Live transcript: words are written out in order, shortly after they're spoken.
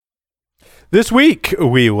This week,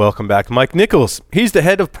 we welcome back Mike Nichols. He's the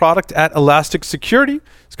head of product at Elastic Security.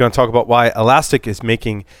 He's going to talk about why Elastic is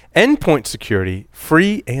making endpoint security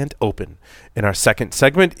free and open. In our second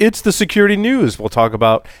segment, it's the security news. We'll talk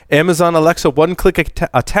about Amazon Alexa one-click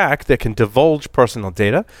attack that can divulge personal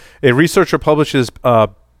data. A researcher publishes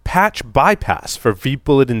patch bypass for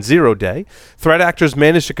vBulletin 0 day. Threat actors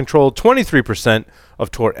managed to control 23%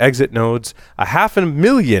 of Tor exit nodes.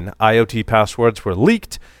 500,000 IoT passwords were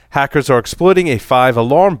leaked. Hackers are exploiting a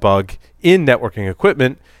 5-alarm bug in networking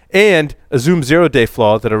equipment, and a Zoom 0 day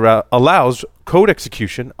flaw that allows code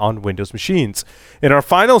execution on Windows machines. In our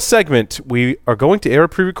final segment, we are going to air a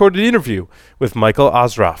pre-recorded interview with Michael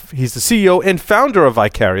Osroff. He's the CEO and founder of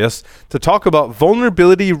Vicarious to talk about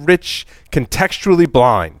vulnerability-rich, contextually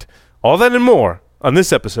blind. All that and more on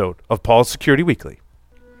this episode of Paul's Security Weekly.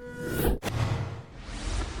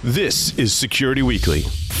 This is Security Weekly,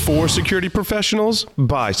 for security professionals,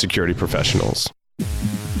 by security professionals.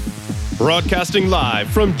 Broadcasting live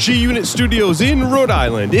from G-Unit Studios in Rhode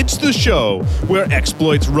Island, it's the show where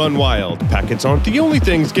exploits run wild, packets aren't the only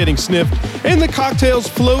things getting sniffed, and the cocktails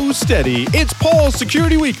flow steady. It's Paul's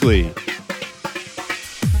Security Weekly.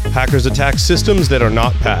 Hackers attack systems that are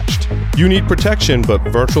not patched. You need protection, but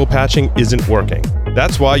virtual patching isn't working.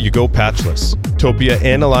 That's why you go patchless. Topia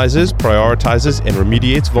analyzes, prioritizes, and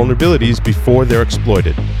remediates vulnerabilities before they're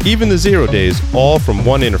exploited. Even the 0 days, all from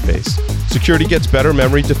one interface. Security gets better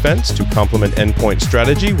memory defense to complement endpoint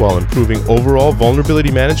strategy while improving overall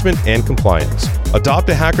vulnerability management and compliance. Adopt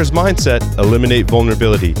a hacker's mindset, eliminate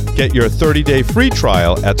vulnerability. Get your 30-day free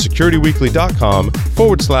trial at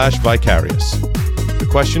securityweekly.com/vicarious. The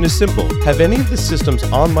question is simple. Have any of the systems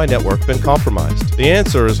on my network been compromised? The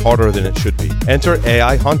answer is harder than it should be. Enter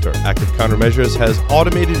AI Hunter. Active Countermeasures has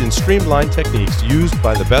automated and streamlined techniques used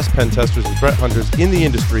by the best pen testers and threat hunters in the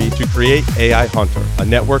industry to create AI Hunter, a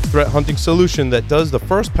network threat hunting solution that does the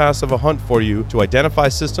first pass of a hunt for you to identify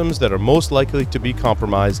systems that are most likely to be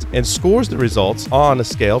compromised and scores the results on a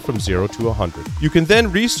scale from 0 to 100. You can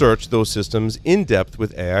then research those systems in depth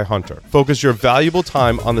with AI Hunter. Focus your valuable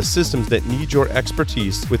time on the systems that need your expertise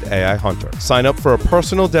with AI Hunter. Sign up for a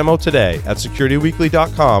personal demo today at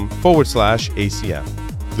securityweekly.com/ACM.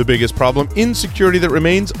 The biggest problem in security that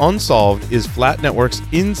remains unsolved is flat networks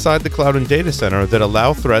inside the cloud and data center that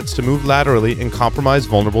allow threats to move laterally and compromise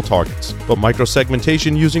vulnerable targets. But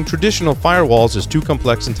microsegmentation using traditional firewalls is too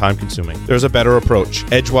complex and time-consuming. There's a better approach: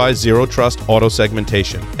 Edgewise Zero Trust Auto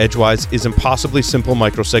Segmentation. Edgewise is impossibly simple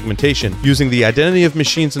microsegmentation. Using the identity of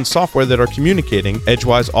machines and software that are communicating,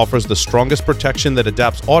 Edgewise offers the strongest protection that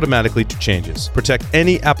adapts automatically to changes. Protect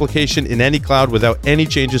any application in any cloud without any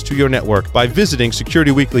changes to your network by visiting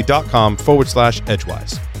securityweekly.com/Edgewise.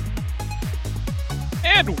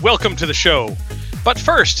 And welcome to the show. But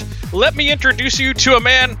first, let me introduce you to a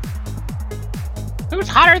man who's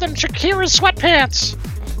hotter than Shakira's sweatpants.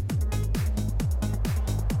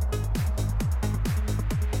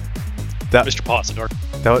 Mr. Possador.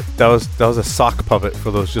 That was a sock puppet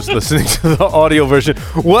for those just listening to the audio version.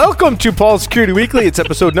 Welcome to Paul's Security Weekly. It's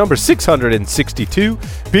episode number 662,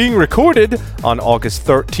 being recorded on August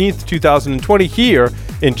 13th, 2020 here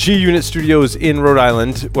in G-Unit Studios in Rhode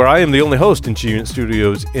Island, where I am the only host in G-Unit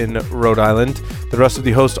Studios in Rhode Island. The rest of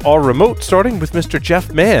the hosts are remote, starting with Mr.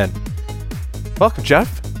 Jeff Mann. Welcome,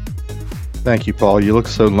 Jeff. Thank you, Paul. You look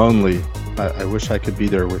so lonely. I wish I could be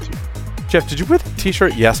there with you. Jeff, did you wear the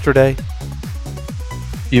t-shirt yesterday?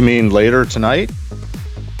 You mean later tonight?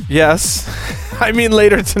 Yes. I mean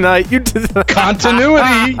later tonight. You did that.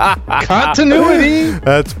 Continuity. Continuity.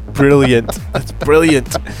 That's brilliant. That's brilliant.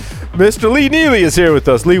 Mr. Lee Neely is here with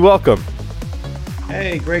us. Lee, welcome.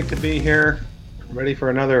 Hey, great to be here. Ready for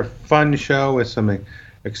another fun show with some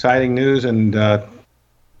exciting news and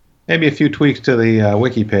maybe a few tweaks to the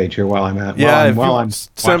wiki page here while I'm watching.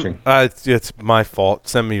 It's my fault.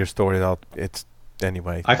 Send me your story.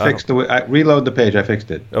 Anyway. I reload the page. I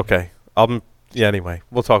fixed it. Okay. Anyway,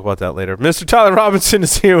 we'll talk about that later. Mr. Tyler Robinson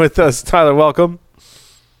is here with us. Tyler, welcome.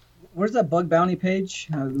 Where's that bug bounty page?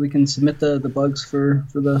 We can submit the bugs for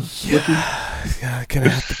the wiki. Yeah, gonna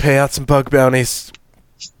have to pay out some bug bounties.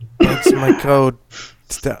 That's my code.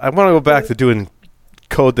 I want to go back to doing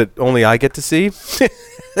code that only I get to see.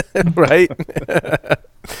 Right?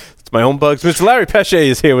 It's my own bugs. Mr. Larry Pesce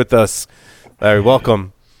is here with us. Larry,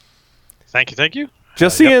 welcome. Thank you.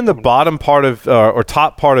 Just seeing the bottom part of, or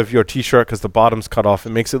top part of your t-shirt, because the bottom's cut off,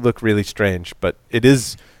 it makes it look really strange. But it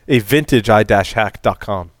is a vintage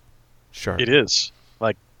i-hack.com shirt. It is.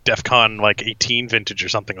 Like DEF CON 18 vintage or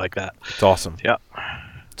something like that. It's awesome. Yeah.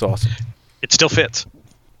 It's awesome. It still fits.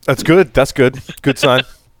 That's good. That's good. Good sign.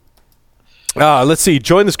 Let's see.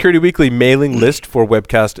 Join the Security Weekly mailing list for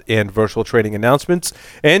webcast and virtual training announcements.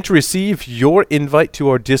 And to receive your invite to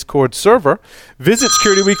our Discord server, visit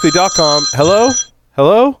securityweekly.com.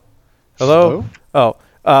 Hello? Oh.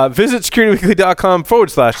 Visit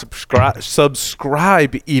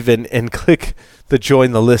securityweekly.com/subscribe even and click the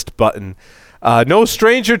join the list button. No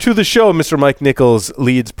stranger to the show, Mr. Mike Nichols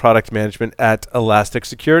leads product management at Elastic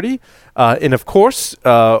Security. And of course,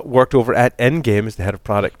 worked over at Endgame as the head of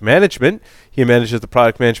product management. He manages the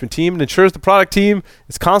product management team and ensures the product team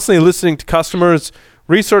is constantly listening to customers,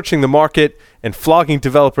 researching the market, and flogging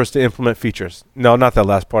developers to implement features. No, not that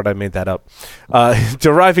last part. I made that up.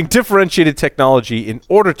 Deriving differentiated technology in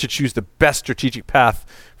order to choose the best strategic path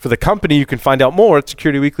for the company. You can find out more at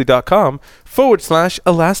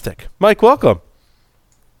securityweekly.com/elastic. Mike, welcome.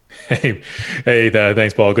 Hey,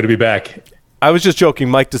 thanks, Paul. Good to be back. I was just joking.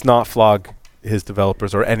 Mike does not flog his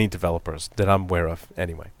developers or any developers that I'm aware of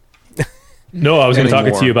anyway. No, I was going to talk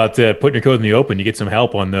to you about putting your code in the open. You get some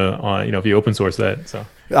help on if you open source that. So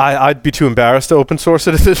I'd be too embarrassed to open source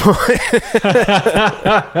it at this point.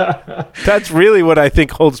 That's really what I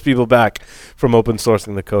think holds people back from open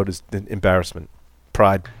sourcing the code is embarrassment,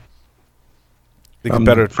 pride. They can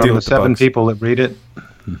better from deal the with the 7 bugs. people that read it.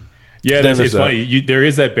 Yeah, it's funny. There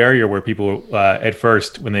is that barrier where people at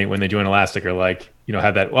first when they join Elastic are like,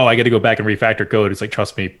 have that. Oh, I got to go back and refactor code. It's like,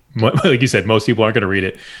 trust me, like you said, most people aren't going to read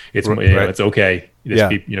it. It's it's okay. Just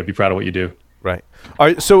be proud of what you do. Right. All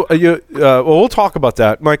right. So we'll talk about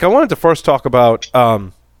that, Mike. I wanted to first talk about a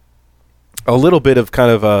little bit of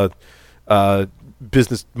kind of a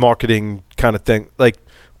business marketing kind of thing,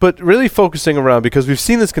 but really focusing around because we've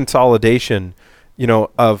seen this consolidation,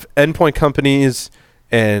 of endpoint companies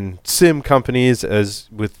and SIM companies as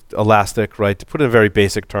with Elastic, right? To put it in very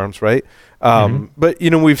basic terms, right? But,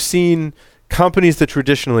 we've seen companies that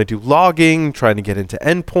traditionally do logging, trying to get into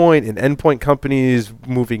endpoint, and endpoint companies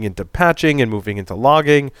moving into patching and moving into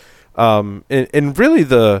logging. And really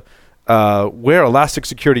the where Elastic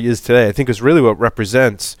Security is today, I think is really what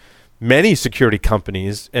represents many security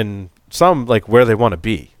companies and some like where they want to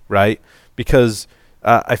be, right? Because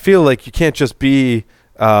I feel like you can't just be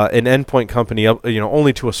an endpoint company,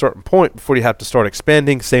 only to a certain point before you have to start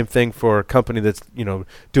expanding. Same thing for a company that's,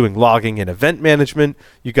 doing logging and event management.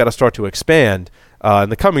 You got to start to expand.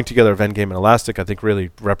 And the coming together of Endgame and Elastic, I think,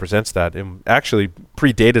 really represents that and actually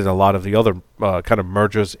predated a lot of the other kind of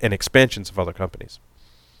mergers and expansions of other companies.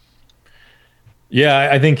 Yeah,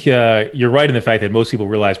 I think you're right in the fact that most people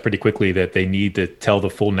realize pretty quickly that they need to tell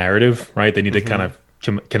the full narrative, right? They need to kind of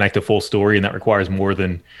connect a full story, and that requires more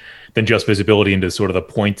than just visibility into sort of the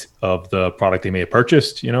point of the product they may have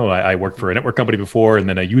purchased. I worked for a network company before, and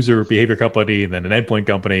then a user behavior company, and then an endpoint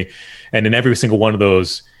company. And in every single one of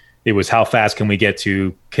those, it was how fast can we get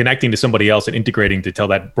to connecting to somebody else and integrating to tell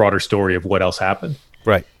that broader story of what else happened.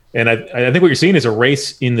 Right. And I think what you're seeing is a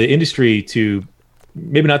race in the industry to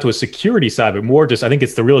maybe not to a security side, but more just I think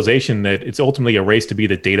it's the realization that it's ultimately a race to be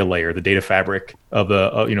the data layer, the data fabric of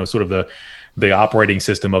the, sort of the operating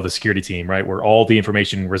system of the security team, right? Where all the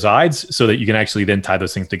information resides so that you can actually then tie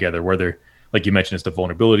those things together, whether, like you mentioned, it's the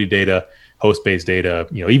vulnerability data, host-based data,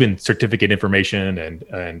 even certificate information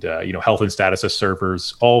and health and status of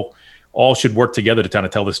servers, all should work together to kind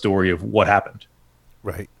of tell the story of what happened.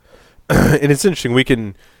 Right. And it's interesting. We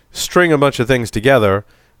can string a bunch of things together,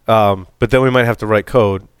 but then we might have to write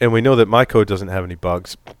code. And we know that my code doesn't have any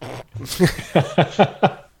bugs.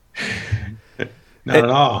 Not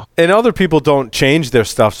at all. And other people don't change their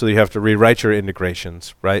stuff, so you have to rewrite your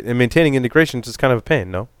integrations, right? And maintaining integrations is kind of a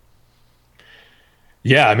pain, no?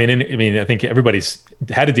 Yeah, I think everybody's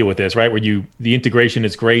had to deal with this, right? Where the integration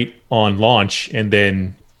is great on launch, and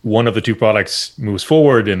then one of the two products moves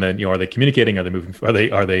forward, and then are they communicating? Are they moving?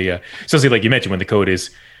 Are they? Especially like you mentioned, when the code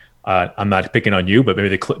is. I'm not picking on you, but maybe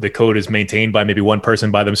the code is maintained by maybe one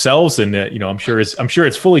person by themselves, and I'm sure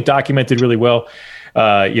it's fully documented really well.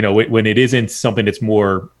 When it isn't something that's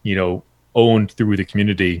more, owned through the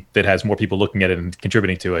community that has more people looking at it and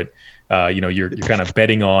contributing to it, you're kind of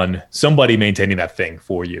betting on somebody maintaining that thing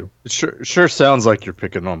for you. It sure sounds like you're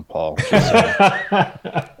picking on Paul.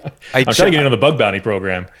 I'm trying to get into the bug bounty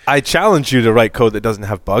program. I challenge you to write code that doesn't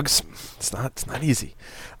have bugs. It's not easy.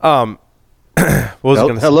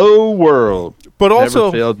 Hello world. But also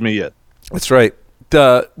never failed me yet. That's right.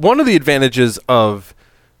 One of the advantages of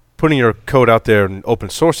putting your code out there and open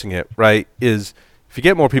sourcing it, right, is if you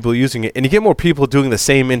get more people using it and you get more people doing the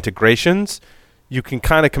same integrations, you can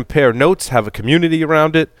kind of compare notes, have a community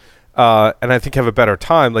around it, and I think have a better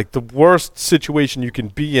time. Like the worst situation you can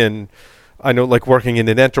be in, I know, like working in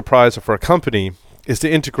an enterprise or for a company, is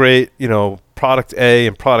to integrate, product A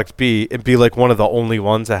and product B and be like one of the only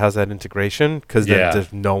ones that has that integration, because then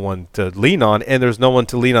there's no one to lean on, and there's no one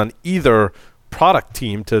to lean on either product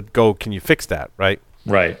team to go, can you fix that, right?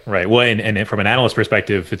 Right. Well, and from an analyst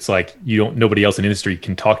perspective, it's like nobody else in the industry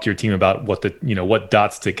can talk to your team about what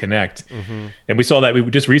dots to connect. Mm-hmm. And we saw that we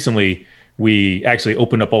just recently, we actually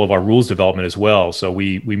opened up all of our rules development as well. So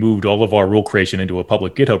we moved all of our rule creation into a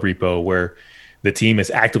public GitHub repo where the team is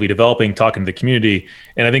actively developing, talking to the community.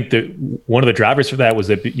 And I think that one of the drivers for that was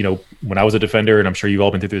that, when I was a defender, and I'm sure you've all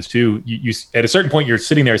been through this too, you at a certain point, you're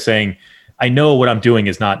sitting there saying, I know what I'm doing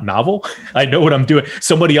is not novel. I know what I'm doing.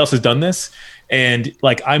 Somebody else has done this. And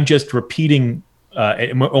like, I'm just repeating,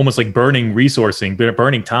 almost like burning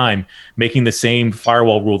time, making the same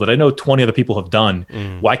firewall rule that I know 20 other people have done.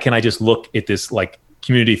 Why can't I just look at this like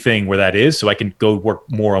community thing where that is, so I can go work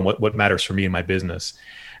more on what matters for me in my business?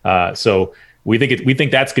 So we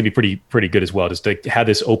think that's going to be pretty good as well, just to have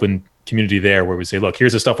this open community there where we say, look,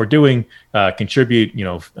 here's the stuff we're doing, contribute,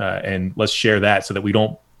 and let's share that, so that we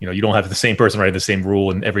don't, you don't have the same person writing the same rule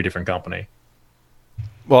in every different company.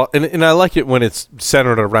 Well, and I like it when it's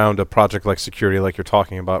centered around a project like security, like you're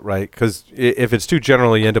talking about, right? Because if it's too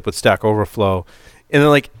general, you end up with Stack Overflow, and then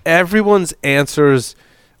like everyone's answers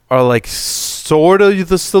are like sort of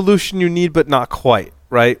the solution you need, but not quite,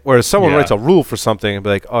 right? Whereas someone writes a rule for something and be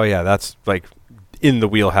like, oh yeah, that's like in the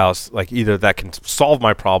wheelhouse. Like either that can solve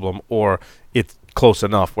my problem, or it's close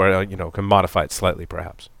enough where can modify it slightly,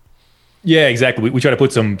 perhaps. Yeah, exactly. We try to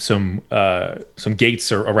put some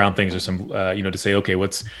gates around things, or some to say, okay,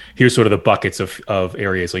 here's sort of the buckets of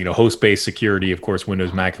areas, like host-based security, of course,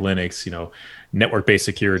 Windows, Mac, Linux, network-based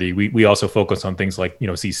security. We also focus on things like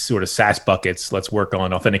these sort of SaaS buckets. Let's work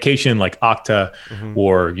on authentication like Okta,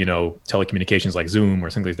 or telecommunications like Zoom,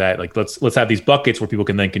 or something like that. Like let's have these buckets where people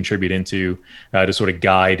can then contribute into to sort of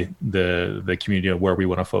guide the community of where we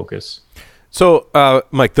want to focus. So,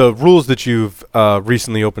 Mike, the rules that you've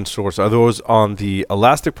recently open sourced, are those on the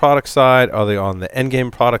Elastic product side? Are they on the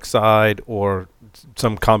Endgame product side, or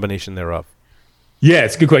some combination thereof? Yeah,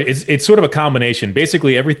 it's a good question. It's sort of a combination.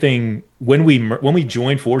 Basically, everything when we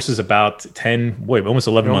joined forces about almost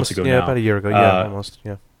 11 months ago now. Yeah, about a year ago. Almost.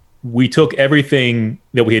 Yeah. We took everything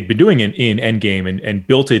that we had been doing in Endgame and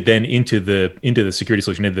built it then into the security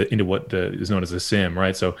solution, into what is known as the SIEM,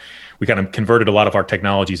 right? So we kind of converted a lot of our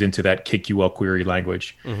technologies into that KQL query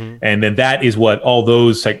language. And then that is what all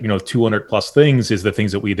those 200 plus things is the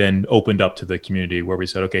things that we then opened up to the community, where we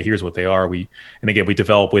said, okay, here's what they are. We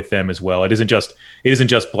develop with them as well. It isn't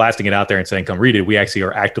just blasting it out there and saying, come read it. We actually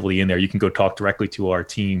are actively in there. You can go talk directly to our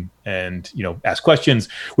team and ask questions.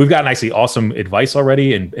 We've gotten actually awesome advice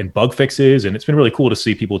already and bug fixes, and it's been really cool to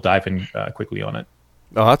see people dive in quickly on it.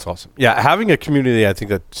 Oh, that's awesome. Yeah, having a community, I think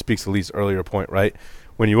that speaks to Lee's earlier point, right?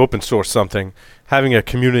 When you open source something, having a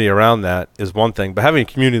community around that is one thing, but having a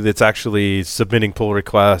community that's actually submitting pull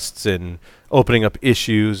requests and opening up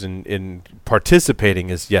issues and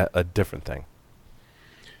participating is yet a different thing.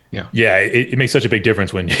 Yeah, it makes such a big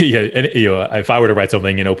difference when if I were to write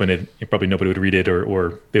something and open it, probably nobody would read it,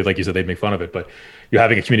 or they, like you said, they'd make fun of it. But you're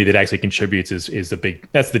having a community that actually contributes is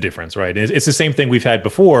that's the difference, right? And it's the same thing we've had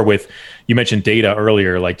before with, you mentioned data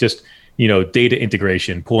earlier, like just data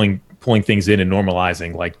integration, pulling things in and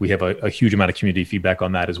normalizing. Like we have a huge amount of community feedback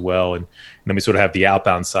on that as well, and then we sort of have the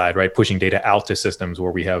outbound side, right? Pushing data out to systems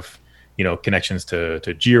where we have connections to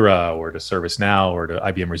Jira or to ServiceNow or to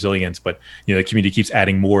IBM Resilience, but the community keeps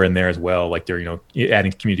adding more in there as well. Like they're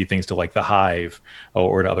adding community things to like the Hive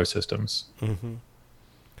or to other systems.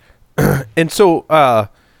 And so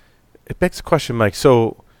it begs the question, Mike.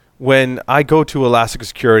 So when I go to Elastic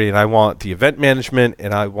Security and I want the event management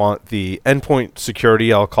and I want the endpoint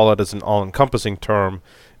security, I'll call it as an all-encompassing term.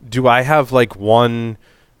 Do I have like one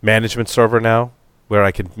management server now, where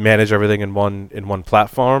I can manage everything in one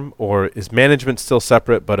platform, or is management still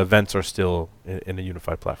separate but events are still in a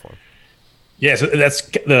unified platform? Yeah, so that's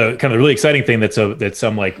the kind of the really exciting thing that's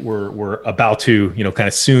like we're about to kind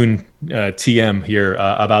of soon TM here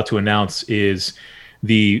about to announce is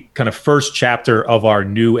the kind of first chapter of our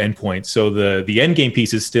new endpoint. So the Endgame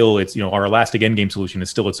piece is still, it's our Elastic Endgame solution is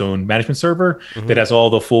still its own management server that has all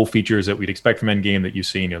the full features that we'd expect from Endgame that you've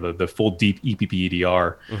seen, the full deep EPP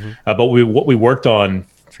EDR. But what we worked on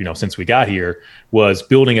since we got here was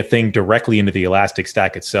building a thing directly into the Elastic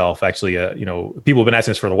Stack itself. Actually, people have been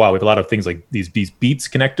asking us for a while. We have a lot of things like these Beats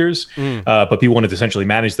connectors, but people wanted to essentially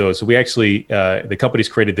manage those. So we actually, the company's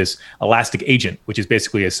created this Elastic Agent, which is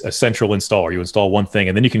basically a central installer. You install one thing,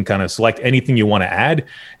 and then you can kind of select anything you want to add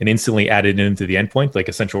and instantly add it into the endpoint, like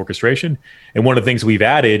a central orchestration. And one of the things we've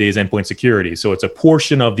added is endpoint security. So it's a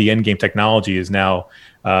portion of the Endgame technology is now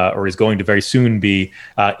or is going to very soon be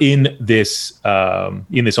in this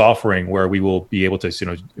offering, where we will be able to,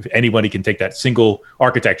 if anybody can take that single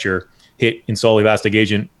architecture, hit install Elastic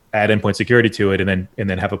Agent, add endpoint security to it, and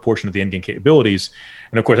then have a portion of the endgame capabilities.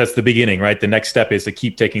 And of course, that's the beginning, right? The next step is to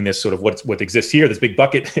keep taking this sort of what exists here, this big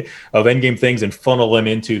bucket of endgame things, and funnel them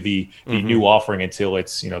into the new offering until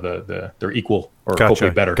it's they're equal or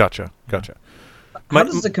hopefully better. Gotcha. How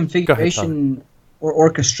does the configuration or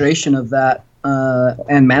orchestration of that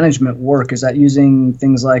and management work? Is that using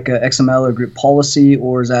things like XML or group policy,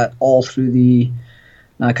 or is that all through the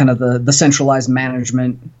kind of the centralized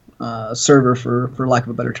management server, for lack of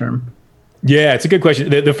a better term? Yeah, it's a good question.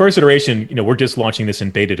 The first iteration, we're just launching this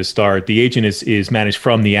in beta to start. The agent is managed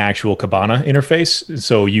from the actual Kibana interface.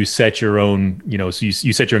 So you set your own, so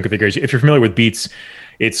you set your own configuration. If you're familiar with Beats,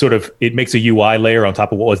 it makes a UI layer on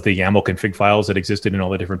top of what was the YAML config files that existed in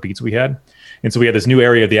all the different Beats we had. And so we have this new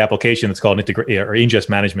area of the application that's called ingest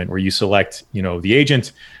management, where you select, the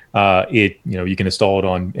agent. You can install it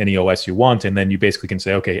on any OS you want, and then you basically can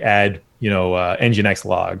say, okay, add, Nginx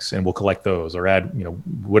logs, and we'll collect those, or add,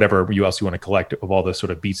 whatever else you want to collect of all the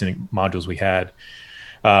sort of Beats and modules we had.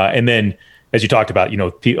 And then, as you talked about,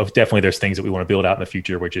 definitely there's things that we want to build out in the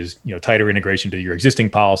future, which is, tighter integration to your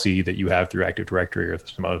existing policy that you have through Active Directory or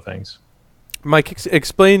some other things. Mike,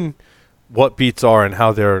 explain what Beats are and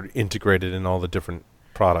how they're integrated in all the different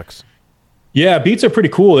products. Yeah, Beats are pretty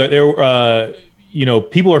cool. They're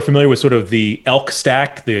people are familiar with sort of the Elk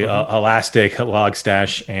stack, the Elastic,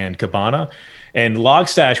 Logstash, and Kibana. And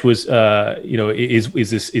Logstash was, is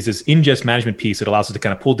this ingest management piece that allows us to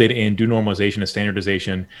kind of pull data in, do normalization and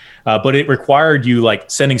standardization, but it required you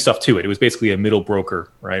sending stuff to it. It was basically a middle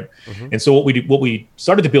broker, right? And so what we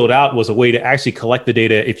started to build out was a way to actually collect the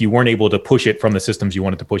data if you weren't able to push it from the systems you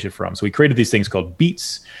wanted to push it from. So we created these things called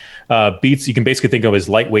Beats. Beats you can basically think of as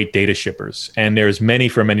lightweight data shippers, and there's many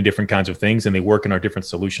for many different kinds of things, and they work in our different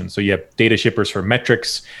solutions. So you have data shippers for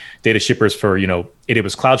metrics, data shippers for AWS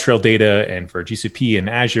CloudTrail data, and for GCP and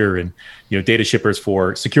Azure, and data shippers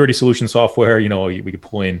for security solution software. We could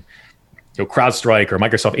pull in CrowdStrike or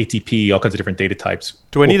Microsoft ATP, all kinds of different data types.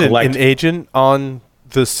 Do I need an agent on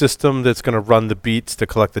the system that's going to run the Beats to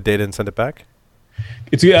collect the data and send it back?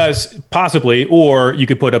 It's possibly, or you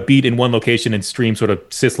could put a Beat in one location and stream sort of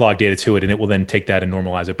syslog data to it, and it will then take that and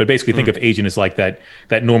normalize it. But basically, think of agent as like that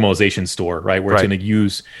normalization store, right? Where it's going to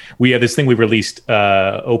use. We have this thing we released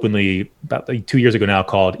openly about 2 years ago now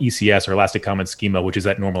called ECS, or Elastic Common Schema, which is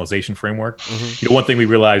that normalization framework. One thing we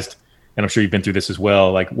realized, and I'm sure you've been through this as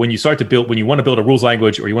well, like when you want to build a rules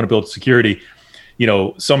language or you want to build security,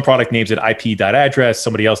 some product names it IP.address,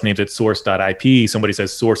 somebody else names it source.ip, somebody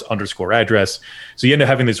says source_address. So you end up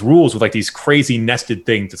having these rules with these crazy nested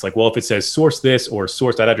things. It's like, well, if it says source this or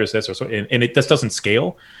source.address this, and it just doesn't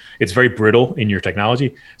scale, it's very brittle in your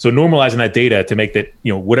technology. So normalizing that data to make that,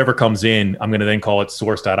 whatever comes in, I'm going to then call it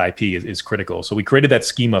source.ip is critical. So we created that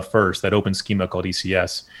schema first, that open schema called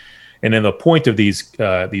ECS. And then the point of these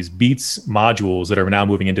Beats modules that are now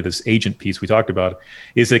moving into this agent piece we talked about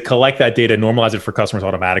is to collect that data, normalize it for customers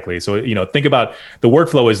automatically. So, think about the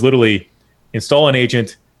workflow is literally install an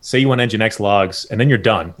agent, say you want Nginx logs, and then you're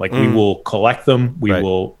done. We will collect them, we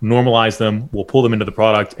will normalize them, we'll pull them into the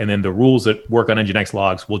product, and then the rules that work on Nginx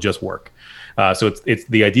logs will just work. So it's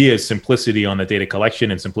the idea is simplicity on the data collection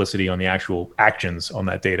and simplicity on the actual actions on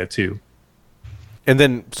that data too. And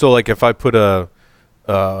then, so if I put a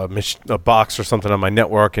box or something on my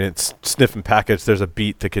network and it's sniffing packets, there's a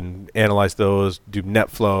Beat that can analyze those, do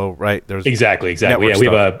NetFlow, right? There's exactly. Yeah, we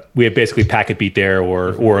have basically packet Beat there,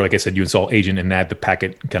 or like I said, you install agent and add the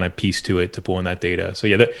packet kind of piece to it to pull in that data. So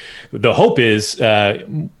yeah, the hope is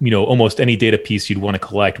almost any data piece you'd want to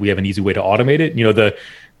collect, we have an easy way to automate it.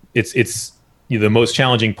 It's the most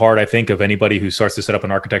challenging part, I think, of anybody who starts to set up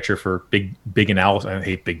an architecture for big analysis. I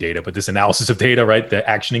hate big data, but this analysis of data, right? The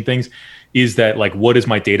actioning things is that what does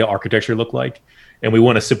my data architecture look like? And we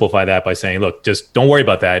want to simplify that by saying, look, just don't worry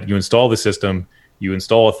about that. You install the system, you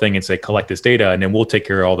install a thing and say, collect this data, and then we'll take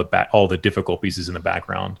care of all the difficult pieces in the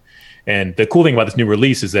background. And the cool thing about this new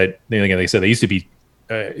release is that, like I said, they used to be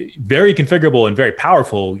very configurable and very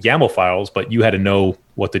powerful YAML files, but you had to know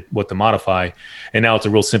what to modify. And now it's a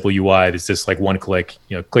real simple UI. It's just one click,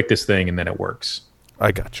 click this thing and then it works.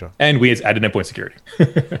 I gotcha. And we added endpoint security.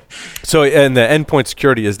 So, and the endpoint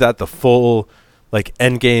security, is that the full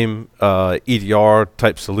endgame EDR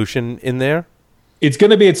type solution in there? It's going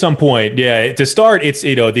to be at some point. Yeah. To start, it's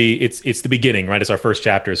it's the beginning, right? It's our first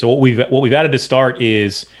chapter. So what we've added to start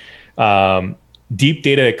is deep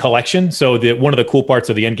data collection. So one of the cool parts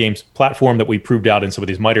of the Endgames platform that we proved out in some of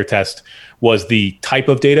these MITRE tests was the type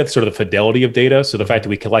of data, sort of the fidelity of data. So the fact that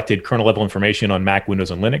we collected kernel level information on Mac,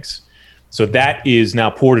 Windows, and Linux. So that is now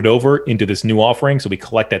ported over into this new offering. So we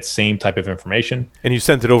collect that same type of information. And you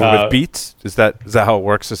sent it over with Beats? Is that how it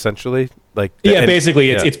works essentially?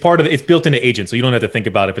 Basically, it's part of it's built into agent, so you don't have to think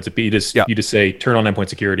about it. If it's you just say turn on endpoint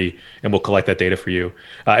security, and we'll collect that data for you.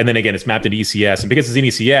 And then again, it's mapped into ECS, and because it's in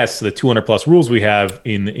ECS, the 200 plus rules we have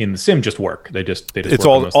in the SIEM just work. They just it's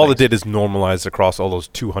work all the data is normalized across all those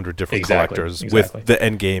 200 different collectors with the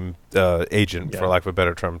Endgame agent, for lack of a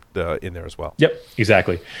better term, in there as well. Yep,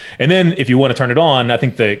 exactly. And then if you want to turn it on, I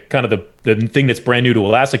think the thing that's brand new to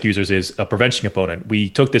Elastic users is a prevention component. We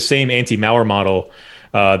took the same anti-malware model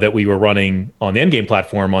that we were running on the Endgame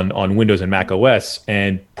platform on Windows and Mac OS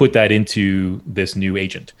and put that into this new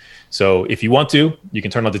agent. So if you want to, you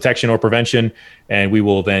can turn on detection or prevention, and we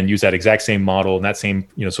will then use that exact same model, and that same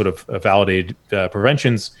sort of validated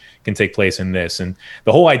preventions can take place in this. And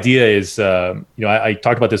the whole idea is, I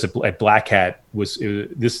talked about this at Black Hat,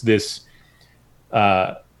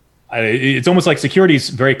 it's almost like security is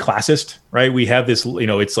very classist, right? We have this,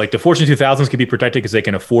 it's like the Fortune 2000s can be protected because they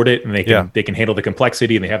can afford it and they can handle the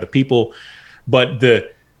complexity and they have the people. But the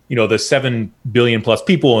 7 billion plus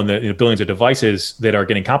people and the billions of devices that are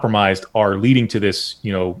getting compromised are leading to this,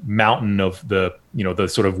 mountain of the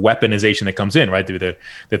sort of weaponization that comes in, right?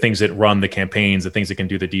 The things that run the campaigns, the things that can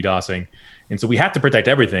do the DDoSing. And so we have to protect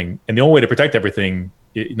everything. And the only way to protect everything,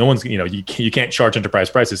 no one's, you can't charge enterprise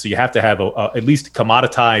prices. So you have to have at least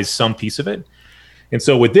commoditize some piece of it. And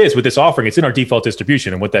so with this offering, it's in our default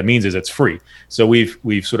distribution. And what that means is it's free. So we've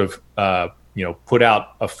sort of, put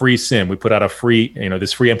out a free SIEM. We put out a free,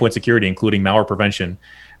 this free endpoint security, including malware prevention,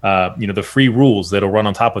 the free rules that'll run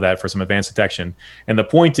on top of that for some advanced detection. And the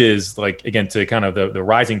point is, like, again, to kind of the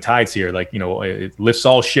rising tides here, like, it lifts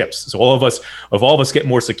all ships. So all of us get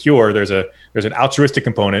more secure. There's an altruistic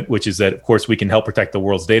component, which is that, of course, we can help protect the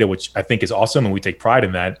world's data, which I think is awesome. And we take pride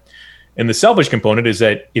in that. And the selfish component is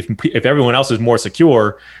that if everyone else is more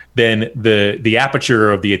secure, then the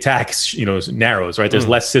aperture of the attacks, narrows, right? There's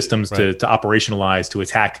less systems to operationalize to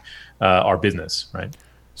attack our business, right?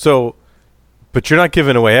 So, but you're not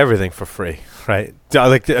giving away everything for free, right? Do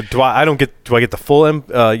I get the full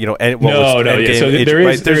no. Yeah. So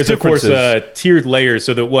there's of course tiered layers.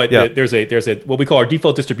 So there's a what we call our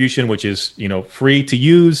default distribution, which is free to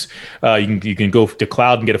use. You can go to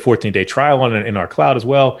cloud and get a 14-day trial on it in our cloud as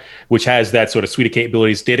well, which has that sort of suite of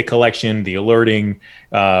capabilities: data collection, the alerting,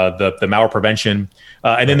 the malware prevention.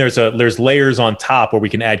 And then there's layers on top where we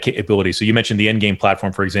can add capabilities. So you mentioned the Endgame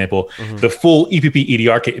platform, for example. The full EPP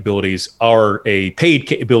EDR capabilities are a paid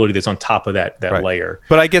capability that's on top of that layer.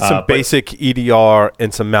 But I get some basic EDR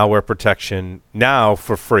and some malware protection now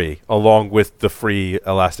for free, along with the free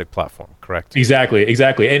Elastic platform, correct? Exactly.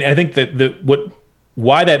 And I think that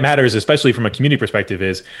why that matters, especially from a community perspective,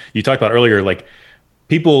 is you talked about earlier, like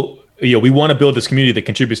people. We want to build this community that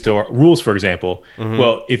contributes to our rules, for example.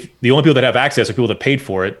 Well, if the only people that have access are people that paid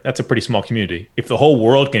for it, that's a pretty small community. If the whole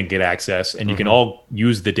world can get access and you can all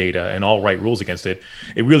use the data and all write rules against it,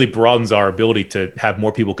 it really broadens our ability to have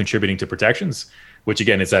more people contributing to protections, which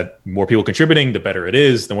again is that more people contributing, the better it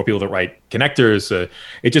is, the more people that write connectors.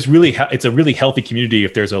 It's a really healthy community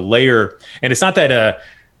if there's a layer. And it's not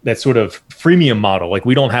that sort of freemium model. Like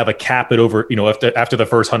we don't have a cap it over, after the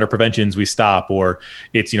first 100 preventions we stop, or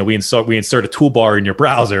it's, we insert a toolbar in your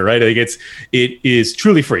browser, right? Like it is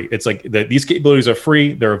truly free. It's like these capabilities are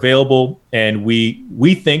free, they're available. And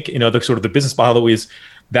we think, the sort of the business model is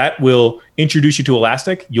that will introduce you to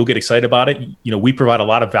Elastic. You'll get excited about it. We provide a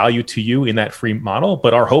lot of value to you in that free model,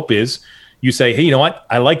 but our hope is you say, hey, you know what?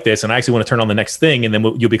 I like this, and I actually want to turn on the next thing, and then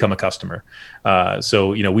you'll become a customer. So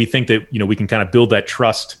we think that we can kind of build that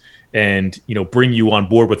trust and bring you on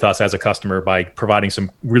board with us as a customer by providing some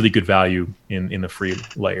really good value in the free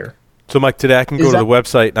layer. So, Mike, today I can go to the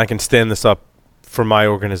website and I can stand this up for my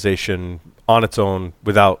organization on its own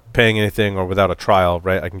without paying anything or without a trial,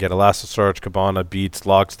 right? I can get Elasticsearch, Kibana, Beats,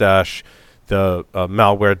 Logstash, the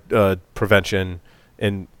malware prevention,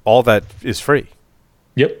 and all that is free.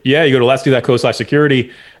 Yep. Yeah, you go to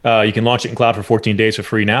elastic.co/security. You can launch it in cloud for 14 days for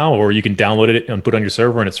free now, or you can download it and put it on your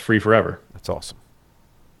server, and it's free forever. That's awesome.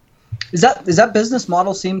 Is that business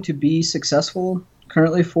model seem to be successful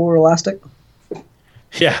currently for Elastic?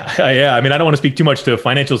 Yeah. I mean, I don't want to speak too much to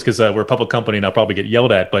financials because we're a public company and I'll probably get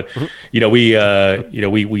yelled at. But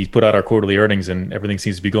we put out our quarterly earnings and everything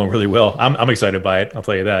seems to be going really well. I'm excited by it. I'll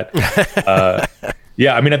tell you that.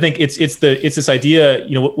 Yeah, I mean, I think it's this idea.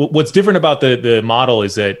 What's different about the model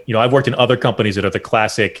is that I've worked in other companies that are the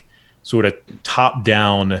classic sort of top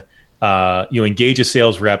down engage a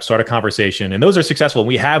sales rep, start a conversation, and those are successful. And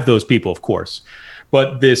we have those people, of course.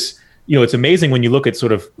 But this, it's amazing when you look at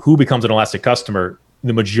sort of who becomes an Elastic customer.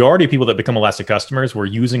 The majority of people that become Elastic customers were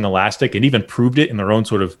using Elastic and even proved it in their own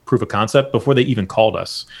sort of proof of concept before they even called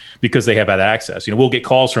us, because they have had access. We'll get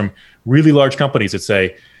calls from really large companies that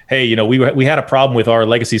say, hey, we had a problem with our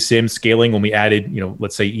legacy SIEM scaling when we added,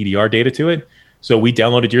 let's say EDR data to it. So we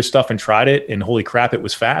downloaded your stuff and tried it, and holy crap, it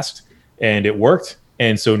was fast and it worked.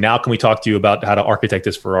 And so now can we talk to you about how to architect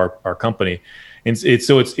this for our company? And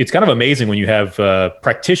it's kind of amazing when you have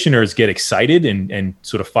practitioners get excited and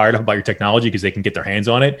sort of fired up about your technology because they can get their hands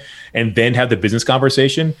on it, and then have the business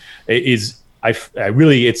conversation. In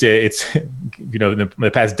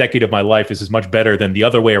the past decade of my life, this is much better than the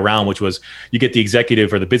other way around, which was you get the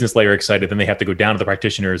executive or the business layer excited, then they have to go down to the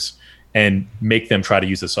practitioners and make them try to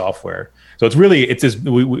use the software. So it's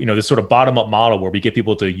this sort of bottom up model where we get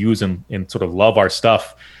people to use and sort of love our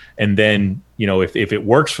stuff. And then, if it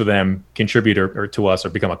works for them, contribute or to us or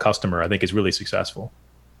become a customer, I think is really successful.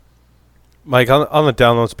 Mike, on the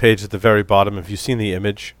downloads page at the very bottom, have you seen the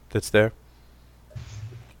image that's there?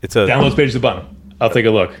 It's a downloads page at the bottom. I'll take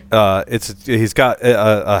a look. He's got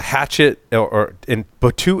a hatchet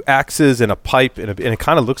but two axes and a pipe, and it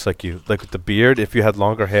kind of looks like you, like with the beard if you had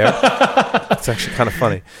longer hair. It's actually kind of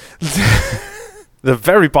funny. The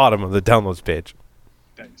very bottom of the downloads page.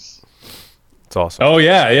 Nice. It's awesome. Oh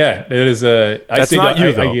yeah. It is. That's not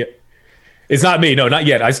you though. It's not me. No, not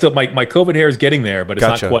yet. I still my COVID hair is getting there, but it's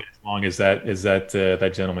Gotcha. not quite as long as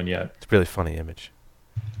that gentleman yet. It's a really funny image.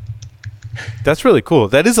 That's really cool.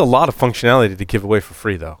 That is a lot of functionality to give away for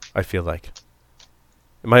free, though. I feel like.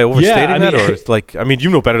 Am I overstating that, or it's like? I mean, you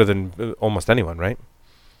know better than almost anyone, right?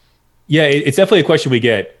 Yeah, it's definitely a question we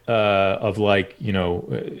get of like,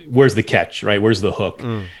 where's the catch, right? Where's the hook?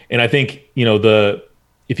 And I think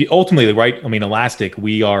if you ultimately, right, I mean, Elastic,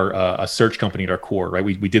 we are a search company at our core, right?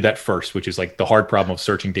 We did that first, which is like the hard problem of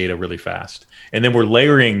searching data really fast. And then we're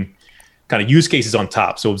layering kind of use cases on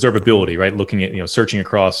top. So observability, right? Looking at, searching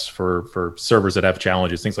across for servers that have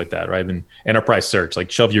challenges, things like that, right? And enterprise search, like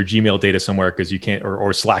shove your Gmail data somewhere because you can't,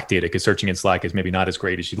 or Slack data, because searching in Slack is maybe not as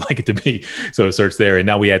great as you'd like it to be. So search there. And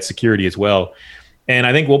now we add security as well. And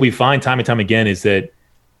I think what we find time and time again is that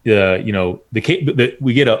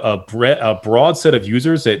we get a broad set of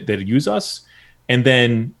users that use us, and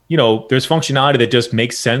then there's functionality that just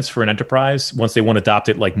makes sense for an enterprise once they want to adopt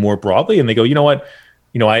it like more broadly, and they go, what,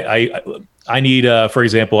 I need, for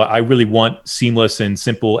example, I really want seamless and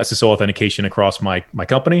simple SSO authentication across my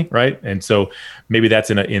company, right? And so maybe that's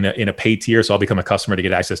in a paid tier, so I'll become a customer to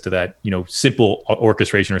get access to that, simple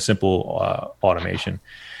orchestration or simple automation.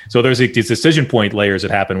 So there's these decision point layers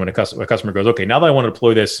that happen when a customer goes, okay, now that I want to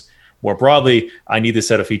deploy this more broadly, I need this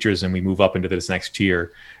set of features, and we move up into this next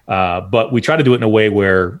tier. But we try to do it in a way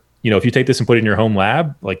where, if you take this and put it in your home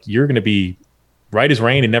lab, like you're going to be right as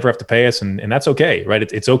rain and never have to pay us, and that's okay,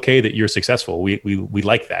 right? It's okay that you're successful. We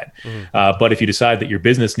like that. But if you decide that your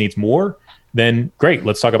business needs more, then great.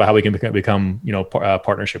 Let's talk about how we can become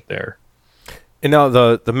partnership there. And now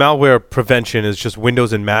the malware prevention is just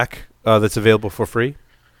Windows and Mac that's available for free.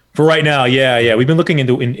 For right now, yeah. We've been looking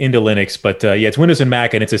into Linux, but it's Windows and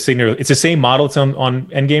Mac, and it's the same model. It's on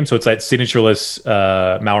Endgame, so it's that signatureless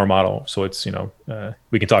malware model. So it's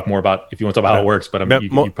we can talk more about if you want to talk about how it works, but you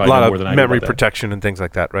probably know more than I do. Memory protection and things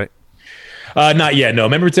like that, right? Not yet. No,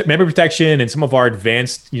 memory protection and some of our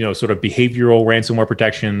advanced, sort of behavioral ransomware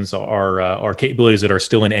protections are capabilities that are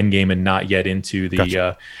still in Endgame and not yet into the.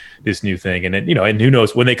 Gotcha. This new thing, and then and who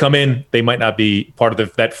knows, when they come in, they might not be part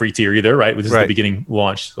of that free tier either, right? This is the beginning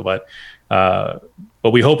launch, so but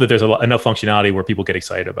we hope that there's enough functionality where people get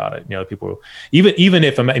excited about it. People even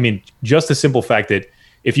if just the simple fact that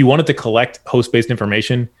if you wanted to collect host-based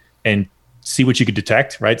information and see what you could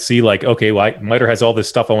detect, right? See like, okay, well, MITRE has all this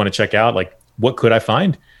stuff I want to check out, like what could I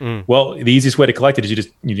find? Well, the easiest way to collect it is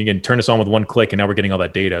you can turn this on with one click, and now we're getting all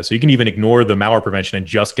that data. So you can even ignore the malware prevention and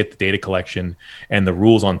just get the data collection and the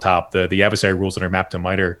rules on top, the adversary rules that are mapped to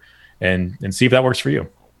MITRE, and see if that works for you.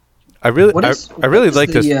 I really like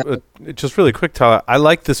this. Just really quick, Tyler. I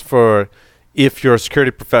like this for if you're a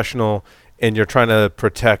security professional and you're trying to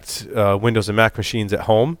protect Windows and Mac machines at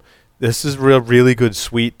home. This is really good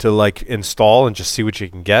suite to like install and just see what you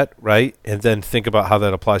can get, right? And then think about how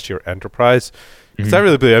that applies to your enterprise. Because I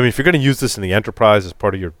really believe, if you're going to use this in the enterprise as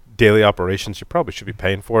part of your daily operations, you probably should be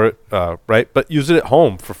paying for it, right? But use it at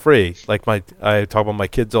home for free. Like I talk about my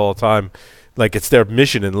kids all the time. Like it's their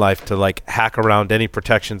mission in life to like hack around any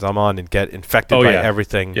protections I'm on and get infected by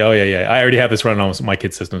everything. Oh yeah. I already have this running on my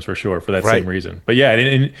kids' systems for sure for that same reason. But yeah,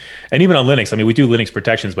 and even on Linux, we do Linux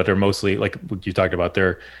protections, but they're mostly like what you talked about.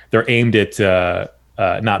 They're aimed at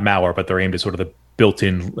not malware, but they're aimed at sort of the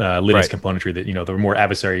built-in Linux componentry that, they're more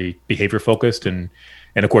adversary behavior focused, and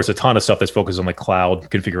of course a ton of stuff that's focused on like cloud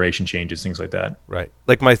configuration changes, things like that. Right.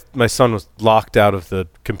 Like my son was locked out of the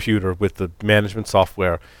computer with the management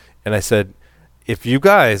software, and I said, if you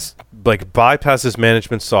guys like bypass this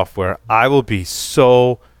management software, I will be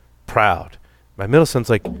so proud. My middle son's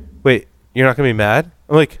like, wait, you're not gonna be mad?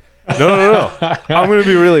 I'm like, no. I'm going to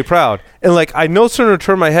be really proud. And like, I no sooner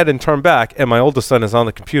turn my head and turn back, and my oldest son is on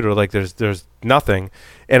the computer. Like, there's nothing.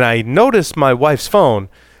 And I noticed my wife's phone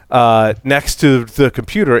next to the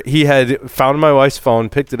computer. He had found my wife's phone,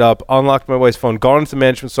 picked it up, unlocked my wife's phone, gone into the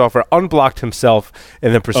management software, unblocked himself,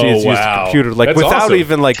 and then proceeded to use the computer. Like, that's without awesome.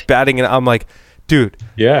 Even like batting it. I'm like, dude,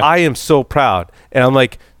 I am so proud. And I'm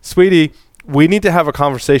like, sweetie, we need to have a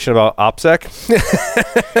conversation about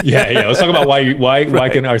OPSEC. yeah. Let's talk about why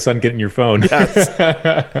can our son get in your phone?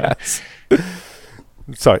 Yes.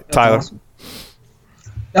 Sorry, Tyler. Awesome.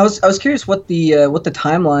 I was curious what the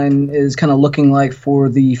timeline is kind of looking like for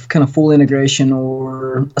the kind of full integration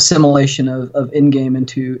or assimilation of in-game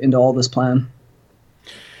into all this plan.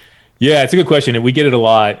 Yeah, it's a good question, and we get it a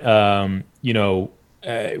lot.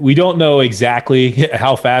 We don't know exactly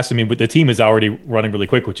how fast. I mean, but the team is already running really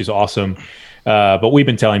quick, which is awesome. But we've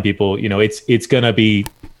been telling people, it's gonna be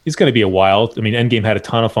a while. I mean, Endgame had a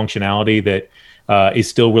ton of functionality that is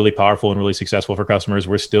still really powerful and really successful for customers.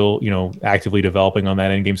 We're still, actively developing on that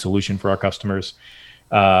Endgame solution for our customers.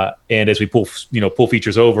 And as we pull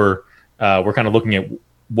features over, we're kind of looking at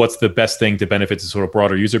what's the best thing to benefit the sort of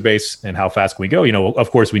broader user base and how fast can we go?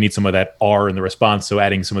 Of course, we need some of that R in the response. So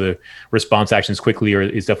adding some of the response actions quickly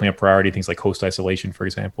is definitely a priority. Things like host isolation, for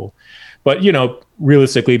example. But,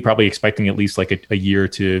 realistically, probably expecting at least like a year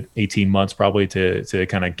to 18 months probably to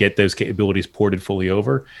kind of get those capabilities ported fully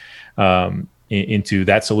over into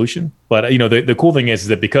that solution. But, the cool thing is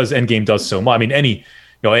that because Endgame does so much, I mean, any,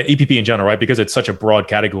 EPP in general, right? Because it's such a broad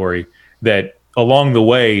category that along the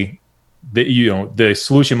way, the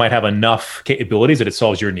solution might have enough capabilities that it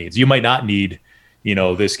solves your needs. You might not need,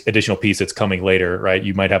 this additional piece that's coming later, right?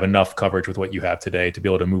 You might have enough coverage with what you have today to be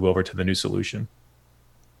able to move over to the new solution.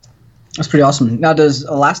 That's pretty awesome. Now, does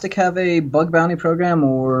Elastic have a bug bounty program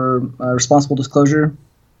or a responsible disclosure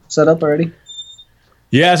set up already?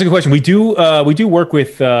 Yeah, that's a good question. We do work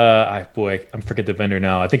with I forget the vendor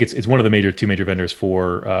now. I think it's one of the two major vendors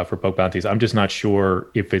for bug bounties. I'm just not sure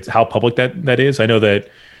if it's how public that is. I know that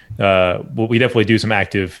we definitely do some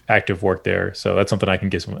active work there. So that's something I can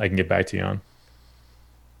get back to you on.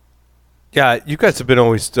 Yeah, you guys have been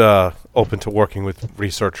always open to working with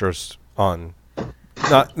researchers on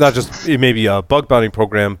not just maybe a bug bounty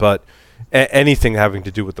program, but anything having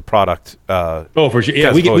to do with the product. For sure.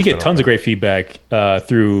 Yeah, we get tons of great feedback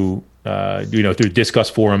through Discuss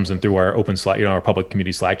forums and through our open Slack, our public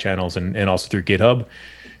community Slack channels, and also through GitHub.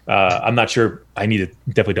 I'm not sure. I need to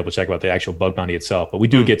definitely double check about the actual bug bounty itself, but we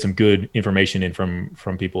do get some good information in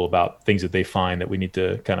from people about things that they find that we need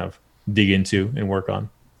to kind of dig into and work on.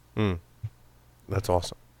 That's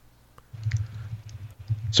awesome.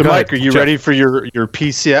 So, Mike, are you ready for your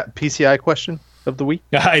PCI question of the week?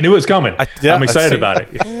 I knew it was coming. I'm excited about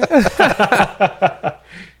it.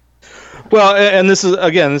 Well, and this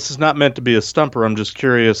is not meant to be a stumper. I'm just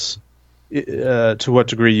curious to what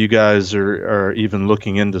degree you guys are even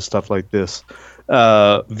looking into stuff like this.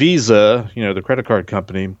 Visa, the credit card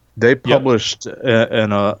company, they published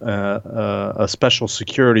a special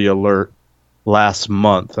security alert last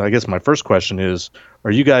month. I guess my first question is,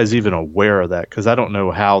 are you guys even aware of that? Because I don't know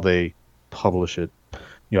how they publish it.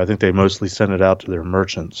 I think they mostly send it out to their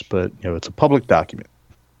merchants, but it's a public document.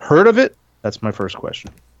 Heard of it? That's my first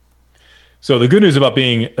question. So the good news about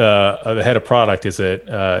being the head of product is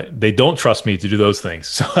that they don't trust me to do those things.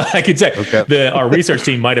 So I can say our research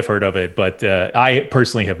team might have heard of it, but I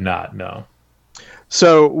personally have not. No.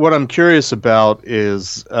 So what I'm curious about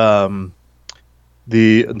is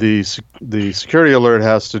the security alert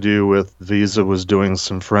has to do with Visa was doing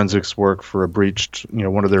some forensics work for a breached,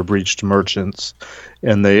 one of their breached merchants,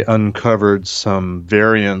 and they uncovered some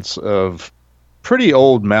variants of pretty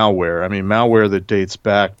old malware. I mean, malware that dates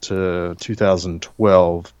back to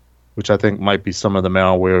 2012, which I think might be some of the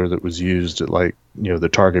malware that was used at the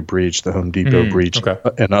Target breach, the Home Depot breach,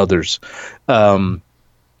 and others. Forget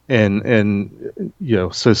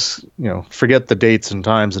the dates and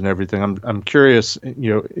times and everything. I'm curious,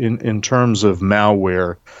 in terms of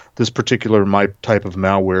malware, this particular type of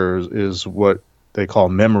malware is what they call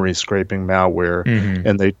memory scraping malware,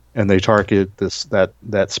 and they target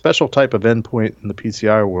that special type of endpoint in the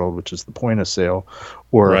PCI world, which is the point of sale,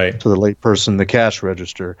 or to the late person, the cash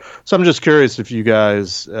register. So I'm just curious if you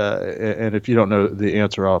guys, and if you don't know the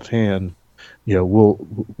answer offhand,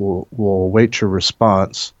 we'll await your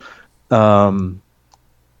response. I'm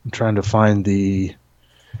trying to find the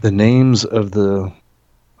names of the.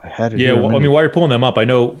 I had it. Yeah, well, I mean, while you're pulling them up, I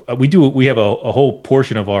know we have a whole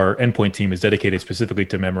portion of our endpoint team is dedicated specifically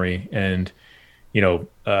to memory, and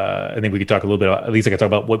I think we could talk a little bit. At least I could talk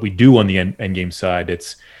about what we do on the end game side.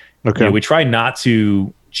 It's okay. We try not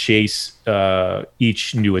to chase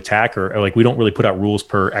each new attack, or like we don't really put out rules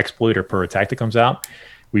per exploit or per attack that comes out.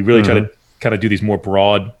 We really try to kind of do these more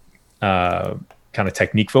broad, kind of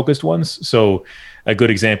technique focused ones. So a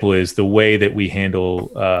good example is the way that we handle,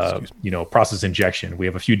 process injection. We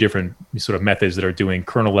have a few different sort of methods that are doing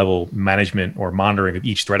kernel level management or monitoring of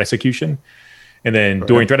each thread execution. And then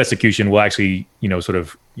during thread execution, we'll actually,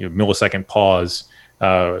 millisecond pause,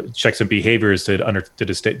 check some behaviors to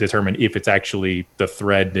determine if it's actually the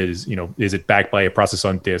thread is it backed by a process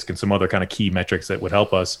on disk and some other kind of key metrics that would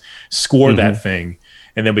help us score that thing.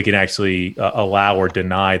 And then we can actually allow or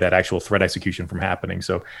deny that actual thread execution from happening.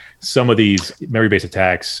 So some of these memory-based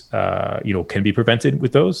attacks, can be prevented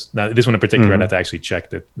with those. Now, this one in particular, I'd have to actually check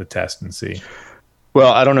the test and see.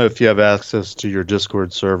 Well, I don't know if you have access to your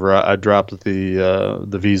Discord server. I dropped the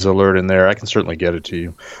Visa alert in there. I can certainly get it to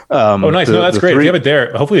you. Nice. No, that's great. If you have it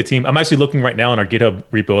there, hopefully the team. I'm actually looking right now on our GitHub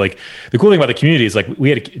repo. Like the cool thing about the community is like we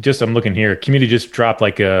had I'm looking here. Community just dropped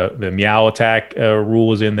like the meow attack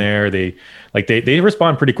rule is in there. They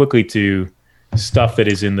respond pretty quickly to stuff that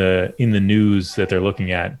is in the news that they're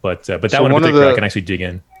looking at. But that one in particular, I can actually dig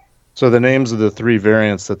in. So the names of the three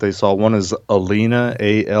variants that they saw, one is Alina,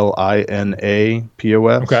 Alina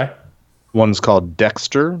POS. Okay. One's called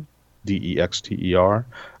Dexter, Dexter,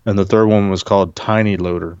 and the third one was called Tiny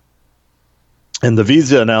Loader. And the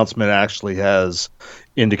Visa announcement actually has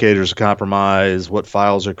indicators of compromise, what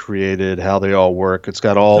files are created, how they all work. It's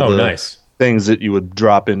got all nice things that you would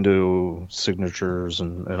drop into signatures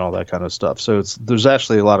and all that kind of stuff. So there's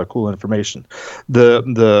actually a lot of cool information.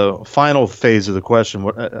 The final phase of the question,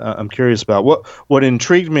 I'm curious about what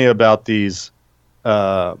intrigued me about these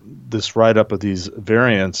this write-up of these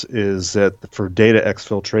variants is that for data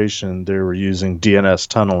exfiltration, they were using DNS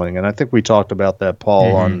tunneling, and I think we talked about that,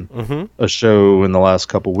 Paul, on a show in the last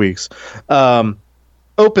couple weeks.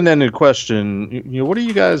 Open-ended question. What do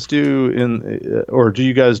you guys do or do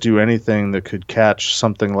you guys do anything that could catch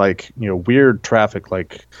something like weird traffic,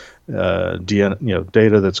 like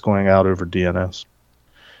data that's going out over DNS?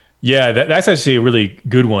 Yeah, that's actually a really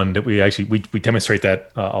good one that we demonstrate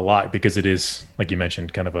that a lot because it is, like you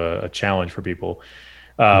mentioned, kind of a challenge for people.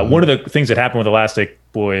 One of the things that happened with Elastic,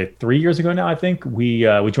 3 years ago now, I think, we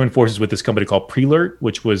joined forces with this company called Prelert,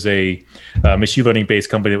 which was a machine learning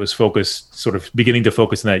based company that was beginning to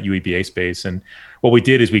focus in that UEBA space. And what we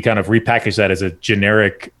did is we kind of repackaged that as a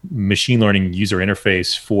generic machine learning user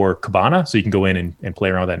interface for Kibana. So you can go in and play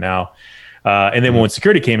around with that now. And then when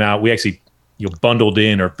security came out, we actually bundled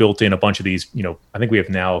in or built in a bunch of these, I think we have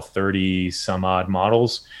now 30 some odd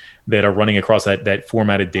models that are running across that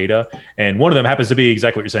formatted data. And one of them happens to be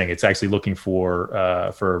exactly what you're saying. It's actually looking for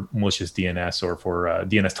malicious DNS or for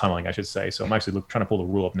DNS tunneling, I should say. So I'm actually trying to pull the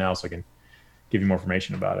rule up now so I can give you more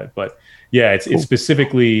information about it. But yeah, it's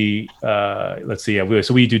specifically, let's see.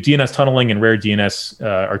 So we do DNS tunneling and rare DNS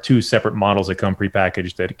are two separate models that come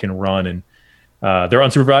prepackaged that can run, and they're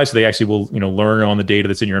unsupervised. So they actually will, learn on the data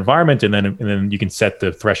that's in your environment, and then you can set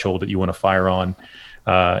the threshold that you want to fire on.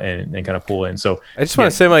 And kind of pull in. So I just want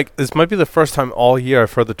to say, Mike, this might be the first time all year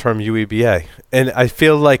I've heard the term UEBA, and I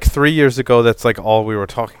feel like 3 years ago that's like all we were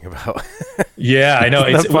talking about. Yeah, I know.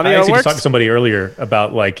 It's funny. I actually was talking to somebody earlier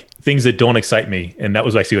about like things that don't excite me, and that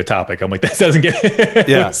was actually a topic. I'm like, that doesn't get.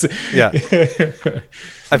 Yeah.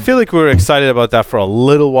 I feel like we were excited about that for a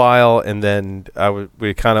little while, and then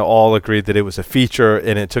we kind of all agreed that it was a feature,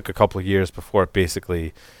 and it took a couple of years before it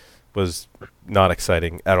basically was not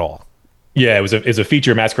exciting at all. Yeah, it was a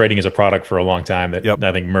feature masquerading as a product for a long time that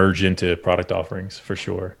I think merged into product offerings for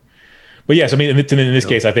sure. But yes, I mean, in this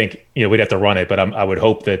case, I think we'd have to run it, but I would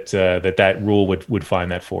hope that that rule would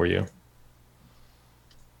find that for you.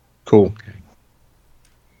 Cool.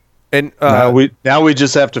 And now we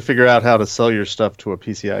just have to figure out how to sell your stuff to a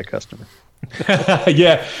PCI customer.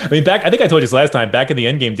 Yeah, I mean, I think I told you this last time. Back in the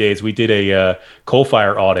Endgame days, we did a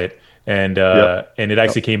Coalfire audit, and it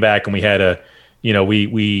actually came back, and we had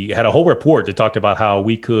we had a whole report that talked about how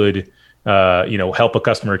we could, help a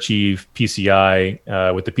customer achieve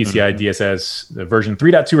PCI with the PCI DSS version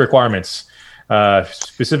 3.2 requirements.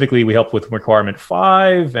 Specifically, we helped with requirement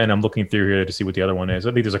 5, and I'm looking through here to see what the other one is.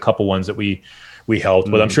 I think there's a couple ones that we helped,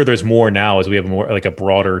 but I'm sure there's more now as we have more like a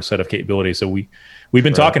broader set of capabilities. So we we've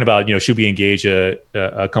been talking about, should we engage a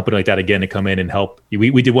company like that again to come in and help?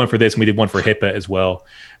 We did one for this, and we did one for HIPAA as well,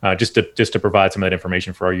 just to provide some of that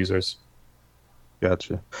information for our users.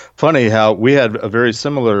 Gotcha. Funny how we had a very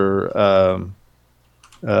similar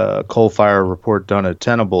Coalfire report done at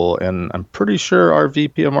Tenable, and I'm pretty sure our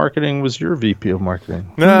VP of marketing was your VP of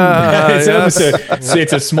marketing.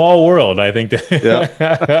 It's a small world, I think.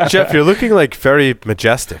 Jeff, you're looking like very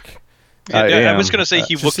majestic. I was going to say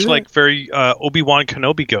he looks like very Obi-Wan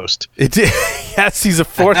Kenobi ghost. Yes, he's a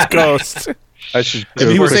Force ghost.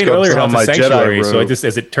 He was saying earlier how it's a sanctuary, so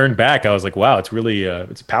as it turned back, I was like, wow, it's really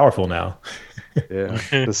it's powerful now. Yeah,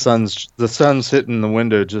 the sun's hitting the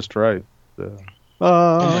window just right. So.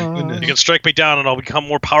 Oh my goodness. You can strike me down and I'll become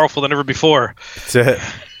more powerful than ever before. That's it.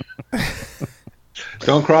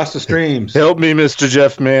 Don't cross the streams. Help me, Mr.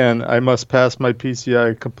 Jeff Mann. I must pass my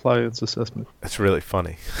PCI compliance assessment. That's really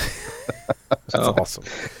funny. That's awesome.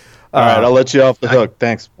 All right, I'll let you off the hook.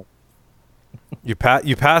 Thanks. You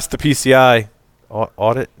passed the PCI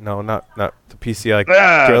audit? No, not the PCI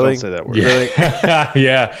drilling. Don't say that word.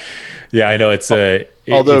 Yeah, I know. It's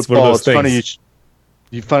although it's one Paul, of those things.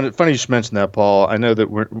 Funny you should mention that, Paul. I know that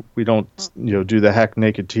we don't do the Hack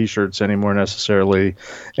Naked T-shirts anymore necessarily,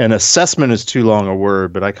 and assessment is too long a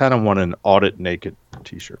word, but I kind of want an Audit Naked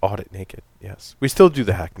T-shirt. Audit Naked, yes. We still do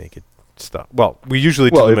the Hack Naked stuff. Well, we usually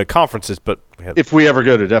do them at conferences, but if we ever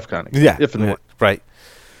go to DEF CON, right.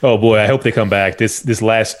 Oh boy, I hope they come back. This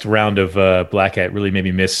last round of Black Hat really made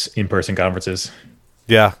me miss in-person conferences.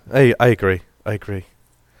 Yeah, I agree.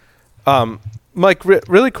 Mike,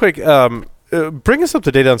 really quick. Bring us up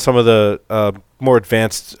to date on some of the more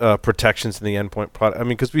advanced protections in the endpoint product. I mean,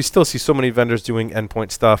 because we still see so many vendors doing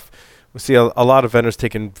endpoint stuff. We see a lot of vendors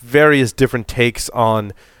taking various different takes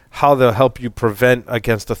on how they'll help you prevent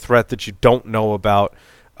against a threat that you don't know about.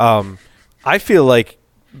 I feel like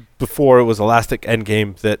before it was Elastic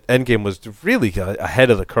Endgame, that Endgame was really ahead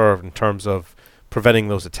of the curve in terms of preventing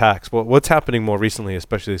those attacks. What's happening more recently,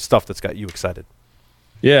 especially stuff that's got you excited?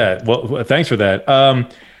 Yeah, well, thanks for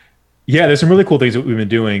that. Yeah, there's some really cool things that we've been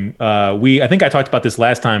doing. I think I talked about this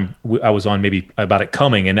last time I was on, maybe about it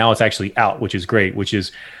coming, and now it's actually out, which is great. Which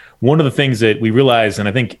is one of the things that we realized, and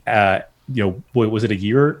I think was it a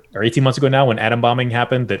year or 18 months ago now when atom bombing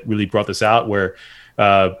happened that really brought this out, where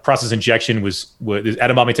process injection the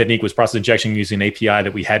atom bombing technique was process injection using an API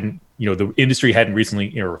that we hadn't, the industry hadn't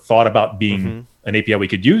recently thought about being an API we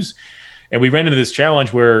could use. And we ran into this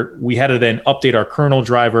challenge where we had to then update our kernel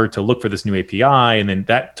driver to look for this new API, and then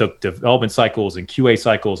that took development cycles and QA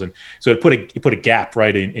cycles, and so it put a gap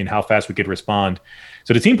right in how fast we could respond.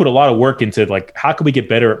 So the team put a lot of work into how can we get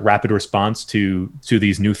better at rapid response to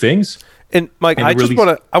these new things. And Mike, I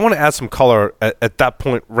want to add some color at that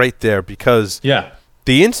point right there, because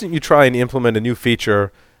the instant you try and implement a new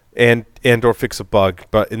feature and or fix a bug,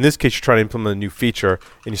 but in this case you're trying to implement a new feature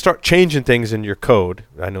and you start changing things in your code,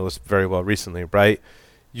 I know this very well recently, right?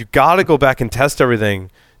 You got to go back and test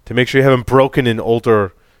everything to make sure you haven't broken in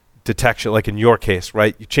older detection, like in your case,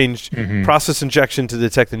 right? You changed process injection to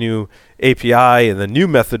detect the new API and the new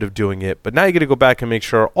method of doing it, but now you got to go back and make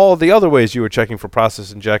sure all the other ways you were checking for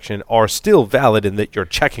process injection are still valid and that you're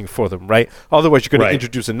checking for them, right? Otherwise you're going to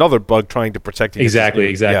introduce another bug trying to protect you.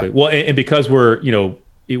 Exactly. Yeah. Well, and because we're,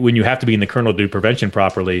 when you have to be in the kernel to do prevention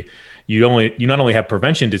properly, you not only have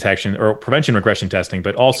prevention detection or prevention regression testing,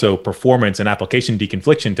 but also performance and application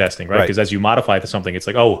deconfliction testing, right? Because as you modify to something, it's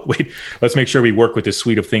like, oh, wait, let's make sure we work with this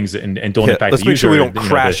suite of things and don't impact the user. Let's make sure we don't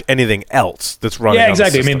crash anything else that's running. Yeah,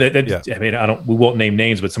 exactly. We won't name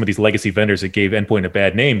names, but some of these legacy vendors that gave endpoint a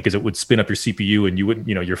bad name because it would spin up your CPU and you wouldn't,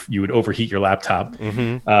 you would overheat your laptop. We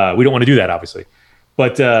don't want to do that, obviously.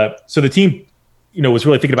 But so the team, was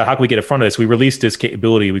really thinking about how can we get in front of this. We released this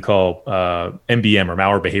capability we call MBM, or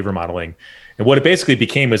malware behavior modeling. And what it basically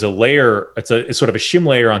became is a layer, it's sort of a shim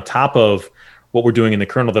layer on top of what we're doing in the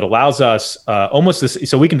kernel that allows us almost this,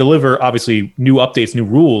 so we can deliver obviously new updates, new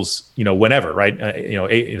rules, whenever, right?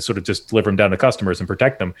 Sort of just deliver them down to customers and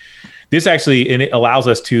protect them. This actually, and it allows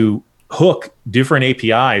us to hook different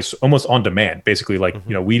APIs almost on demand. Basically, like,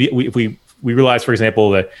 if we realize, for example,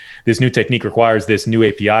 that this new technique requires this new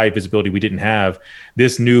API visibility we didn't have.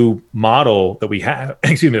 This new model that we have,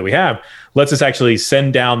 lets us actually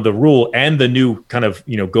send down the rule and the new kind of,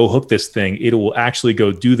 go hook this thing. It will actually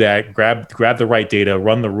go do that, grab the right data,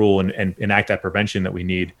 run the rule, and enact that prevention that we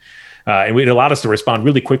need. And it allowed us to respond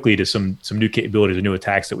really quickly to some new capabilities and new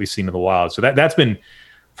attacks that we've seen in the wild. So that's been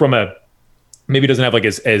from a, maybe it doesn't have like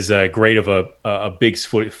as great of a big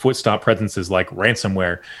foot stomp presence as like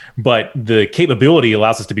ransomware, but the capability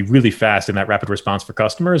allows us to be really fast in that rapid response for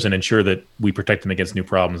customers and ensure that we protect them against new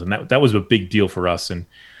problems. And that was a big deal for us. And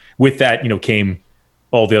with that, came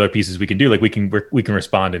all the other pieces we can do. Like we can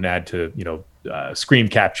respond and add to, screen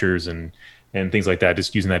captures and things like that,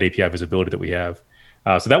 just using that API visibility that we have.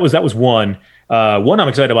 So that was one. One I'm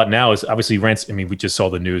excited about now is obviously we just saw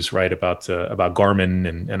the news, right, about Garmin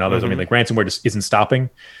and others. Mm-hmm. Ransomware just isn't stopping.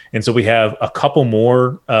 And so we have a couple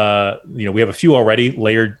more, we have a few already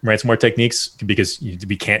layered ransomware techniques because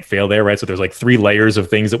we can't fail there, right? So there's like 3 layers of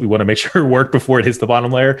things that we want to make sure work before it hits the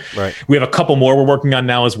bottom layer. Right. We have a couple more we're working on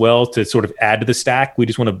now as well to sort of add to the stack. We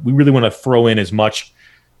really want to throw in as much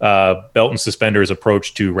belt and suspenders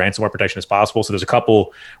approach to ransomware protection as possible. So there's a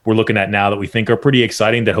couple we're looking at now that we think are pretty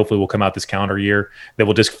exciting that hopefully will come out this calendar year that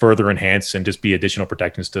will just further enhance and just be additional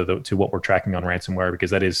protections to what we're tracking on ransomware, because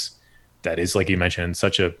that is like you mentioned,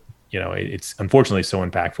 such a, it's unfortunately so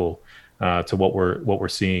impactful to what we're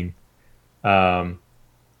seeing.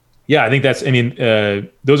 Yeah, I think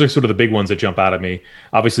those are sort of the big ones that jump out at me.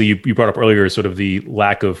 Obviously, you brought up earlier sort of the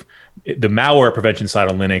lack of the malware prevention side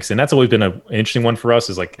on Linux, and that's always been an interesting one for us,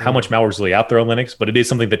 is like how much malware is really out there on Linux, but it is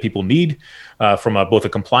something that people need from both a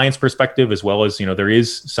compliance perspective as well as, there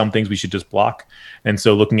is some things we should just block. And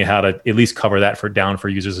so looking at how to at least cover that for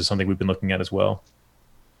users is something we've been looking at as well.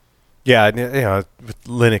 Yeah, with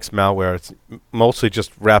Linux malware, it's mostly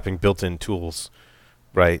just wrapping built-in tools,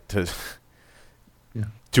 right, to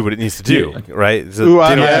do what it needs to do, right?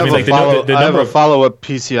 I have a follow-up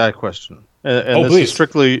PCI question, and this is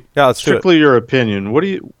strictly your opinion. What do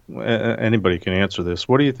you? Anybody can answer this.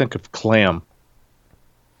 What do you think of Clam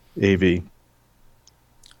AV?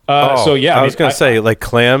 I was going to say, like,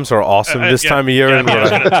 clams are awesome this time of year.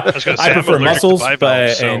 I prefer mussels,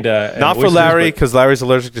 not for Larry, because Larry's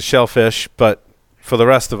allergic to shellfish, but for the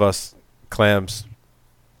rest of us, clams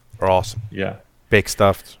are awesome. Yeah, baked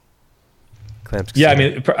stuffed. Yeah,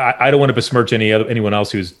 I don't want to besmirch anyone else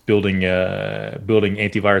who's building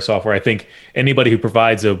antivirus software. I think anybody who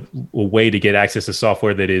provides a way to get access to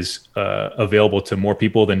software that is available to more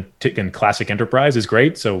people than classic enterprise is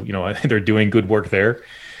great. So they're doing good work there.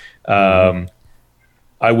 I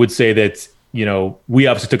would say that we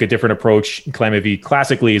obviously took a different approach. ClamAV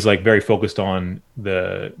classically is like very focused on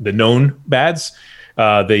the known bads.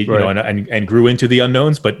 And grew into the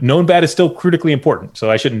unknowns, but known bad is still critically important. So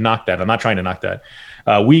I shouldn't knock that. I'm not trying to knock that.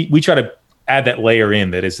 We try to add that layer in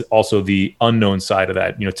that is also the unknown side of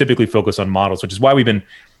that. Typically focus on models, which is why we've been,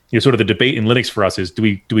 sort of the debate in Linux for us is do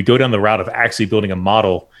we go down the route of actually building a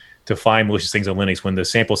model to find malicious things on Linux when the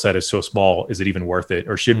sample set is so small? Is it even worth it,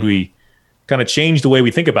 or should we kind of change the way we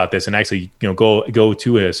think about this and actually go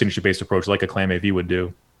to a signature-based approach like a ClamAV would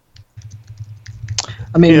do?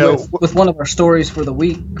 With one of our stories for the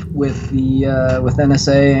week with the with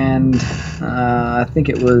NSA and I think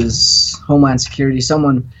it was Homeland Security,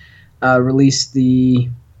 someone released the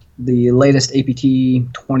latest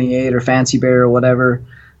APT28 or Fancy Bear or whatever,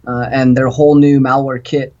 and their whole new malware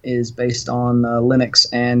kit is based on Linux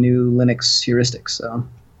and new Linux heuristics. So,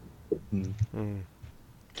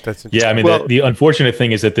 That's the unfortunate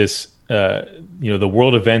thing is that this, the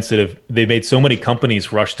world events they made so many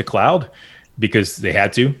companies rush to cloud. Because they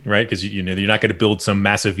had to, right? Because you're not going to build some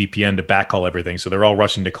massive VPN to backhaul everything, so they're all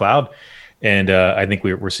rushing to cloud. And I think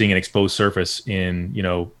we're seeing an exposed surface in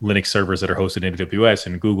Linux servers that are hosted in AWS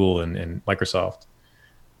and Google and Microsoft.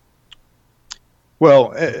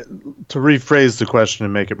 Well, to rephrase the question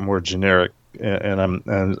and make it more generic, and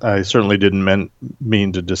I certainly didn't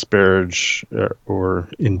mean to disparage or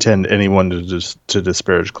intend anyone to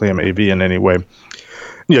disparage ClamAV in any way.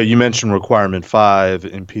 You mentioned requirement 5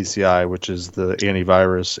 in PCI, which is the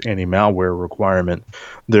antivirus, anti-malware requirement.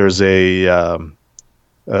 There's a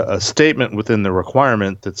statement within the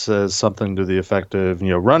requirement that says something to the effect of,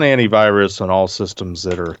 run antivirus on all systems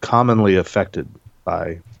that are commonly affected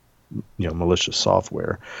by, malicious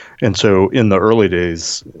software. And so in the early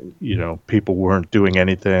days, people weren't doing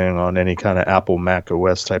anything on any kind of Apple Mac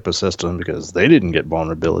OS type of system because they didn't get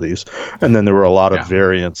vulnerabilities. And then there were a lot of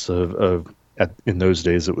variants of in those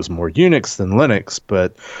days, it was more Unix than Linux,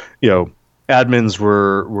 but admins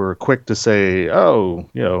were quick to say, "Oh,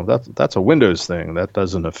 that's a Windows thing. That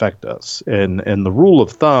doesn't affect us." And the rule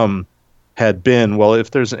of thumb had been, well,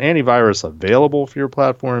 if there's an antivirus available for your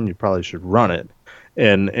platform, you probably should run it.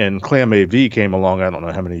 And ClamAV came along. I don't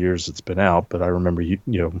know how many years it's been out, but I remember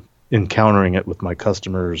encountering it with my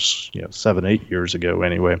customers 7-8 years ago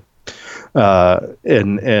anyway.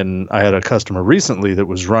 And I had a customer recently that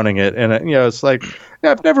was running it, and it's like,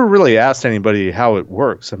 I've never really asked anybody how it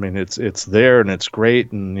works. It's there and it's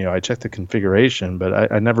great, and I checked the configuration,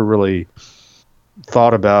 but I never really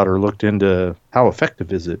thought about or looked into how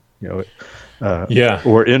effective is it,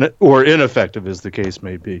 or ineffective as the case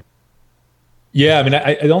may be. Yeah, I mean,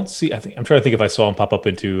 I don't see. I'm trying to think if I saw them pop up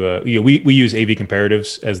into. We use AV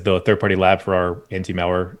Comparatives as the third-party lab for our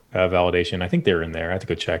anti-malware validation. I think they're in there. I have to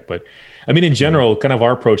go check. But I mean, in general, kind of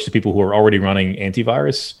our approach to people who are already running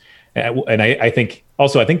antivirus, and I think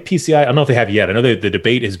PCI. I don't know if they have yet. I know the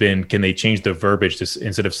debate has been, can they change the verbiage to,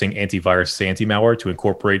 instead of saying antivirus, say anti-malware, to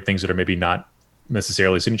incorporate things that are maybe not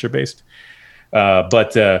necessarily signature-based.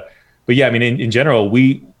 But yeah, I mean, in general,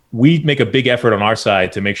 we make a big effort on our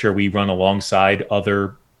side to make sure we run alongside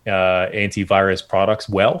other antivirus products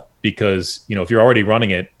well, because if you're already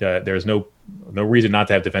running it, there's no reason not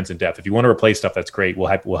to have defense in depth. If you want to replace stuff, that's great.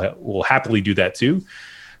 We'll happily do that too.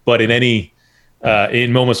 But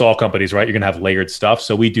in almost all companies, right, you're going to have layered stuff.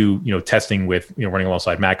 So we do testing with running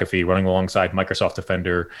alongside McAfee, running alongside Microsoft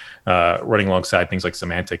Defender, running alongside things like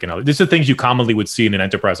Symantec and others. These are things you commonly would see in an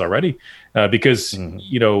enterprise already, because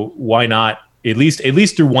why not? At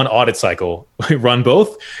least through one audit cycle, run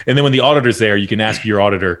both. And then when the auditor's there, you can ask your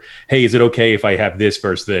auditor, hey, is it okay if I have this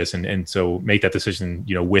versus this? And so make that decision,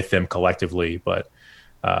 with them collectively. But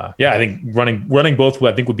yeah, I think running both,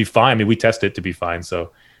 I think would be fine. I mean, we test it to be fine.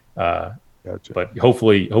 So, gotcha. But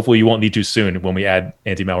hopefully you won't need to soon when we add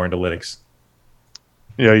anti-malware into Linux.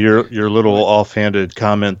 Yeah, your little offhanded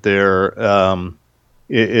comment there.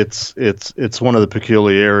 It's one of the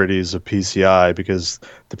peculiarities of PCI, because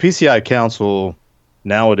the PCI Council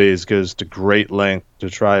nowadays goes to great length to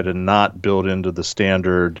try to not build into the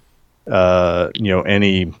standard,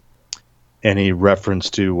 any reference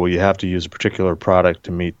to, well, you have to use a particular product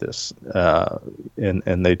to meet this,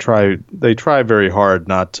 and they try very hard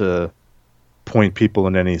not to point people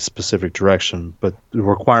in any specific direction. But the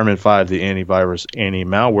requirement 5, the antivirus,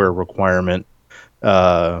 anti-malware requirement,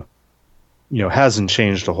 hasn't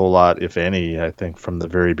changed a whole lot, if any, I think, from the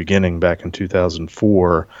very beginning back in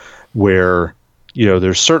 2004, where,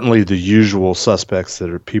 there's certainly the usual suspects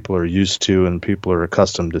that people are used to and people are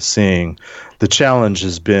accustomed to seeing. The challenge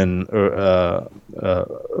has been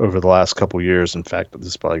over the last couple of years. In fact,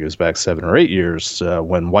 this probably goes back 7 or 8 years,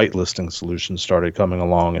 when whitelisting solutions started coming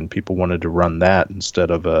along and people wanted to run that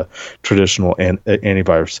instead of a traditional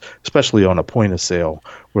antivirus, especially on a point of sale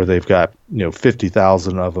where they've got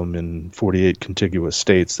 50,000 of them in 48 contiguous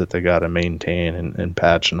states that they got to maintain and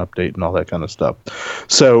patch and update and all that kind of stuff.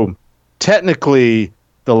 So technically,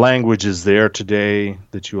 the language is there today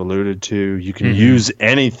that you alluded to. You can use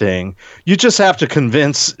anything. You just have to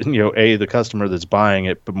convince, the customer that's buying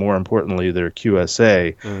it, but more importantly, their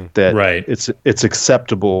QSA, that right. it's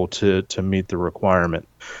acceptable to meet the requirement.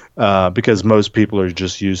 Because most people are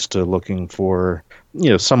just used to looking for,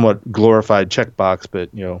 somewhat glorified checkbox, but,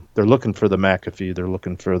 they're looking for the McAfee, they're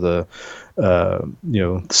looking for the,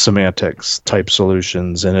 Symantec type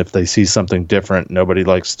solutions. And if they see something different, nobody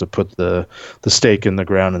likes to put the stake in the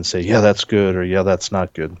ground and say, yeah, that's good, or yeah, that's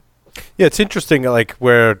not good. Yeah, it's interesting, like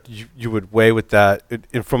where you would weigh with that,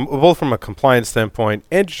 from a compliance standpoint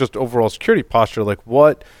and just overall security posture. Like,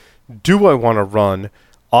 what do I want to run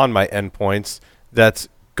on my endpoints that's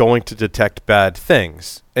going to detect bad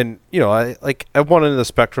things? And at one end of the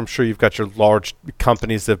spectrum, sure, you've got your large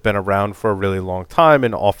companies that have been around for a really long time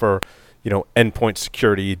and offer endpoint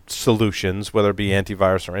security solutions, whether it be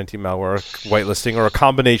antivirus or anti-malware, whitelisting, or a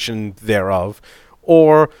combination thereof.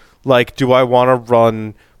 Or like, do I want to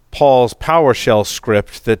run Paul's PowerShell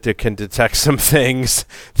script that can detect some things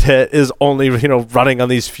that is only running on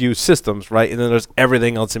these few systems, right? And then there's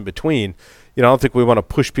everything else in between. I don't think we want to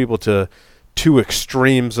push people to two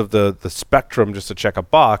extremes of the spectrum just to check a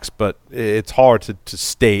box, but it's hard to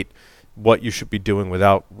state what you should be doing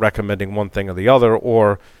without recommending one thing or the other,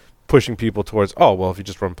 or pushing people towards, oh, well, if you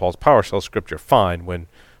just run Paul's PowerShell script, you're fine, when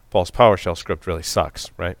Paul's PowerShell script really sucks,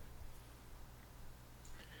 right?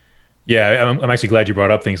 Yeah, I'm actually glad you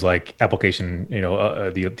brought up things like application,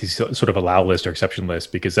 the sort of allow list or exception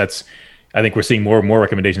list, because I think we're seeing more and more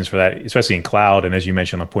recommendations for that, especially in cloud. And as you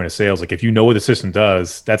mentioned on point of sales, like if you know what the system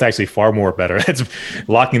does, that's actually far more better. It's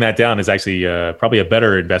locking that down is actually probably a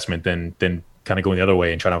better investment than kind of going the other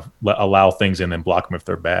way and trying to allow things and then block them if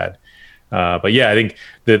they're bad. But yeah, I think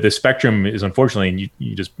the spectrum is, unfortunately, and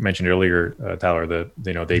you just mentioned earlier, Tyler, the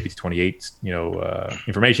APT28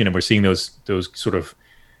 information, and we're seeing those sort of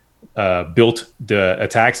built the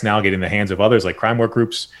attacks now get in the hands of others like crime work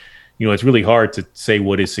groups. It's really hard to say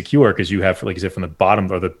what is secure, because you have, like you said, from the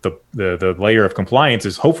bottom, or the layer of compliance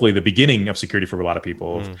is hopefully the beginning of security for a lot of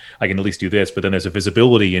people. I can at least do this, but then there's a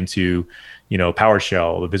visibility into,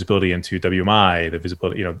 PowerShell, the visibility into WMI, the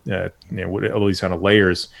visibility, all these kind of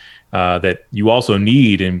layers that you also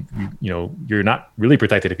need. And, you're not really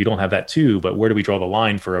protected if you don't have that too, but where do we draw the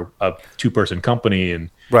line for a 2-person company? And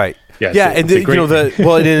right. and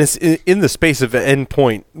in the space of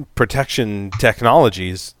endpoint protection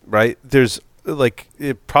technologies, right? There's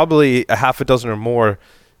probably a half a dozen or more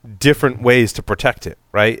different ways to protect it,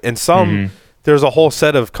 right? And there's a whole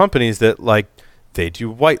set of companies that they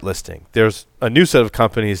do whitelisting. There's a new set of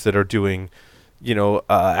companies that are doing,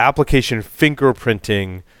 application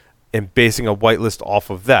fingerprinting and basing a whitelist off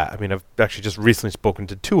of that. I mean, I've actually just recently spoken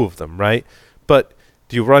to 2 of them, right? But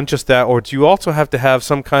do you run just that, or do you also have to have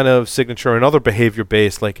some kind of signature and other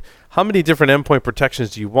behavior-based? How many different endpoint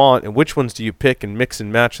protections do you want, and which ones do you pick and mix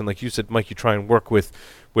and match? And like you said, Mike, you try and work with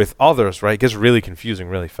others, right? It gets really confusing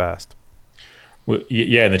really fast. Well,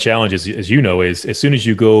 yeah, and the challenge is, as you know, is as soon as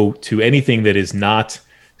you go to anything that is not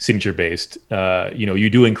signature-based, you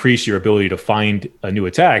do increase your ability to find a new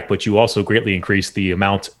attack, but you also greatly increase the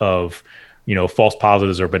amount of false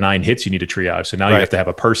positives or benign hits you need to triage. So now you have to have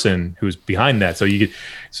a person who's behind that. So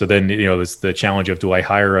then there's the challenge of, do I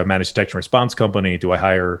hire a managed detection response company? Do I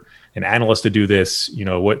hire an analyst to do this?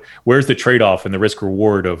 Where's the trade-off and the risk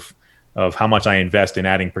reward of how much I invest in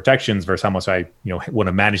adding protections versus how much I want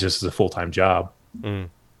to manage this as a full-time job?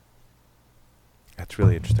 That's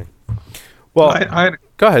really interesting. Well,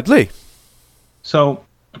 go ahead, Lee. So,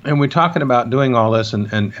 and we're talking about doing all this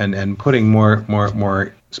and putting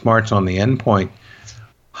more smarts on the endpoint.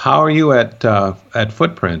 How are you at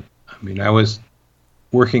Footprint? I mean, I was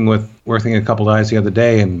working a couple of guys the other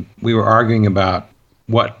day, and we were arguing about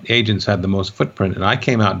what agents had the most footprint, and I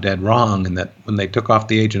came out dead wrong in that when they took off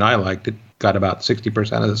the agent I liked, it got about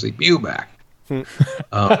 60% of the CPU back.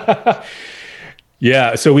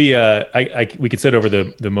 Yeah, so we could set over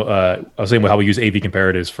I was saying how we use AV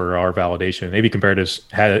comparatives for our validation. AV comparatives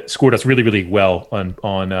had scored us really, really well on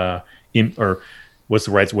or what's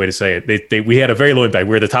the right way to say it? We had a very low impact.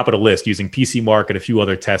 We were at the top of the list using PC Mark and a few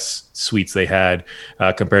other test suites they had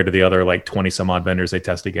compared to the other 20 some odd vendors they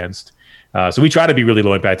test against. So we try to be really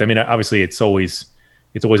low impact. I mean, obviously it's always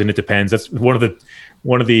and it depends. That's one of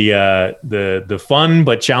the fun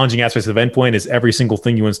but challenging aspects of endpoint is every single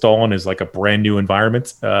thing you install on is like a brand new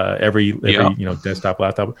environment. Every desktop,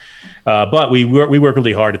 laptop. But we work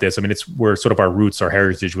really hard at this. I mean, it's where sort of our roots, our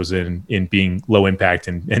heritage was in being low impact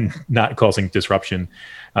and not causing disruption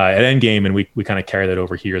at Endgame, and we kind of carry that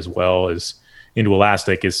over here as well as into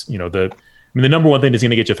Elastic. Is the number one thing that's going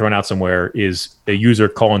to get you thrown out somewhere is a user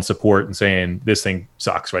calling support and saying, this thing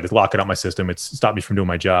sucks, right? It's locking out my system. It's stopped me from doing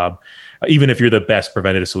my job, even if you're the best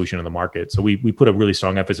preventative solution in the market. So we put a really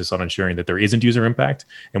strong emphasis on ensuring that there isn't user impact,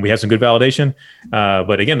 and we have some good validation.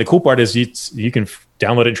 But again, the cool part is you can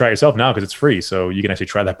download it and try it yourself now because it's free. So you can actually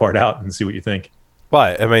try that part out and see what you think.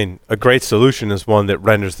 Well, I mean, a great solution is one that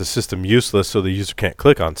renders the system useless so the user can't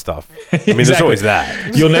click on stuff. I mean, exactly. There's always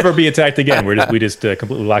that. You'll never be attacked again. We just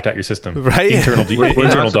completely locked out your system. Right? We're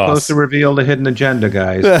not supposed to reveal the hidden agenda,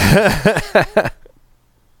 guys.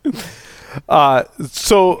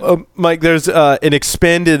 Mike, there's an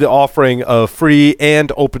expanded offering of free and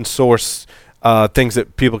open source things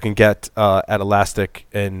that people can get at Elastic,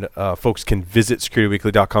 and folks can visit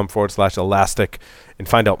securityweekly.com/Elastic and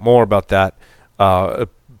find out more about that. I'm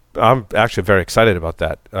actually very excited about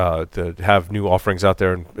that. To have new offerings out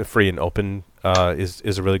there and free and open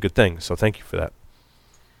is a really good thing. So thank you for that.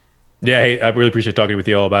 Yeah, hey, I really appreciate talking with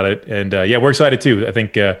you all about it. And we're excited too. I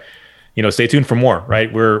think stay tuned for more.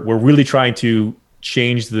 Right, we're really trying to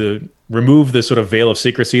remove the sort of veil of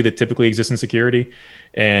secrecy that typically exists in security,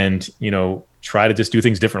 and try to just do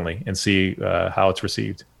things differently and see how it's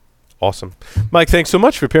received. Awesome, Mike. Thanks so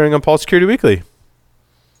much for appearing on Paul's Security Weekly.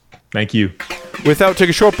 Thank you. Without take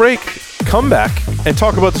a short break, come back and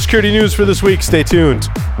talk about the security news for this week. Stay tuned.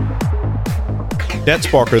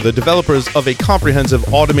 NetSparker, the developers of a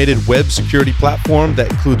comprehensive automated web security platform that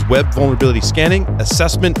includes web vulnerability scanning,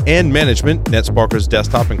 assessment, and management. NetSparker's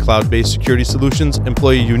desktop and cloud-based security solutions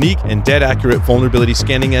employ a unique and dead-accurate vulnerability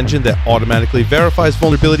scanning engine that automatically verifies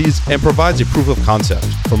vulnerabilities and provides a proof of concept.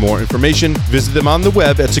 For more information, visit them on the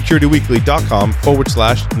web at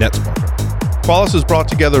securityweekly.com/NetSparker. Qualys has brought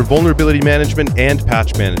together vulnerability management and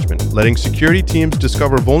patch management, letting security teams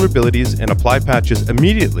discover vulnerabilities and apply patches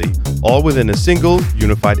immediately, all within a single,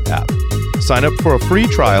 unified app. Sign up for a free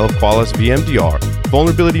trial of Qualys VMDR,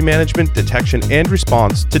 vulnerability management, detection, and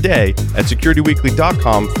response today at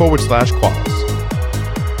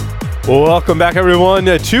securityweekly.com/Qualys. Well, welcome back, everyone,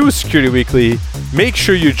 to Security Weekly. Make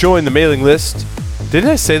sure you join the mailing list.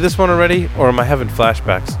 Didn't I say this one already, or am I having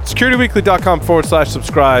flashbacks?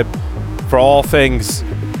 securityweekly.com/subscribe. For all things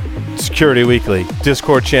Security Weekly,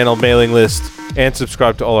 Discord channel, mailing list, and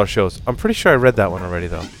subscribe to all our shows. I'm pretty sure I read that one already,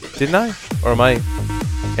 though. Didn't I? Or am I?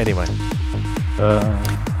 Anyway.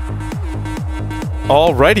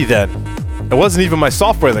 Alrighty then. It wasn't even my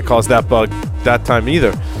software that caused that bug that time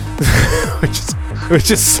either,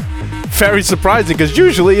 which is very surprising because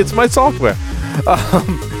usually it's my software.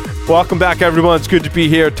 Welcome back, everyone. It's good to be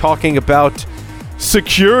here talking about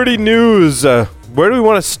security news. Where do we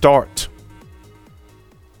want to start?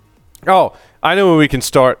 Oh, I know where we can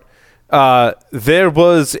start. There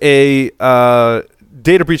was a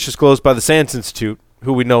data breach disclosed by the SANS Institute,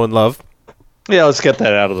 who we know and love. Yeah, let's get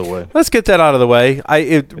that out of the way.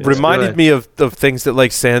 It reminded me of things that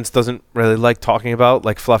like SANS doesn't really like talking about,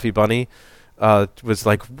 like Fluffy Bunny. Was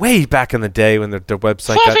like way back in the day when their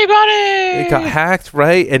website got hacked,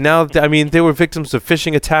 right? And now, I mean, they were victims of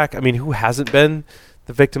phishing attack. I mean, who hasn't been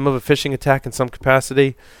the victim of a phishing attack in some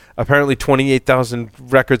capacity? Apparently 28,000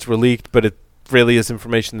 records were leaked, but it really is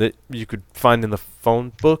information that you could find in the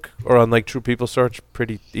phone book or on like True People Search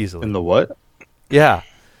pretty easily. In the what? Yeah.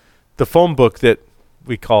 The phone book that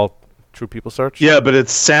we call True People Search. Yeah, but it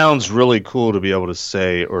sounds really cool to be able to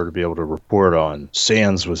say or to be able to report on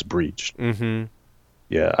SANS was breached. Mm-hmm.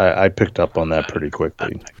 Yeah, I picked up on that pretty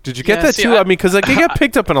quickly. Did you get that too? I mean, because like, it got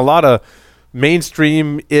picked up in a lot of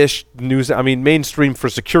mainstream-ish news. I mean, mainstream for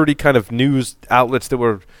security kind of news outlets that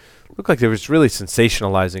looked like they was really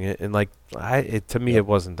sensationalizing it, and like, to me, it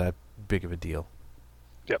wasn't that big of a deal.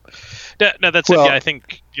 Yep. No, that's it. Yeah, I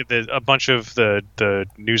think a bunch of the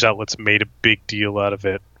news outlets made a big deal out of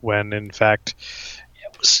it when, in fact,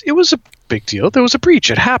 it was a big deal. There was a breach.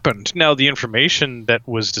 It happened. Now, the information that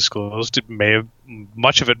was disclosed,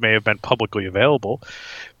 much of it may have been publicly available,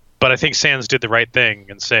 but I think SANS did the right thing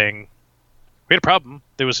in saying, we had a problem.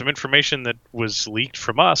 There was some information that was leaked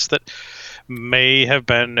from us that may have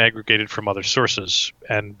been aggregated from other sources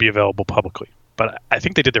and be available publicly. But I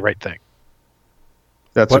think they did the right thing.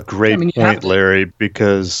 That's a great point, Larry,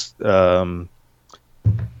 because everybody's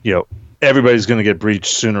going to get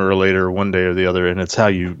breached sooner or later, one day or the other, and it's how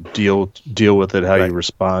you deal with it, how you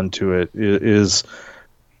respond to it is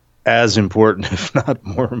as important, if not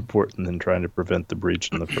more important, than trying to prevent the breach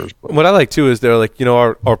in the first place. What I like too is they're like,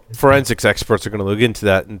 our forensics experts are going to look into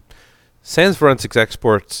that, and SANS forensics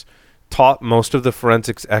experts taught most of the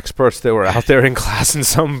forensics experts that were out there in class in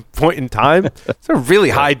some point in time. It's a really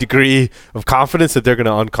high degree of confidence that they're going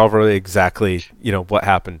to uncover exactly, what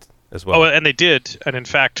happened as well. Oh, and they did. And in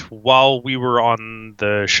fact, while we were on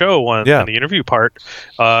the show on the interview part,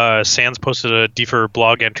 SANS posted a DFIR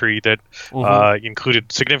blog entry that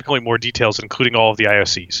included significantly more details, including all of the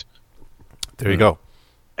IOCs. There you go.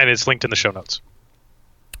 And it's linked in the show notes.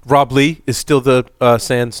 Rob Lee is still the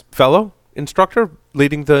SANS fellow instructor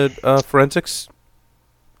leading the forensics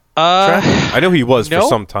track? I know he was for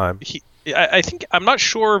some time. I think, I'm not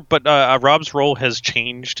sure, but Rob's role has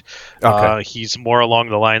changed. Okay. He's more along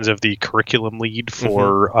the lines of the curriculum lead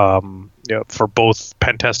for both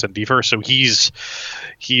Pentest and DFIR, so he's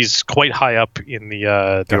quite high up in the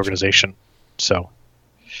organization. So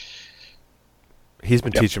he's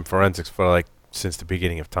been teaching forensics for since the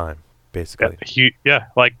beginning of time, basically.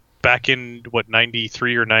 Like back in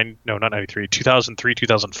 2003,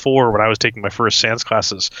 2004, when I was taking my first SANS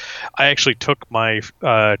classes, I actually took my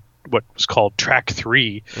what was called Track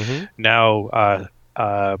 3, now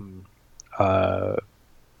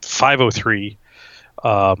 503,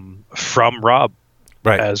 from Rob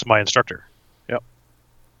as my instructor. Yep.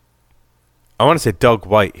 I want to say Doug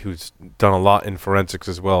White, who's done a lot in forensics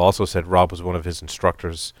as well, also said Rob was one of his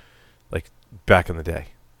instructors back in the day.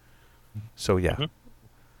 So yeah.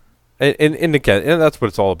 And again, that's what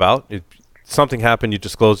it's all about. Something happened, you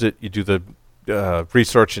disclose it, you do the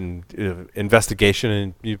research and investigation,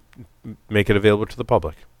 and you make it available to the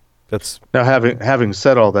public. That's now having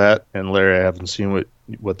said all that, and Larry, I haven't seen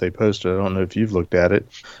what they posted. I don't know if you've looked at it.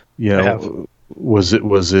 Was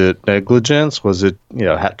it negligence? Was it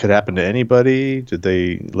could happen to anybody? Did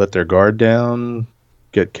they let their guard down?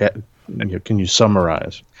 Can you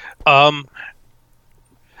summarize?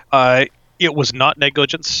 It was not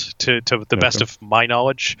negligence, to the best of my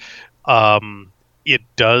knowledge. It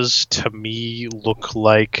does to me look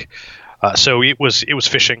like so it was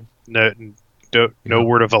phishing. No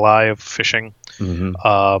word of a lie of phishing.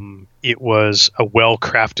 It was a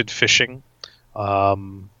well-crafted phishing.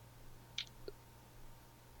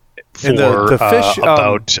 For fish,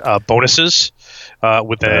 about bonuses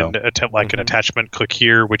with an attachment, click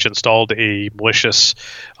here, which installed a malicious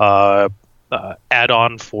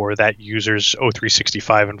add-on for that user's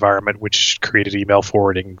O365 environment, which created email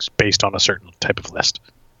forwarding based on a certain type of list.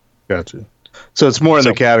 Gotcha. So it's more in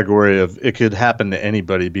the category of it could happen to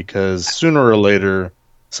anybody, because sooner or later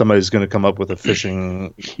somebody's going to come up with a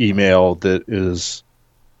phishing email that is,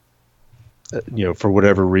 for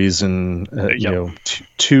whatever reason,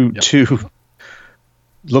 too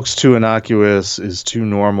looks too innocuous, is too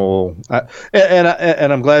normal. And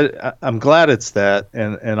I'm glad it's that.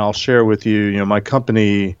 And I'll share with you, you know, my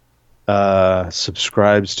company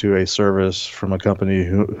subscribes to a service from a company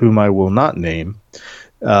whom I will not name.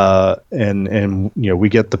 And you know, we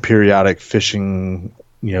get the periodic phishing,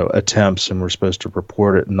 you know, attempts, and we're supposed to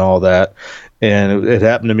report it and all that. And it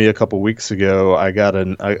happened to me a couple weeks ago. I got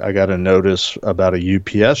a notice about a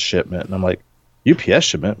UPS shipment, and I'm like, UPS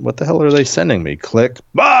shipment? What the hell are they sending me? Click,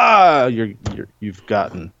 you've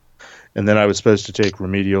gotten. And then I was supposed to take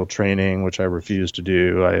remedial training, which I refused to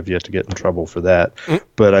do. I have yet to get in trouble for that.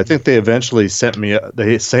 But I think they eventually sent me a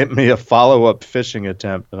follow-up phishing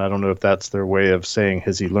attempt, and I don't know if that's their way of saying,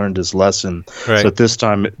 has he learned his lesson? Right. So this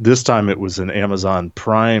time it was an Amazon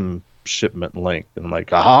Prime shipment link, and I'm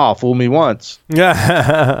like, aha, fool me once.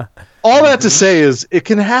 Yeah. All that to say is, it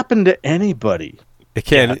can happen to anybody. It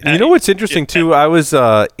can. You know what's interesting too? I was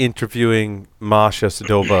interviewing Masha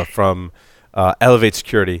Sadova from Elevate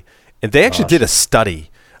Security. And they actually did a study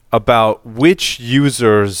about which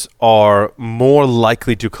users are more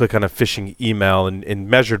likely to click on a phishing email and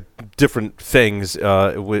measured different things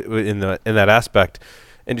in that aspect.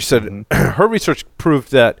 And she said her research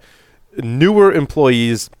proved that newer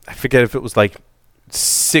employees, I forget if it was like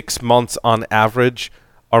 6 months on average,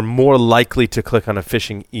 are more likely to click on a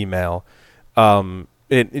phishing email.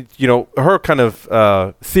 You know, her kind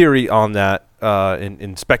of theory on that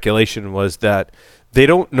in speculation was that they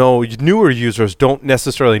don't know, newer users don't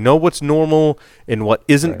necessarily know what's normal and what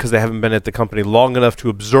isn't, because they haven't been at the company long enough to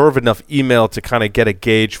observe enough email to kind of get a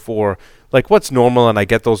gauge for like what's normal, and I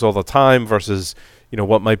get those all the time, versus, you know,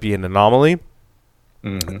 what might be an anomaly.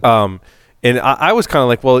 And I was kind of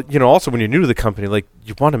like, well, you know, also when you're new to the company, like,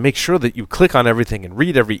 you want to make sure that you click on everything and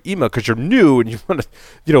read every email because you're new, and you want to,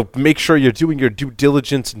 you know, make sure you're doing your due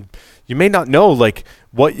diligence, and you may not know like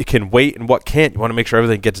what you can wait and what can't. You want to make sure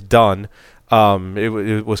everything gets done.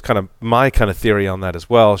 It was kind of my kind of theory on that as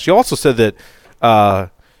well. She also said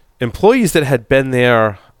that employees that had been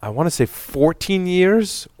there, I want to say 14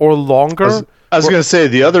 years or longer. I was going to say,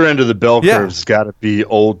 the other end of the bell curve's got to be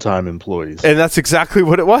old-time employees. And that's exactly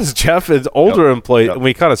what it was, Jeff. It's older employees. Yep. And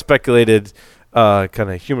we kind of speculated kind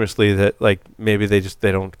of humorously that like maybe they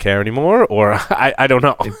don't care anymore, or I don't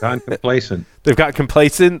know. They've gotten complacent. They've got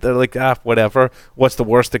complacent. They're like, whatever. What's the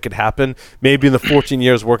worst that could happen? Maybe in the 14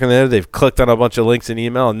 years working there, they've clicked on a bunch of links in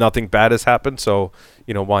email and nothing bad has happened. So,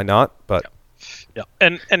 you know, why not? But yeah.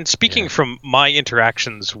 And speaking from my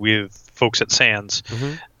interactions with folks at SANS,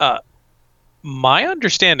 my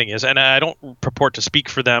understanding is, and I don't purport to speak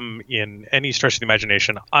for them in any stretch of the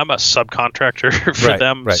imagination, I'm a subcontractor for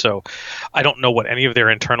them, so I don't know what any of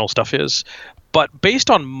their internal stuff is. But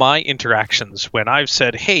based on my interactions, when I've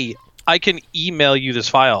said, hey, I can email you this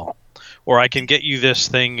file, or I can get you this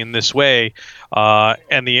thing in this way,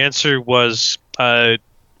 and the answer was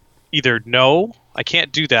either no, I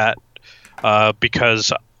can't do that,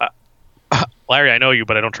 because Larry, I know you,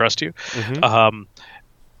 but I don't trust you.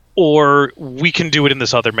 Or we can do it in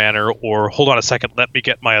this other manner, or hold on a second, let me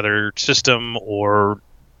get my other system, or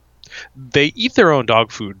they eat their own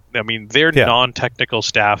dog food. I mean, their non-technical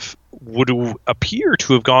staff would appear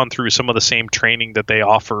to have gone through some of the same training that they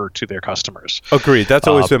offer to their customers. Agreed. That's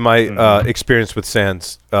always been my experience with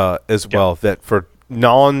SANS as well, that for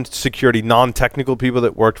non-security, non-technical people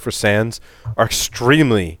that worked for SANS are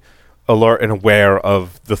extremely alert and aware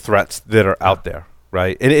of the threats that are out there.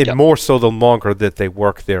 Right, and more so the longer that they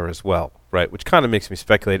work there as well, right? Which kind of makes me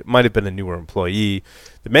speculate it might have been a newer employee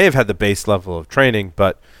that may have had the base level of training,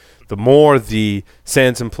 but the more the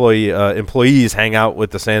SANS employees hang out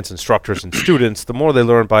with the SANS instructors and students, the more they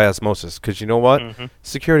learn by osmosis. Because you know what?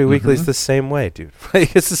 Security Weekly is the same way, dude.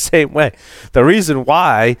 It's the same way. The reason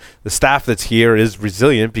why the staff that's here is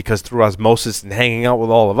resilient, because through osmosis and hanging out with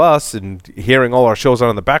all of us and hearing all our shows on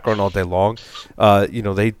in the background all day long, you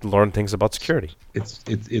know, they learn things about security. It's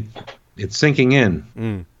sinking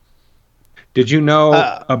in. Did you know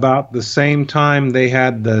about the same time they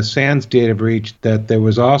had the SANS data breach that there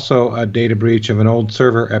was also a data breach of an old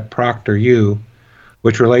server at ProctorU,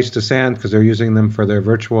 which relates to SANS because they're using them for their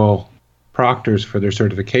virtual proctors for their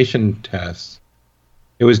certification tests.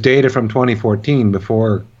 It was data from 2014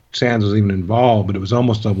 before SANS was even involved, but it was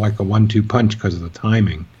almost like a 1-2 punch because of the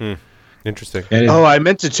timing. Interesting. I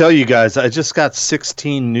meant to tell you guys, I just got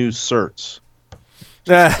 16 new certs.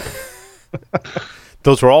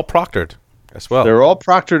 Those were all proctored as well. They're all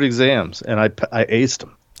proctored exams, and I aced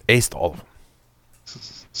them. Aced all of them.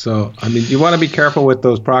 So, I mean, you want to be careful with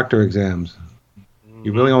those proctor exams.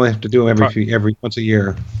 You really only have to do them every once a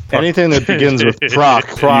year. Anything that begins with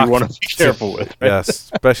proc, you want to be careful with. Right?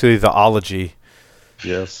 Yes, especially the ology.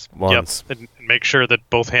 Yes. Once. Yep. And make sure that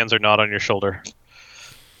both hands are not on your shoulder.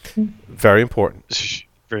 Very important.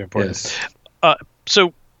 Very important. Yes.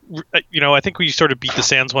 So, I think we sort of beat the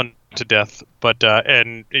SANS one to death, but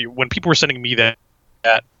and when people were sending me that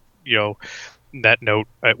note,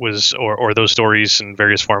 it was or those stories in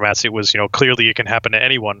various formats, it was clearly it can happen to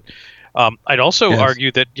anyone. I'd also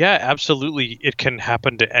argue that absolutely it can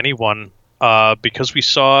happen to anyone because we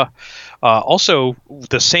saw also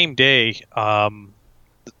the same day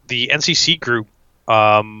the NCC group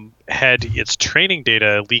had its training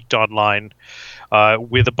data leaked online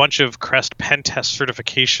with a bunch of CREST pen test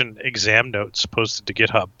certification exam notes posted to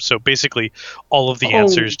GitHub. So basically, all of the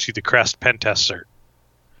answers to the CREST pen test cert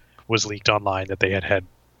was leaked online that they had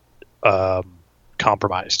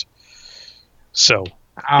compromised. So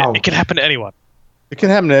it can happen to anyone. It can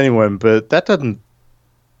happen to anyone, but that doesn't.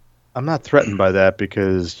 I'm not threatened by that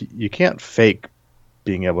because you can't fake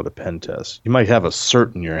being able to pen test. You might have a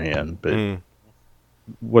cert in your hand, but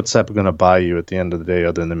what's that going to buy you at the end of the day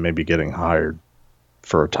other than maybe getting hired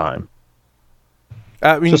for a time?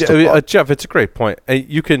 I mean, Jeff, it's a great point.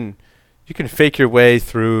 You can fake your way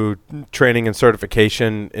through training and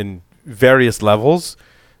certification in various levels,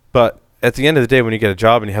 but at the end of the day, when you get a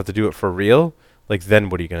job and you have to do it for real, like then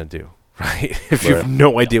what are you going to do, right? If you have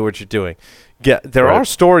no idea what you're doing. There are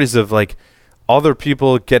stories of like other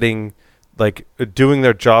people getting like doing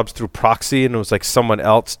their jobs through proxy, and it was like someone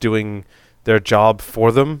else doing their job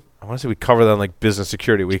for them. I want to say we cover that on like Business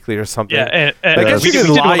Security Weekly or something. Yeah, and I guess we did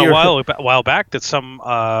one a while back that some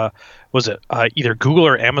was it either Google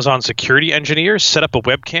or Amazon security engineers set up a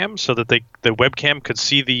webcam so that the webcam could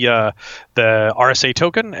see the RSA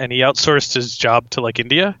token, and he outsourced his job to like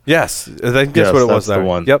India. Yes, I think that's what it was. The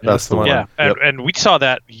one. Yep, that's the one. Yeah, and we saw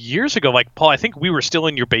that years ago. Like Paul, I think we were still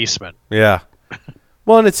in your basement. Yeah.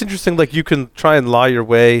 Well, and it's interesting. Like you can try and lie your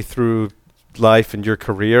way through life and your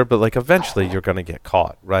career, but like eventually you're going to get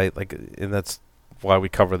caught, right? Like, and that's why we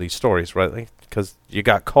cover these stories, right? Like, because you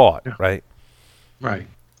got caught, right? Right.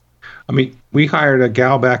 I mean, we hired a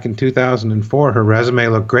gal back in 2004. Her resume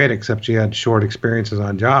looked great, except she had short experiences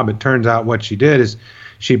on job. It turns out what she did is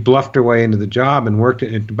she bluffed her way into the job and worked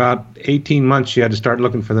it. In about 18 months, she had to start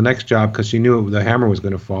looking for the next job because she knew the hammer was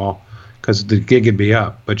going to fall because the gig would be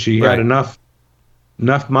up. But she had enough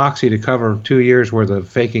moxie to cover 2 years worth of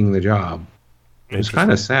faking the job. It's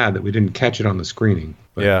kind of sad that we didn't catch it on the screening.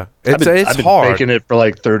 But yeah, I've been hard. faking it for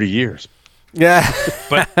like 30 years. Yeah,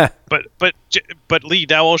 but Lee,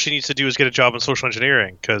 now all she needs to do is get a job in social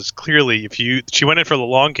engineering because clearly, she went in for the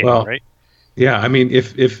long game, right? Yeah, I mean,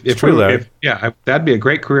 if that'd be a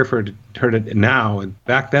great career for her to now. And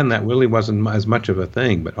back then, that really wasn't as much of a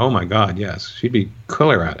thing. But oh my God, yes, she'd be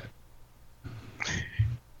killer at it.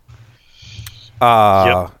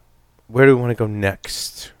 Where do we want to go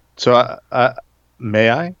next? So,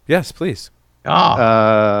 may I? Yes, please.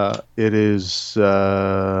 It is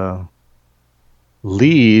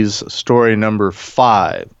Lee's story number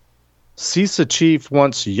 5. CISA chief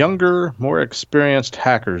wants younger, more experienced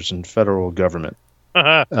hackers in federal government.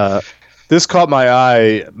 This caught my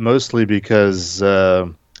eye mostly because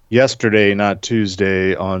yesterday, not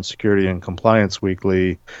Tuesday, on Security and Compliance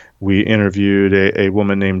Weekly, we interviewed a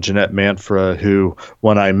woman named Jeanette Manfra, who,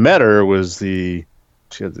 when I met her, she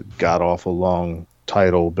had a god-awful long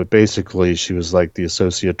title, but basically she was like the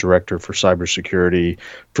associate director for cybersecurity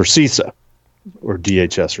for CISA or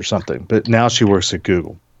DHS or something. But now she works at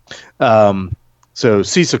Google. So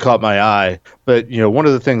CISA caught my eye. But one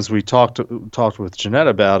of the things we talked with Jeanette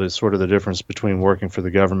about is sort of the difference between working for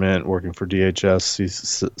the government, working for DHS,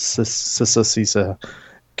 CISA,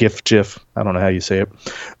 GIF, I don't know how you say it,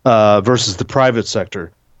 versus the private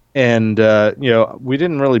sector. And we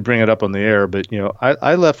didn't really bring it up on the air, but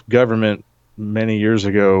I left government many years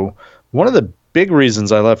ago. One of the big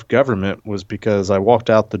reasons I left government was because I walked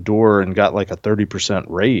out the door and got like a 30%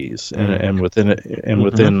 raise, and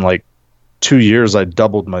within like 2 years I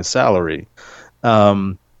doubled my salary.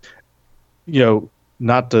 Not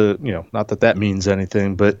that means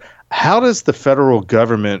anything, but how does the federal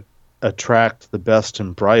government attract the best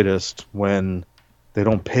and brightest when they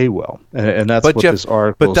don't pay well? And that's what Jeff, this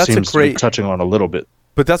article seems to be touching on a little bit.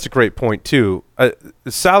 But that's a great point too.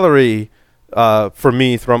 Salary for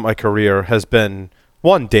me throughout my career has been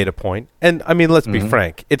one data point. And I mean, let's be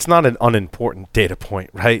frank, it's not an unimportant data point,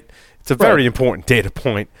 right? It's a very important data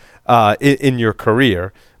point in your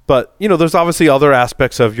career. But, there's obviously other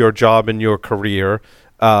aspects of your job and your career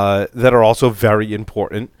that are also very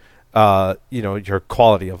important. Your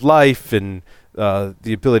quality of life and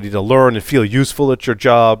the ability to learn and feel useful at your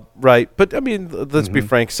job, right? But I mean, let's be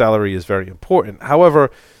frank, salary is very important.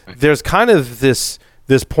 However, there's kind of this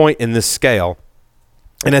point in this scale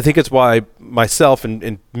And I think it's why myself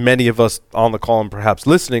and many of us on the call and perhaps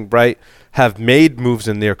listening, right, have made moves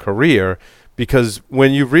in their career, because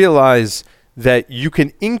when you realize that you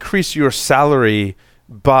can increase your salary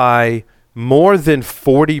by more than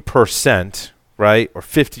 40%, right, or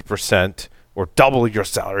 50%, or double your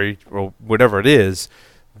salary, or whatever it is,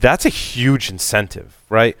 that's a huge incentive,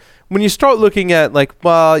 right? When you start looking at like,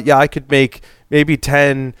 well, yeah, I could make maybe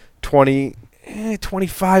 10, 20,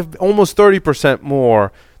 25, almost 30%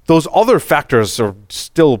 more, those other factors are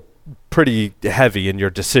still pretty heavy in your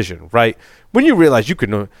decision, right? When you realize you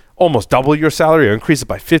can almost double your salary or increase it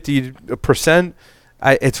by 50%,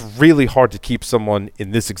 it's really hard to keep someone,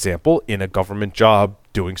 in this example, in a government job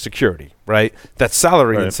doing security, right? That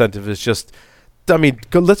salary incentive is just, I mean,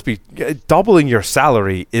 doubling your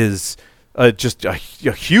salary is just a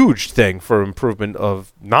huge thing for improvement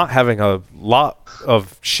of not having a lot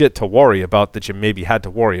of shit to worry about that you maybe had to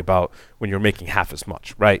worry about when you're making half as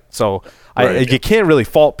much, right? So you can't really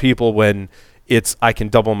fault people when it's, I can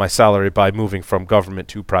double my salary by moving from government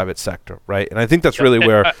to private sector, right? And I think that's really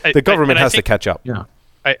where the government has to catch up. Yeah.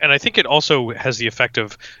 And I think it also has the effect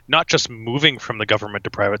of not just moving from the government to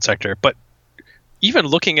private sector, but even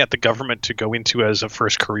looking at the government to go into as a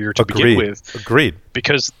first career to begin with. Agreed.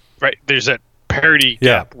 Because there's that parity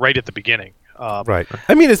gap right at the beginning. Right.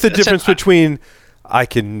 I mean, it's the difference between I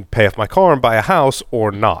can pay off my car and buy a house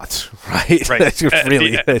or not, right? Right.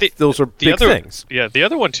 Those are big things. Yeah. The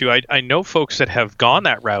other one too, I know folks that have gone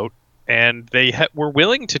that route, and they were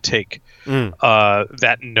willing to take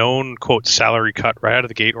that known, quote, salary cut right out of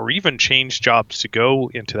the gate, or even change jobs to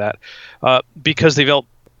go into that, because they felt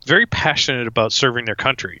very passionate about serving their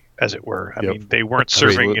country, as it were. I mean, they weren't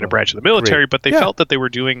serving in a branch of the military, but they felt that they were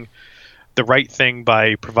doing the right thing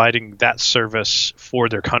by providing that service for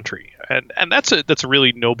their country, and that's a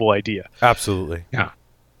really noble idea. Absolutely. Yeah.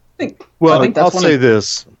 I'll say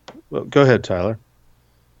this. Well, go ahead, Tyler.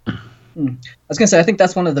 I was going to say, I think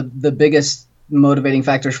that's one of the biggest motivating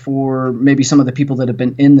factors for maybe some of the people that have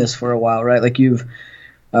been in this for a while, right? Like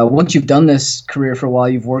once you've done this career for a while,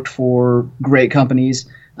 you've worked for great companies,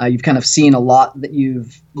 you've kind of seen a lot that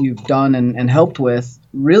you've done and helped with.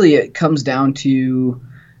 Really, it comes down to,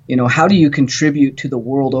 how do you contribute to the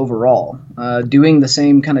world overall? Doing the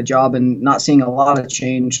same kind of job and not seeing a lot of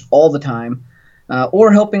change all the time,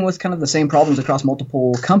 or helping with kind of the same problems across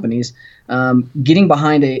multiple companies, getting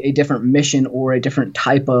behind a different mission or a different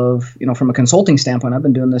type of, from a consulting standpoint. I've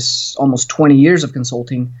been doing this almost 20 years of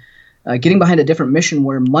consulting. Getting behind a different mission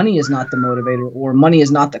where money is not the motivator or money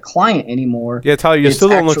is not the client anymore. Yeah, Tyler, you still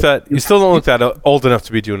don't look that old enough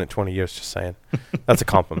to be doing it 20 years. Just saying, that's a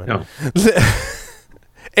compliment.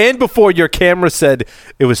 And before, your camera said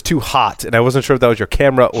it was too hot, and I wasn't sure if that was your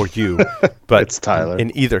camera or you. But it's Tyler.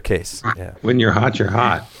 In either case, when you're hot, you're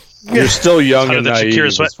hot. You're still young and naive,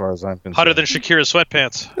 as far as I'm concerned. Hotter than Shakira's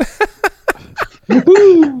sweatpants.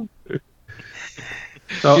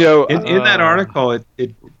 So in that article,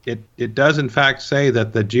 it does in fact say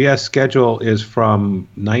that the GS schedule is from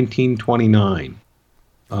 1929.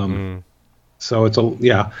 So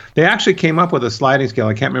they actually came up with a sliding scale.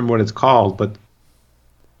 I can't remember what it's called, but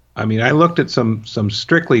I mean, I looked at some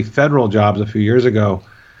strictly federal jobs a few years ago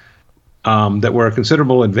that were a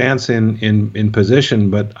considerable advance in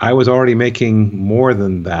position, but I was already making more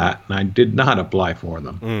than that, and I did not apply for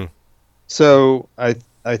them. So I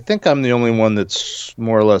think I'm the only one that's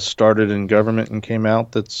more or less started in government and came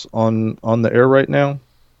out that's on the air right now,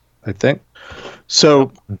 I think.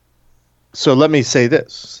 So let me say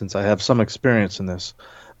this, since I have some experience in this.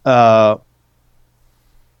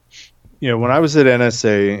 When I was at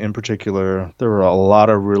NSA in particular, there were a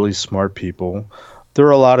lot of really smart people. There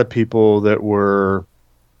were a lot of people that were,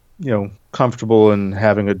 comfortable in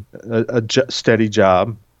having a steady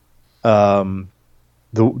job.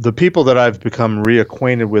 The people that I've become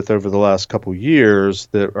reacquainted with over the last couple years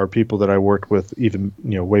that are people that I worked with even,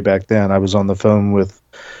 way back then. I was on the phone with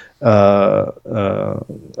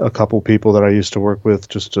a couple people that I used to work with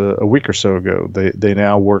just a week or so ago. They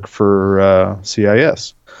now work for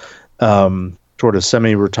CIS. Sort of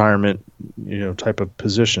semi-retirement, type of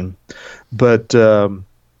position. But, and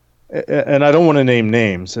I don't want to name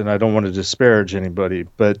names and I don't want to disparage anybody,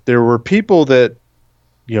 but there were people that,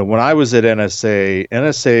 when I was at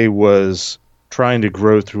NSA was trying to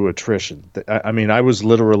grow through attrition. I mean, I was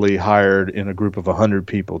literally hired in a group of 100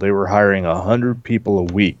 people. They were hiring 100 people a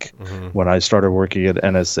week when I started working at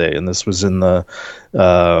NSA. And this was in the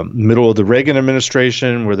middle of the Reagan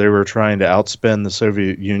administration, where they were trying to outspend the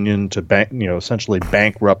Soviet Union to essentially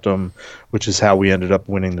bankrupt them, which is how we ended up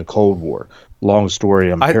winning the Cold War. Long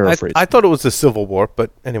story, I'm paraphrasing. I thought it was the Civil War, but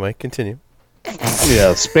anyway, continue.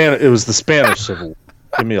 Yeah, it was the Spanish Civil War.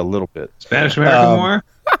 Give me a little bit. Spanish American War?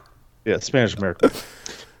 Yeah, Spanish American.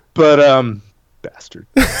 But bastard.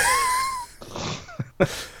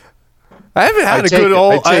 I haven't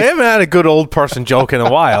had a good old person joke in a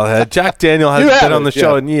while. Jack Daniel hasn't been on the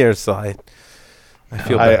show in years, so I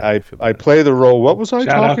feel bad. I play the role. What was I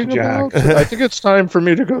talking about? I think it's time for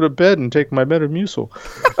me to go to bed and take my Metamucil.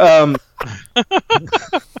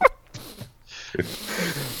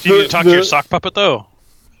 Do you need to talk to your sock puppet, though?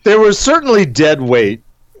 There was certainly dead weight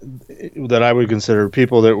that I would consider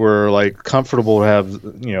people that were like comfortable to have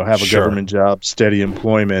a government job, steady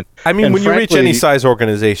employment. I mean, when you reach any size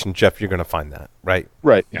organization, Jeff, you're going to find that, right?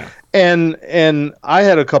 Right. Yeah. And I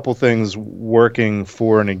had a couple things working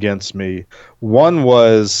for and against me. One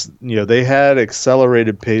was, they had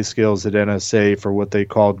accelerated pay scales at NSA for what they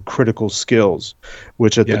called critical skills,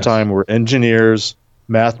 which at the time were engineers,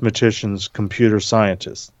 mathematicians, computer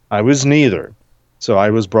scientists. I was neither. So I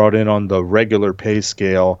was brought in on the regular pay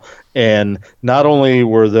scale, and not only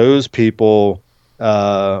were those people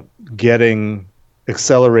getting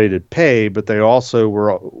accelerated pay, but they also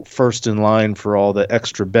were first in line for all the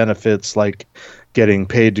extra benefits, like getting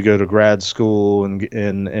paid to go to grad school and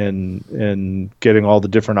getting all the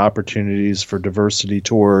different opportunities for diversity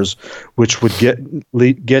tours, which would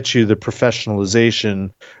get you the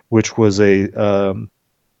professionalization, which was a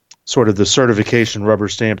sort of the certification rubber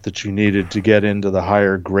stamp that you needed to get into the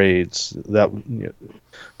higher grades. That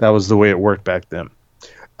was the way it worked back then.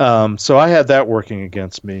 So I had that working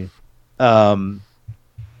against me.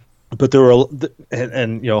 But there were,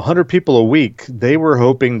 and 100 people a week, they were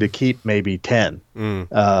hoping to keep maybe 10.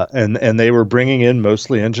 And they were bringing in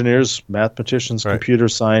mostly engineers, mathematicians, computer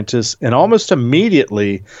scientists, and almost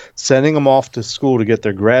immediately sending them off to school to get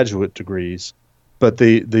their graduate degrees. But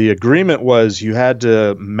the agreement was you had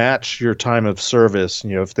to match your time of service.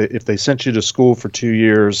 If they sent you to school for 2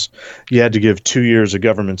 years, you had to give 2 years of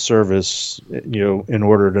government service, in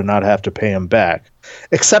order to not have to pay them back.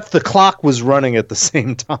 Except the clock was running at the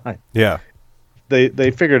same time. Yeah.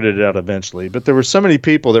 They figured it out eventually. But there were so many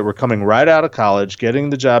people that were coming right out of college,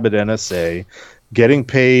 getting the job at NSA, getting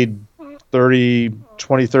paid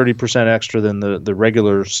 20-30% extra than the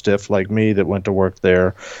regular stiff like me that went to work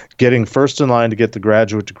there, getting first in line to get the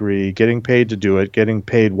graduate degree, getting paid to do it, getting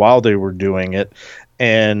paid while they were doing it,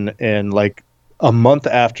 and like a month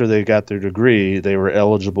after they got their degree, they were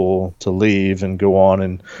eligible to leave and go on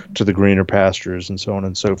and to the greener pastures and so on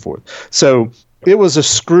and so forth. So it was a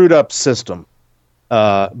screwed up system,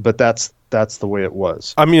 but that's the way it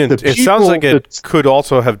was. I mean, it sounds like it could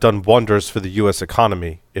also have done wonders for the U.S.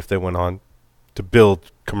 economy if they went on to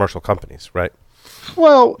build commercial companies, right?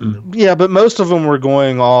 Well, yeah, but most of them were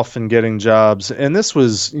going off and getting jobs. And this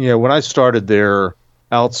was, when I started there,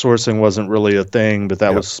 outsourcing wasn't really a thing, but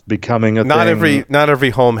that was becoming a thing. Not every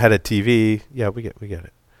home had a TV. Yeah, we get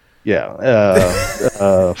it.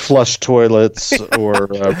 Yeah, flush toilets or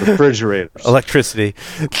refrigerators. Electricity.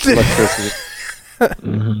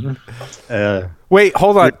 Wait,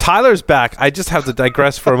 hold on. Tyler's back. I just have to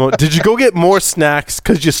digress for a moment. Did you go get more snacks?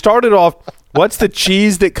 Because you started off. What's the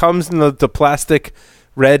cheese that comes in the plastic,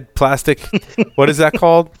 red plastic? What is that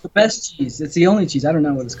called? The best cheese. It's the only cheese. I don't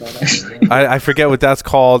know what it's called, actually. I forget what that's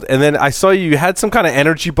called. And then I saw you had some kind of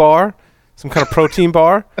energy bar, some kind of protein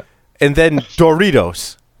bar, and then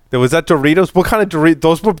Doritos. Was that Doritos? What kind of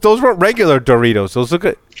Doritos? Those weren't regular Doritos. Those look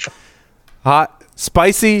good. Hot,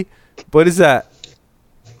 spicy. What is that?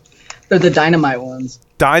 They're the Dynamite ones.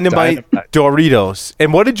 Dynamite Doritos.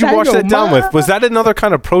 And what did you wash that down with? Was that another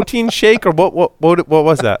kind of protein shake, or what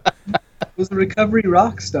was that? It was a Recovery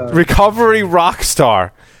Rockstar. Recovery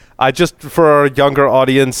Rockstar. I just, for our younger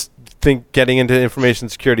audience, think getting into information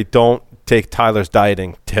security, don't take Tyler's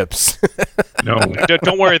dieting tips. No.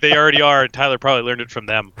 Don't worry, they already are. Tyler probably learned it from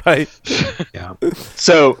them. Right. Yeah.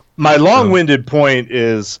 So my long-winded point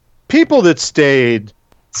is people that stayed,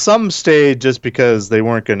 some stayed just because they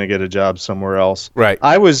weren't going to get a job somewhere else. Right.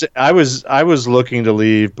 I was looking to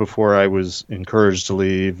leave before I was encouraged to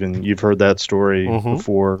leave, and you've heard that story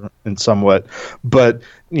before and somewhat. But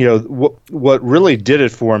what really did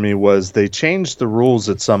it for me was they changed the rules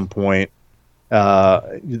at some point.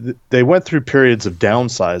 They went through periods of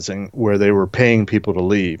downsizing where they were paying people to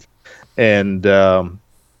leave, and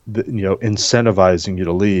incentivizing you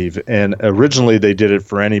to leave. And originally they did it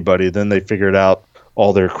for anybody. Then they figured out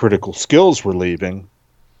all their critical skills were leaving,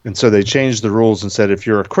 and so they changed the rules and said if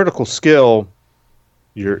you're a critical skill,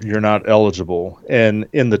 you're not eligible. And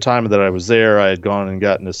in the time that I was there, I had gone and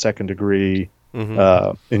gotten a second degree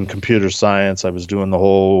in computer science. I was doing the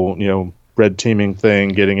whole red teaming thing,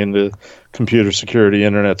 getting into computer security,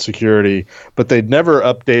 internet security, but they'd never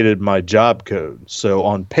updated my job code. So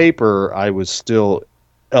on paper, I was still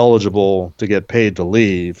eligible to get paid to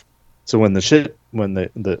leave. So when the shit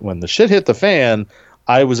hit the fan,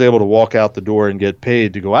 I was able to walk out the door and get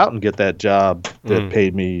paid to go out and get that job that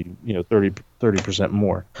paid me, 30%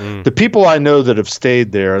 more. The people I know that have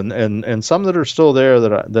stayed there and some that are still there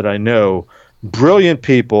that I know, brilliant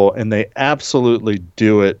people, and they absolutely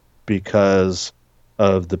do it because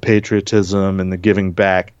of the patriotism and the giving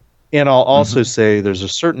back. And I'll also say there's a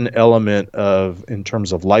certain element of, in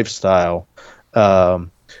terms of lifestyle,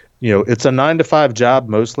 it's a 9-to-5 job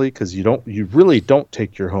mostly, because you really don't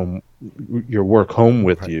take your work home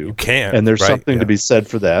with you. You can't, and there's something to be said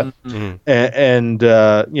for that. And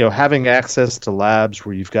having access to labs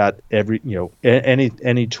where you've got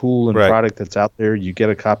any tool and product that's out there, you get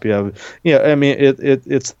a copy of it. I mean,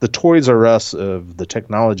 it's the Toys R Us of the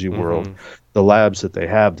technology world, the labs that they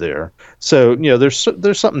have there. So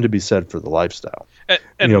there's something to be said for the lifestyle.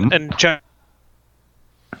 And Jeff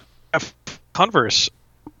Converse.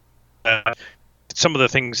 Some of the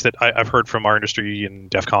things that I've heard from our industry and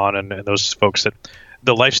DEF CON and those folks, that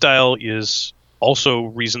the lifestyle is also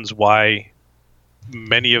reasons why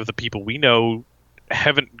many of the people we know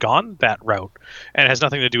haven't gone that route, and it has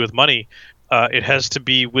nothing to do with money. It has to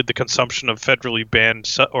be with the consumption of federally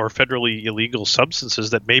banned or federally illegal substances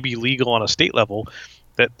that may be legal on a state level,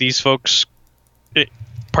 that these folks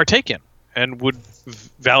partake in and would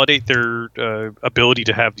validate their ability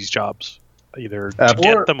to have these jobs, either to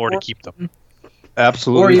get them or to keep them.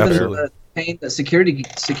 Absolutely. Or even the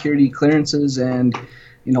security clearances and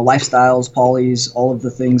lifestyles, polys, all of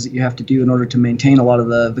the things that you have to do in order to maintain a lot of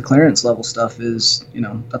the clearance level stuff is,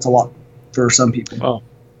 that's a lot for some people. Oh.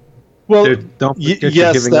 Well, don't forget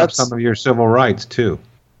you're giving up some of your civil rights too.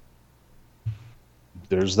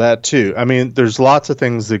 There's that too. I mean, there's lots of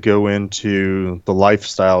things that go into the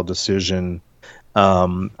lifestyle decision.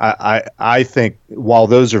 I think while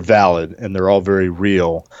those are valid and they're all very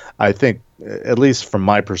real, I think, at least from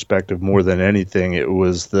my perspective, more than anything, it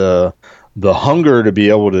was the hunger to be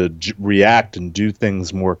able to react and do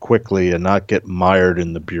things more quickly and not get mired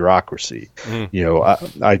in the bureaucracy.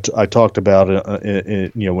 I talked about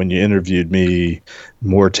it, when you interviewed me,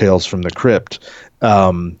 more Tales from the Crypt.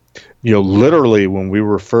 Literally when we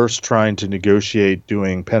were first trying to negotiate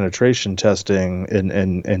doing penetration testing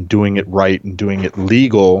and doing it right and doing it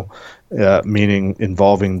legal, meaning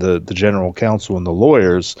involving the general counsel and the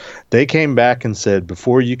lawyers, they came back and said,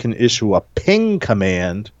 before you can issue a ping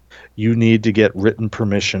command, you need to get written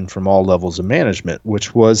permission from all levels of management,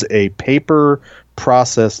 which was a paper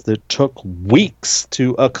process that took weeks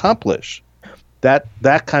to accomplish. That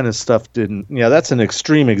kind of stuff didn't, that's an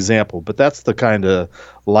extreme example, but that's the kind of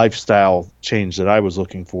lifestyle change that I was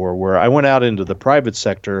looking for, where I went out into the private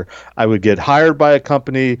sector. I would get hired by a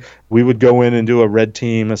company. We would go in and do a red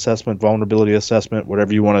team assessment, vulnerability assessment,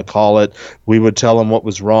 whatever you want to call it. We would tell them what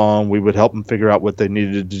was wrong. We would help them figure out what they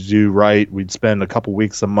needed to do right. We'd spend a couple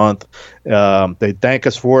weeks a month. They'd thank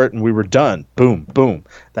us for it, and we were done. Boom, boom.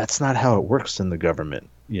 That's not how it works in the government.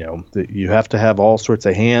 You have to have all sorts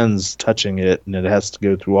of hands touching it, and it has to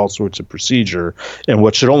go through all sorts of procedure. And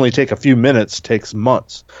what should only take a few minutes takes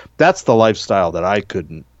months. That's the lifestyle that I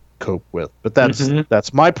couldn't cope with. But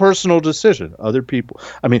that's my personal decision. Other people,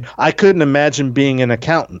 I couldn't imagine being an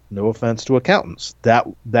accountant. No offense to accountants.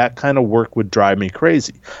 That kind of work would drive me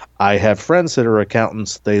crazy. I have friends that are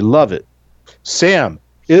accountants. They love it. Sam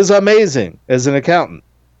is amazing as an accountant.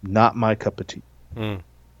 Not my cup of tea. Right.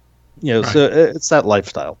 So it's that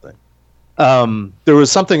lifestyle thing. There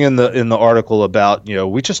was something in the article about,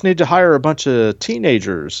 we just need to hire a bunch of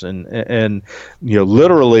teenagers, and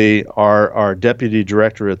literally our deputy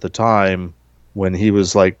director at the time, when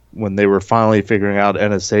they were finally figuring out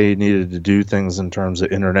NSA needed to do things in terms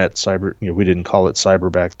of internet cyber, we didn't call it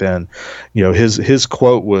cyber back then. His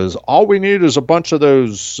quote was, "All we need is a bunch of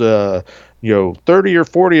those 30 or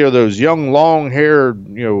 40 of those young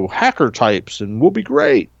long-haired hacker types, and we'll be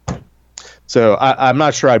great." So I'm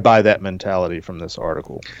not sure I buy that mentality from this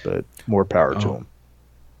article, but more power to him.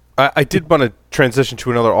 I did want to transition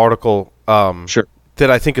to another article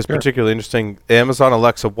that I think is particularly interesting. Amazon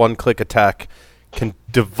Alexa one-click attack can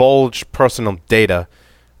divulge personal data.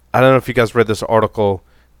 I don't know if you guys read this article.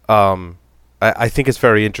 I think it's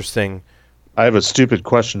very interesting. I have a stupid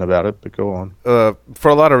question about it, but go on. For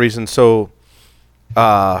a lot of reasons. So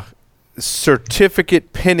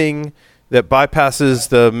certificate pinning that bypasses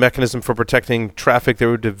the mechanism for protecting traffic. They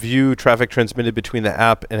were to view traffic transmitted between the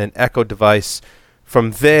app and an Echo device.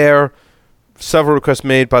 From there, several requests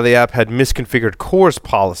made by the app had misconfigured CORS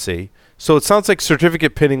policy. So it sounds like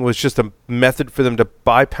certificate pinning was just a method for them to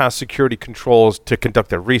bypass security controls to conduct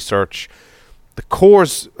their research. The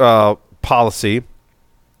CORS policy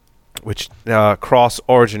which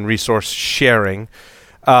cross-origin resource sharing,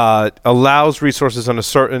 allowing resources on a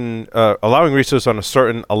certain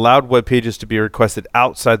allowed web pages to be requested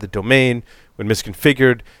outside the domain. When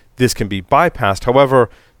misconfigured, this can be bypassed. However,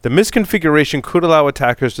 the misconfiguration could allow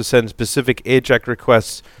attackers to send specific AJAX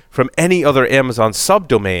requests from any other Amazon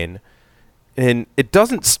subdomain. And it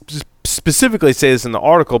doesn't specifically say this in the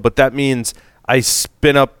article, but that means I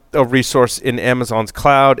spin up a resource in Amazon's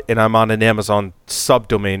cloud and I'm on an Amazon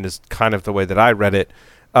subdomain is kind of the way that I read it.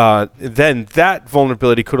 Then that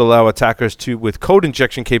vulnerability could allow attackers to, with code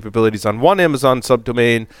injection capabilities on one Amazon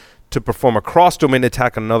subdomain, to perform a cross-domain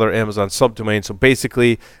attack on another Amazon subdomain. So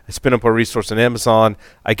basically, I spin up a resource in Amazon,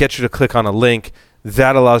 I get you to click on a link,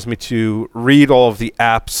 that allows me to read all of the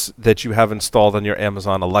apps that you have installed on your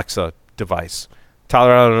Amazon Alexa device.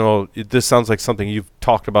 Tyler, I don't know, this sounds like something you've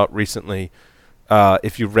talked about recently,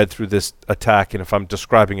 if you've read through this attack and if I'm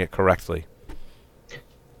describing it correctly.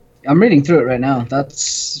 I'm reading through it right now.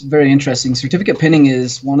 That's very interesting. Certificate pinning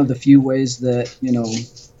is one of the few ways that,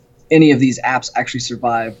 any of these apps actually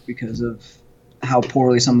survive because of how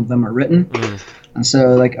poorly some of them are written. And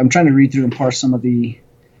so, I'm trying to read through and parse some of the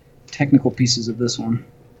technical pieces of this one.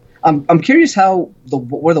 I'm curious how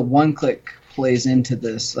where the one-click plays into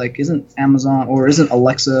this. Isn't Amazon or isn't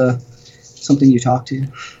Alexa something you talk to?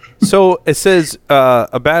 So it says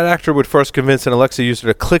a bad actor would first convince an Alexa user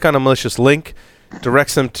to click on a malicious link,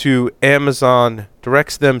 directs them to Amazon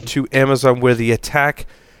where the attack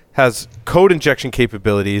has code injection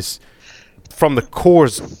capabilities from the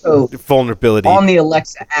core's vulnerability. On the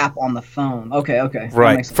Alexa app on the phone. Okay.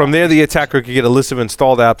 Right. From there, the attacker could get a list of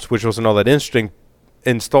installed apps, which wasn't all that interesting,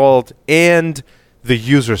 installed, and the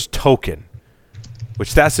user's token,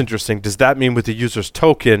 which that's interesting. Does that mean with the user's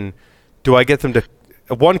token, do I get them to...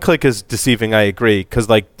 One click is deceiving, I agree, because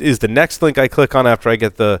is the next link I click on after I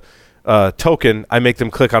get the token, I make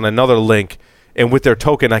them click on another link, and with their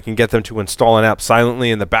token, I can get them to install an app silently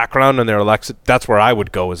in the background on their Alexa. That's where I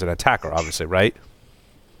would go as an attacker, obviously, right?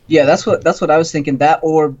 Yeah, that's what I was thinking. That,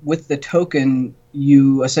 or with the token,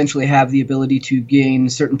 you essentially have the ability to gain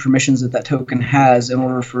certain permissions that token has in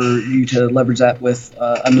order for you to leverage that with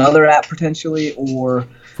another app potentially, or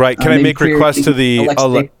right. Can I make requests to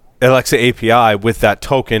the Alexa API with that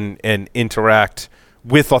token and interact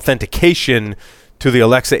with authentication to the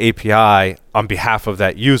Alexa API on behalf of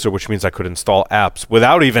that user, which means I could install apps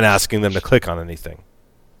without even asking them to click on anything.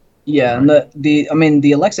 Yeah, and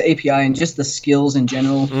the Alexa API and just the skills in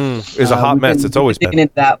general is a hot mess. It's always been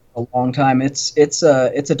into that for a long time. It's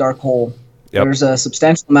a dark hole. Yep. There's a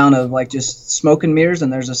substantial amount of just smoke and mirrors,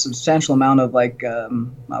 and there's a substantial amount of I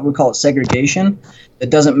would call it segregation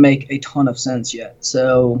that doesn't make a ton of sense yet.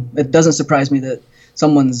 So it doesn't surprise me that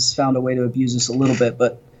someone's found a way to abuse this a little bit,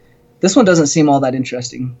 but this one doesn't seem all that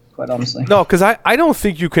interesting, quite honestly. No, because I don't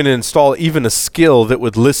think you can install even a skill that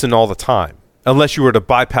would listen all the time, unless you were to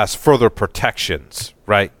bypass further protections,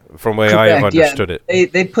 right? From the way I have understood it.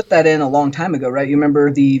 They put that in a long time ago, right? You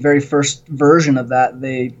remember the very first version of that?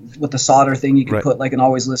 With the solder thing, you could put an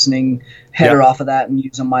always listening header off of that and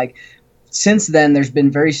use a mic. Since then, there's been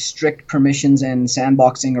very strict permissions and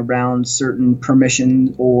sandboxing around certain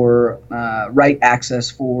permission or write access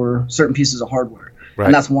for certain pieces of hardware. Right.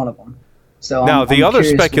 And that's one of them. So now, the other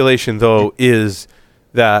speculation, though, is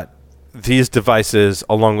that these devices,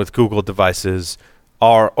 along with Google devices,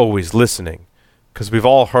 are always listening. Because we've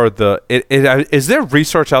all heard is there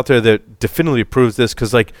research out there that definitively proves this?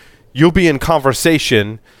 Because, you'll be in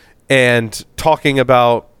conversation and talking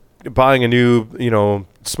about buying a new,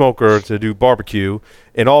 smoker to do barbecue,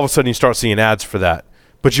 and all of a sudden you start seeing ads for that.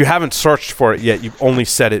 But you haven't searched for it yet. You've only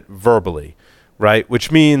said it verbally. Right,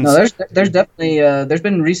 which means there's definitely there's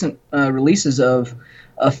been recent releases of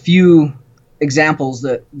a few examples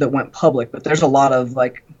that went public, but there's a lot of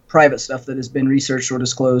private stuff that has been researched or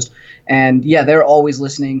disclosed, and they're always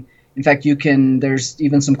listening. In fact, there's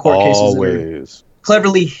even some court cases that are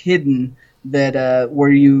cleverly hidden that where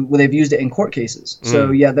they've used it in court cases. So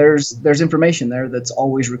there's information there that's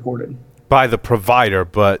always recorded by the provider,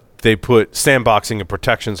 but they put sandboxing and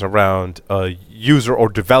protections around a user or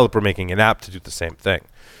developer making an app to do the same thing.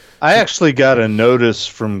 I actually got a notice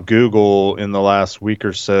from Google in the last week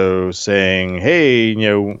or so saying, hey,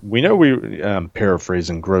 I'm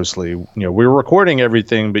paraphrasing grossly, we're recording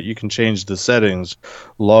everything, but you can change the settings,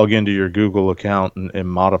 log into your Google account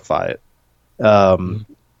and modify it. And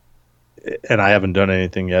I haven't done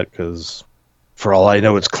anything yet because for all I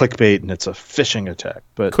know, it's clickbait and it's a phishing attack.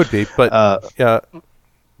 But could be, but yeah.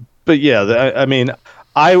 But yeah,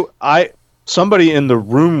 somebody in the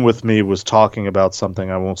room with me was talking about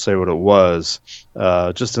something. I won't say what it was,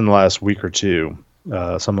 just in the last week or two.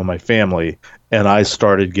 some of my family, and I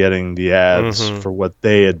started getting the ads for what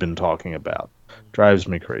they had been talking about. Drives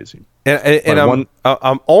me crazy. And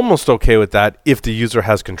I'm almost okay with that if the user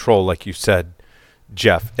has control, like you said,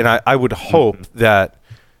 Jeff. And I would hope that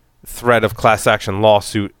threat of class action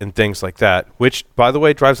lawsuit and things like that, which, by the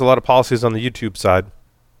way, drives a lot of policies on the YouTube side,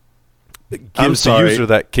 gives the user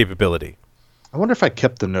that capability. I wonder if I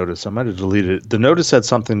kept the notice. I might have deleted it. The notice had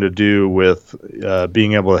something to do with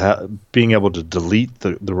being able to delete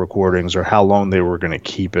the recordings, or how long they were going to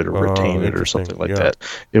keep it or retain it or something like that.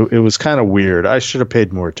 It was kind of weird. I should have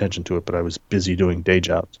paid more attention to it, but I was busy doing day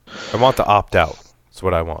jobs. I want the opt out. That's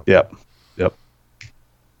what I want. Yep.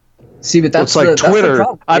 See, but that's like Twitter.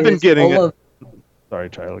 That's I've been getting it. Sorry,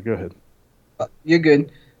 Tyler. Go ahead. You're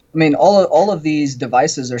good. I mean, all of these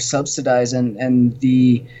devices are subsidized, and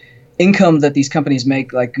the income that these companies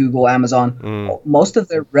make, like Google, Amazon, most of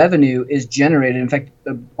their revenue is generated. In fact,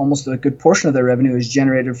 almost a good portion of their revenue is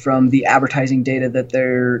generated from the advertising data that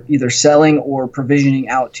they're either selling or provisioning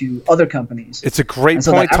out to other companies. It's a great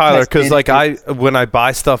point, Tyler, because when I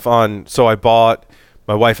buy stuff I bought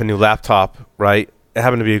my wife a new laptop, right? It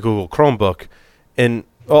happened to be a Google Chromebook, and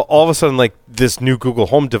all of a sudden, like, this new Google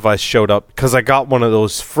Home device showed up because I got one of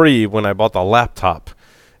those free when I bought the laptop.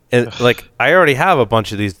 And like, I already have a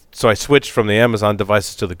bunch of these, so I switched from the Amazon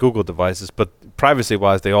devices to the Google devices, but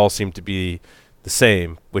privacy-wise, they all seem to be the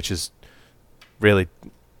same, which is really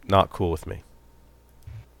not cool with me.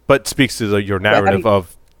 But speaks to your narrative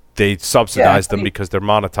of they subsidize them because they're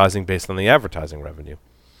monetizing based on the advertising revenue.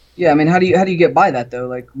 Yeah, I mean, how do you get by that, though?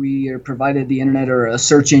 Like, we are provided the internet or a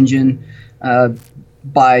search engine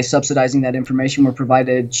by subsidizing that information. We're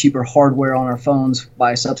provided cheaper hardware on our phones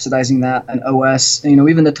by subsidizing that, an OS,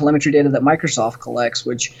 even the telemetry data that Microsoft collects,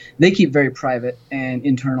 which they keep very private and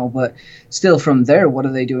internal, but still from there, what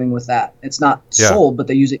are they doing with that? It's not sold, but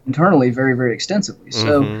they use it internally very, very extensively.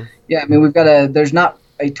 So, I mean, there's not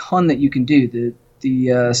a ton that you can do.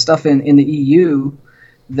 The stuff in the EU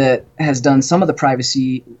that has done some of the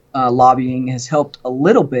privacy lobbying has helped a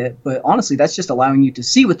little bit, but honestly, that's just allowing you to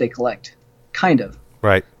see what they collect, kind of.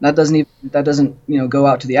 Right. That doesn't go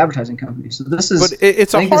out to the advertising company. So this is. But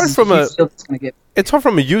it's hard from a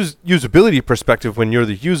usability perspective when you're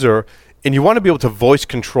the user and you want to be able to voice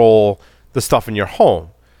control the stuff in your home,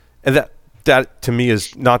 and that to me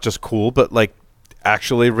is not just cool, but like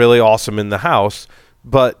actually really awesome in the house.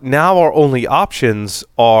 But now our only options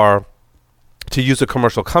are to use a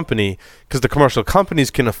commercial company, because the commercial companies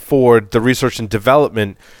can afford the research and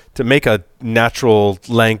development to make a natural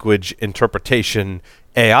language interpretation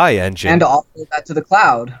AI engine. And to offload that to the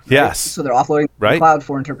cloud. Right? Yes. So they're offloading to the cloud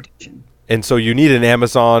for interpretation. And so you need an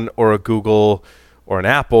Amazon or a Google or an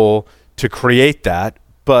Apple to create that.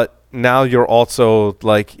 But now you're also,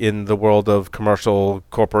 like, in the world of commercial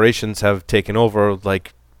corporations have taken over,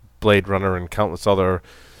 like Blade Runner and countless other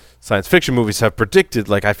science fiction movies have predicted.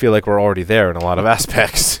 Like, I feel like we're already there in a lot of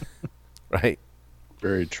aspects. Right?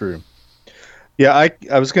 Very true. Yeah,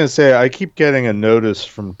 I was going to say, I keep getting a notice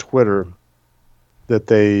from Twitter that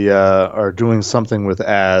they are doing something with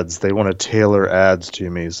ads. They want to tailor ads to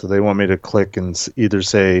me. So they want me to click and either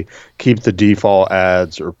say, keep the default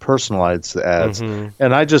ads or personalize the ads.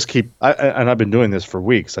 And I just keep, and I've been doing this for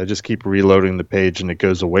weeks. I just keep reloading the page and it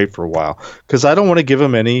goes away for a while because I don't want to give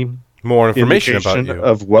them any more information about you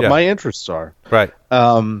of what my interests are. Right.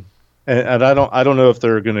 And I don't know if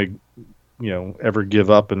they're going to, ever give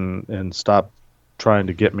up and stop trying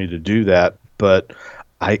to get me to do that, but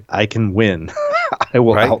I can win. I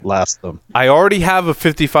will outlast them. I already have a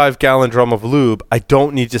 55-gallon drum of lube. I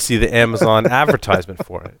don't need to see the Amazon advertisement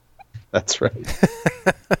for it. That's right.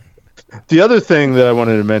 The other thing that I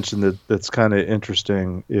wanted to mention that's kind of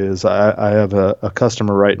interesting is I have a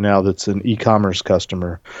customer right now that's an e-commerce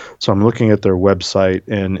customer. So I'm looking at their website,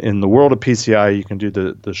 and in the world of PCI, you can do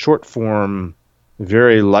the short form,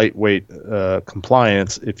 very lightweight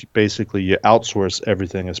compliance if you outsource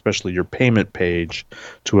everything, especially your payment page,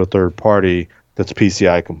 to a third party that's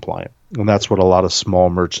PCI compliant. And that's what a lot of small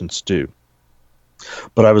merchants do.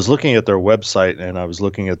 But I was looking at their website and I was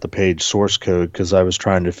looking at the page source code because I was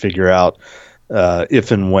trying to figure out if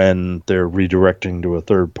and when they're redirecting to a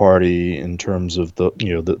third party in terms of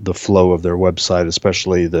the flow of their website,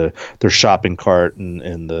 especially their shopping cart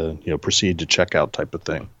and the proceed to checkout type of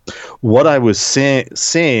thing. What I was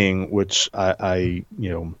saying, which I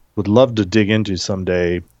would love to dig into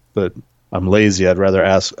someday, but I'm lazy. I'd rather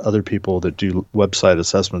ask other people that do website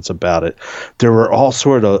assessments about it. There were all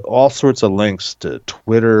sorts of links to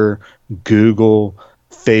Twitter, Google,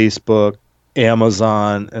 Facebook,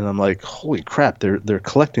 Amazon, and I'm like, holy crap, they're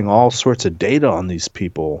collecting all sorts of data on these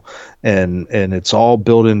people, and it's all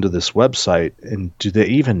built into this website, and do they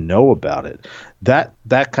even know about it? That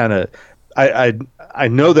kind of I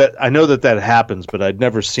know that happens, but I'd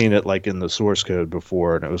never seen it like in the source code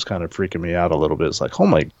before, and it was kind of freaking me out a little bit. It's like, oh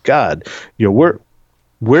my God,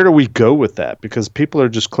 where do we go with that? Because people are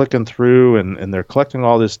just clicking through and they're collecting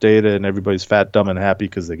all this data, and everybody's fat, dumb, and happy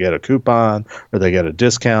because they get a coupon or they get a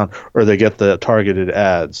discount or they get the targeted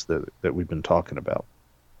ads that we've been talking about.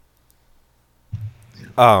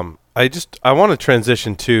 I want to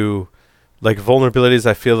transition to like vulnerabilities.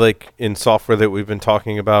 I feel like in software that we've been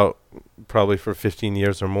talking about probably for 15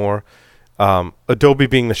 years or more, Adobe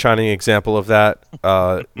being the shining example of that.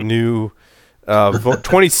 New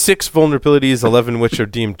 26 vulnerabilities, 11 which are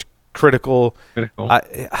deemed critical. I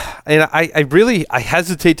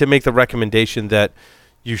hesitate to make the recommendation that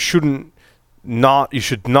you should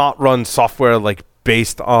not run software like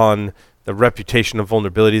based on the reputation of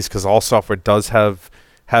vulnerabilities, because all software does have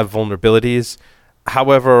vulnerabilities.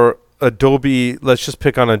 However, Adobe, let's just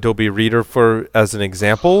pick on Adobe Reader as an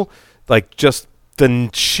example, like just the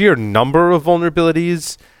sheer number of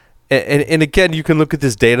vulnerabilities. And again, you can look at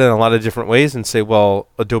this data in a lot of different ways and say, well,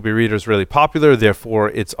 Adobe Reader is really popular, therefore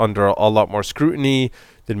it's under a lot more scrutiny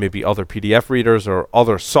than maybe other PDF readers or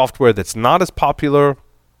other software that's not as popular.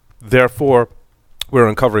 Therefore, we're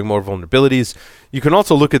uncovering more vulnerabilities. You can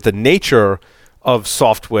also look at the nature of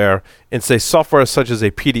software and say software such as a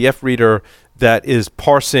PDF reader that is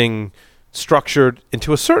parsing structured and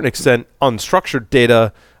to a certain extent unstructured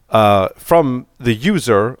data from the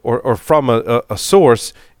user or from a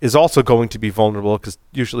source is also going to be vulnerable, because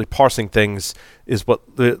usually parsing things is what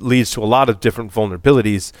leads to a lot of different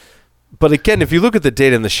vulnerabilities. But again, if you look at the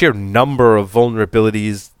data and the sheer number of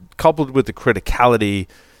vulnerabilities coupled with the criticality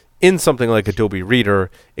in something like Adobe Reader,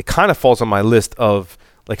 it kind of falls on my list of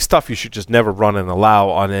like stuff you should just never run and allow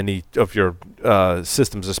on any of your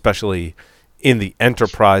systems, especially in the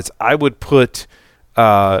enterprise. I would put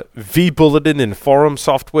vBulletin and forum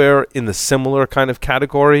software in the similar kind of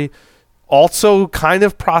category. Also kind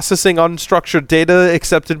of processing unstructured data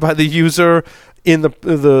accepted by the user in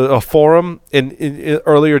the forum. In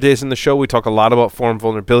earlier days in the show, we talk a lot about forum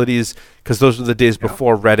vulnerabilities because those were the days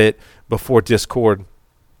before Reddit, before Discord,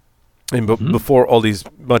 and before all these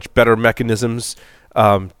much better mechanisms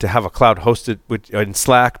to have a cloud hosted in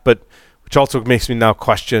Slack, but which also makes me now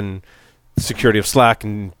question the security of Slack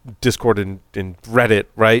and Discord and Reddit,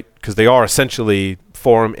 right? Because they are essentially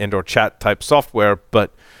forum and or chat type software,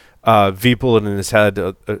 but vBulletin has had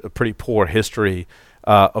a pretty poor history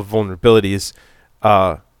of vulnerabilities.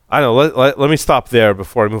 I don't know. Let me stop there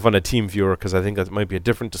before I move on to TeamViewer, because I think that might be a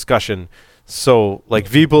different discussion. So, like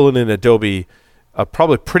vBulletin and Adobe,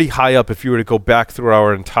 probably pretty high up if you were to go back through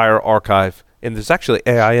our entire archive. And there's actually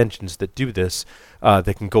AI engines that do this.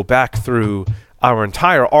 That can go back through our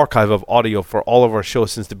entire archive of audio for all of our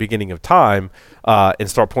shows since the beginning of time and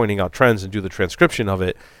start pointing out trends and do the transcription of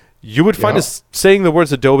it. You would find us saying the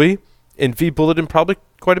words Adobe in vBulletin probably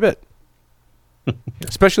quite a bit,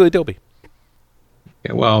 especially Adobe.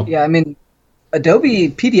 Yeah, I mean, Adobe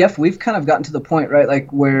PDF, we've kind of gotten to the point, right,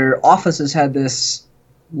 like where Office has had this,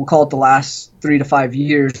 we'll call it the last 3 to 5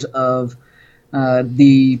 years of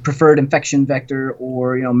the preferred infection vector,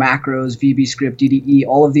 or macros, VBScript, DDE,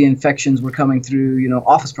 all of the infections were coming through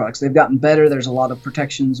Office products. They've gotten better. There's a lot of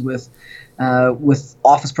protections with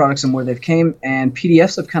Office products and where they've came, and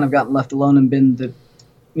PDFs have kind of gotten left alone and been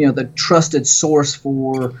the trusted source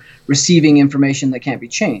for receiving information that can't be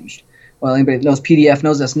changed. Well, anybody that knows PDF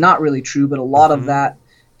knows that's not really true, but a lot of that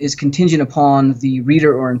is contingent upon the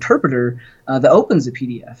reader or interpreter that opens the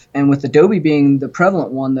PDF. And with Adobe being the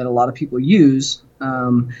prevalent one that a lot of people use,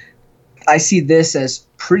 I see this as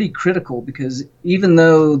pretty critical, because even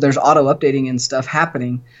though there's auto-updating and stuff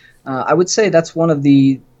happening, I would say that's one of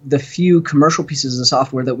the few commercial pieces of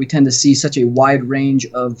software that we tend to see such a wide range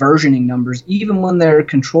of versioning numbers, even when they're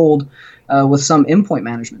controlled with some endpoint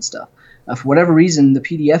management stuff. For whatever reason, the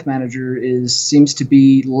PDF manager seems to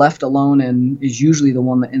be left alone and is usually the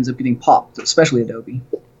one that ends up getting popped, especially Adobe.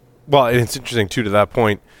 Well, it's interesting, too, to that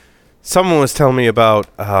point. Someone was telling me about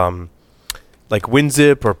like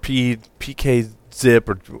WinZip or PKZip,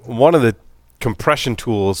 or one of the compression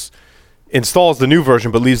tools installs the new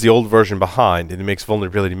version but leaves the old version behind, and it makes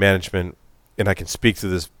vulnerability management, and I can speak to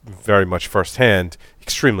this very much firsthand,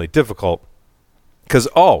 extremely difficult. Because,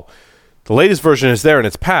 the latest version is there and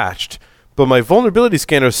it's patched, but my vulnerability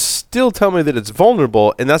scanners still tell me that it's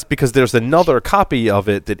vulnerable, and that's because there's another copy of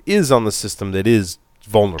it that is on the system that is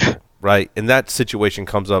vulnerable, right? And that situation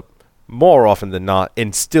comes up more often than not,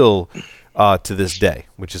 and still to this day,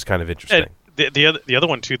 which is kind of interesting. the other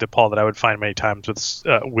one too, that Paul, that I would find many times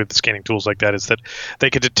with scanning tools like that is that they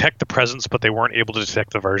could detect the presence, but they weren't able to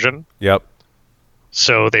detect the version. Yep.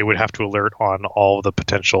 So they would have to alert on all the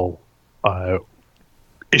potential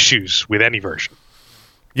issues with any version.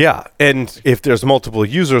 Yeah, and if there's multiple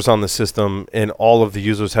users on the system and all of the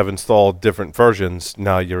users have installed different versions,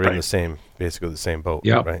 now you're in basically the same boat.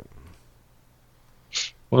 Yep. Right.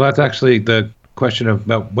 Well, that's actually the question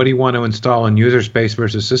about what do you want to install in user space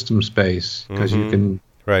versus system space, because you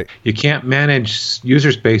can't manage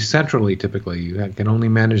user space centrally. Typically, you can only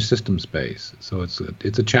manage system space, so it's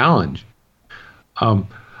a challenge. I'm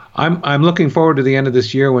looking forward to the end of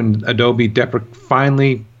this year when Adobe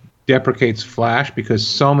finally deprecates Flash, because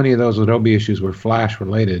so many of those Adobe issues were Flash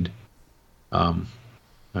related. Flash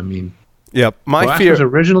was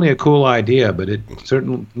originally a cool idea, but it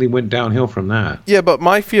certainly went downhill from that. Yeah, but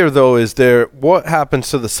my fear though is what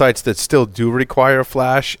happens to the sites that still do require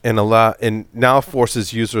Flash and now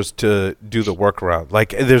forces users to do the workaround.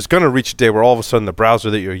 Like, there's going to reach a day where all of a sudden the browser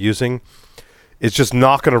that you're using is just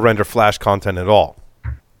not going to render Flash content at all.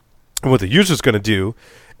 And what the user's going to do,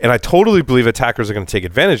 and I totally believe attackers are going to take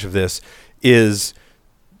advantage of this, is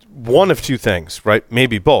one of two things, right?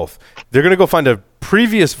 Maybe both. They're going to go find a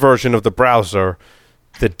previous version of the browser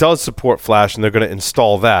that does support Flash, and they're going to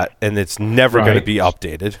install that, and it's never going to be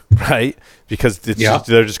updated, right? Because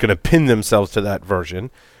they're just going to pin themselves to that version.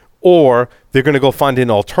 Or they're going to go find an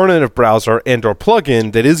alternative browser and or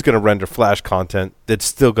plugin that is going to render Flash content that's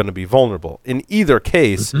still going to be vulnerable. In either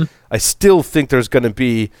case, I still think there's going to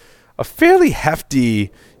be a fairly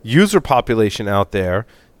hefty user population out there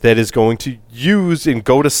that is going to use and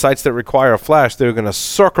go to sites that require Flash. They're going to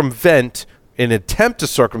circumvent and attempt to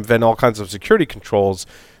circumvent all kinds of security controls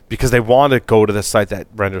because they want to go to the site that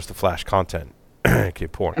renders the Flash content. Okay,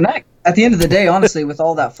 poor. And at the end of the day, honestly, with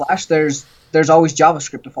all that Flash, there's always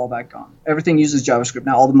JavaScript to fall back on. Everything uses JavaScript.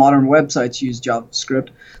 Now, all the modern websites use JavaScript.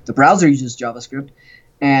 The browser uses JavaScript.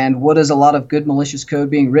 And what is a lot of good malicious code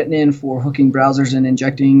being written in for hooking browsers and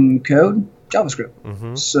injecting code?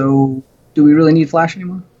 JavaScript. So do we really need Flash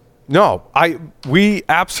anymore? No, we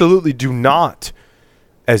absolutely do not,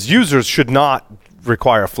 as users, should not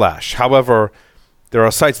require Flash. However, there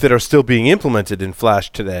are sites that are still being implemented in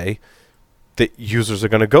Flash today that users are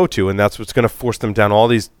going to go to, and that's what's going to force them down all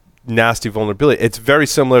these nasty vulnerabilities. It's very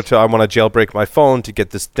similar to I want to jailbreak my phone to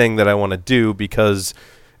get this thing that I want to do, because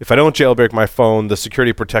if I don't jailbreak my phone, the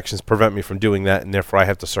security protections prevent me from doing that, and therefore I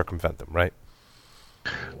have to circumvent them, right?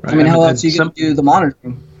 I mean, how else are you going to do the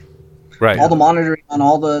monitoring? Right. All the monitoring on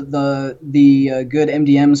all the good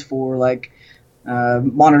MDMs for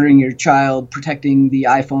monitoring your child, protecting the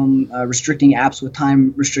iPhone, restricting apps with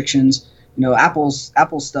time restrictions. You know, Apple's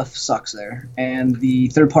stuff sucks there, and the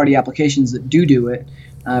third-party applications that do it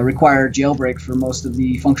require jailbreak for most of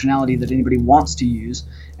the functionality that anybody wants to use,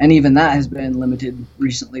 and even that has been limited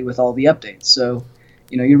recently with all the updates. So,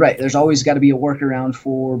 you know, you're right. There's always got to be a workaround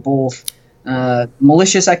for both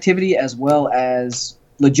malicious activity as well as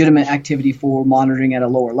legitimate activity for monitoring at a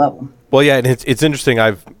lower level. Well, yeah, and it's interesting.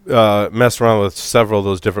 I've messed around with several of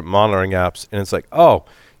those different monitoring apps, and it's like, oh,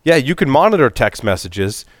 yeah, you can monitor text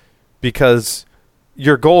messages because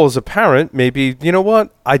your goal as a parent may be, you know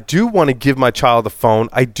what, I do want to give my child a phone.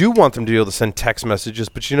 I do want them to be able to send text messages,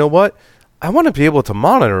 but you know what? I want to be able to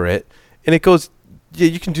monitor it. And it goes, yeah,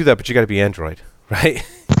 you can do that, but you got to be Android, right?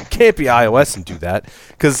 You can't be iOS and do that,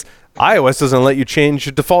 because iOS doesn't let you change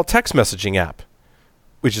your default text messaging app,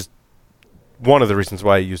 which is one of the reasons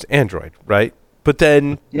why I use Android, right? But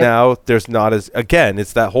then now there's not as, again,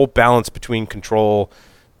 it's that whole balance between control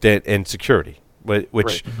and security,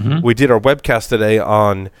 which we did our webcast today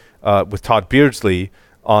on with Todd Beardsley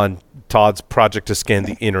on Todd's project to scan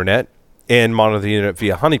the internet and monitor the internet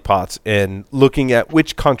via honeypots, and looking at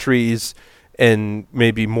which countries and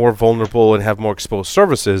maybe more vulnerable and have more exposed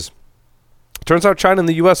services. Turns out China and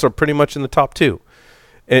the U.S. are pretty much in the top two.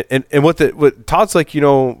 And what Todd's like, you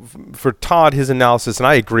know, for Todd, his analysis, and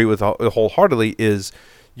I agree with wholeheartedly, is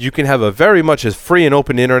you can have a very much as free and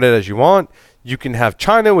open internet as you want. You can have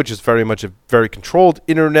China, which is very much a very controlled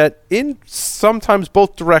internet in sometimes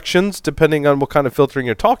both directions, depending on what kind of filtering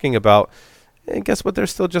you're talking about. And guess what? They're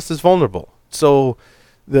still just as vulnerable. So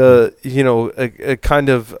a kind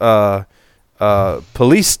of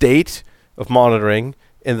police state of monitoring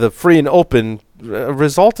and the free and open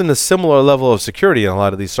result in a similar level of security in a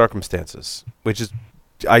lot of these circumstances, which is,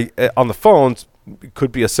 on the phones,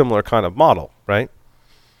 could be a similar kind of model, right?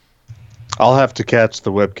 I'll have to catch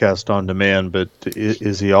the webcast on demand, but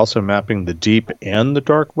is he also mapping the deep and the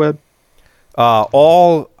dark web?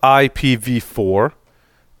 All IPv4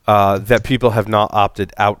 that people have not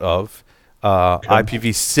opted out of.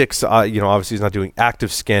 IPv6, obviously he's not doing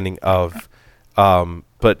active scanning of,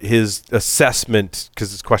 but his assessment,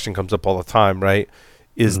 because this question comes up all the time, right,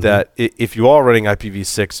 is that if you are running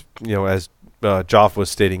IPv6, as Joff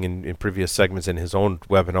was stating in previous segments in his own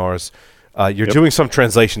webinars, you're doing some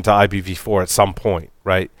translation to IPv4 at some point,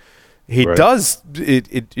 right? He does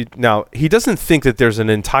it now. He doesn't think that there's an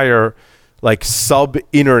entire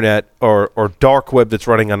sub-internet or dark web that's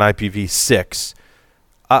running on IPv6.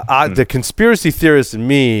 The conspiracy theorist in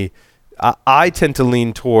me, I tend to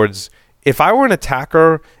lean towards, if I were an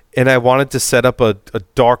attacker and I wanted to set up a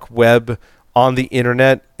dark web on the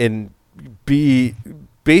internet and be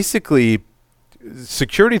basically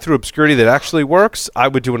security through obscurity that actually works, I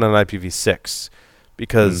would do it on IPv6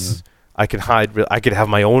 because I could have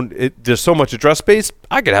my own. There's so much address space.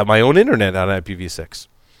 I could have my own internet on IPv6.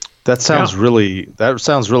 That sounds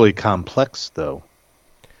really complex, though.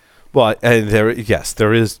 Well, and there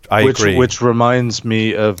is. I agree. Which reminds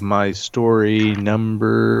me of my story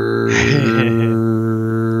number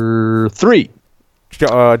 3.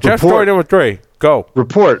 Story number 3. Go.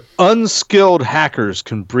 Report: unskilled hackers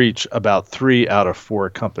can breach about 3 out of 4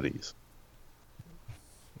 companies.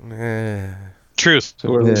 Truth. So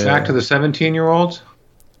we're back to the 17-year-olds?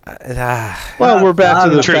 Well, we're back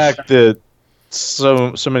to the fact that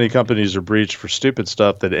so many companies are breached for stupid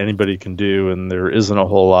stuff that anybody can do, and there isn't a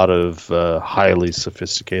whole lot of highly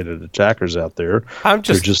sophisticated attackers out there.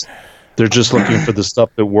 They're just looking for the stuff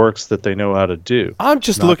that works that they know how to do. I'm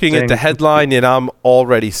just looking at the headline, and I'm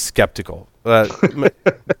already skeptical.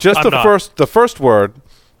 Just the first word,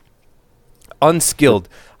 unskilled.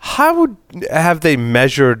 How have they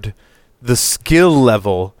measured the skill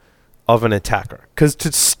level of an attacker? Because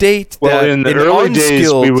to state that in the early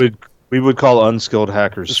days we would call unskilled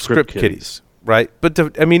hackers script kiddies, right? But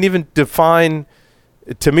even define,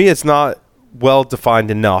 to me, it's not well defined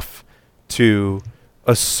enough to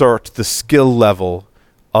assert the skill level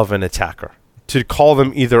of an attacker. To call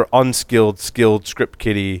them either unskilled, skilled, script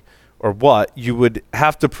kiddie, or what, you would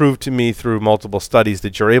have to prove to me through multiple studies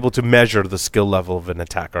that you're able to measure the skill level of an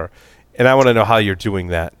attacker. And I want to know how you're doing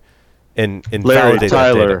that and validate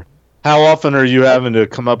that data. How often are you having to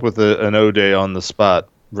come up with an O-day on the spot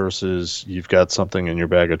versus you've got something in your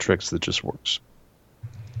bag of tricks that just works?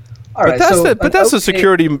 All right, but that's the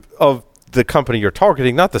security of the company you're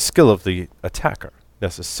targeting, not the skill of the attacker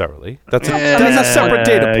necessarily. That's a separate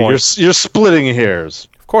data point. You're splitting hairs.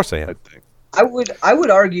 Of course I am. I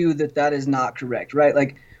would argue that is not correct,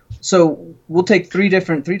 right? So we'll take three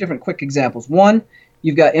different quick examples. One,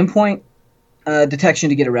 you've got endpoint detection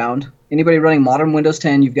to get around. Anybody running modern Windows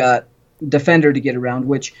 10, you've got Defender to get around,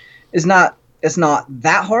 which is not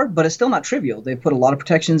that hard, but it's still not trivial. They put a lot of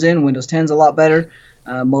protections in. Windows 10's a lot better.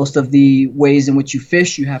 Most of the ways in which you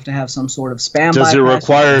phish, you have to have some sort of spam. Does it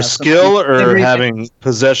require skill or having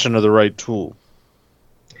possession of the right tool?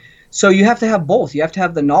 So you have to have both. You have to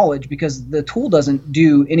have the knowledge, because the tool doesn't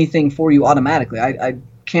do anything for you automatically. I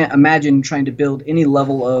can't imagine trying to build any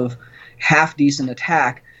level of half-decent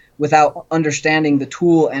attack without understanding the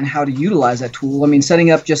tool and how to utilize that tool. I mean,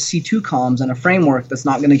 setting up just C2 comms and a framework that's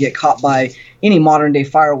not going to get caught by any modern-day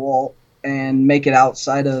firewall and make it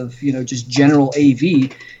outside of just general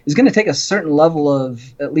AV is going to take a certain level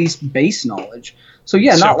of at least base knowledge. So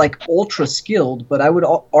not like ultra skilled, but I would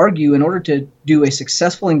argue in order to do a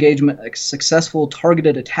successful engagement, a successful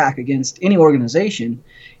targeted attack against any organization,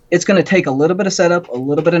 it's going to take a little bit of setup, a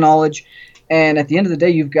little bit of knowledge, and at the end of the day,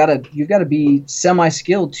 you've got to be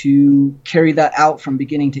semi-skilled to carry that out from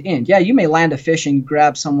beginning to end. Yeah, you may land a phish and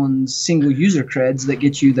grab someone's single user creds that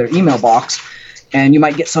get you their email box, and you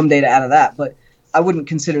might get some data out of that, but I wouldn't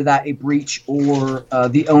consider that a breach or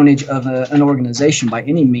the ownage of an organization by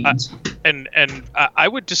any means. And I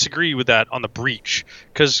would disagree with that on the breach,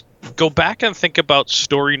 because go back and think about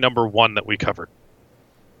story number 1 that we covered.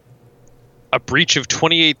 A breach of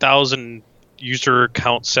 28,000 user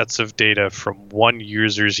account sets of data from one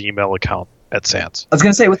user's email account at SANS. I was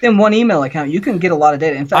going to say, within one email account, you can get a lot of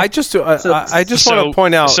data. In fact, I just want to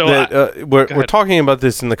point out that we're talking about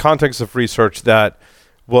this in the context of research that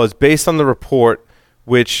was based on the report,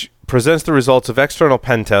 which presents the results of external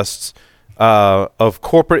pen tests of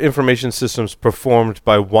corporate information systems performed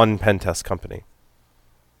by one pen test company.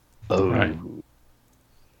 Oh, right.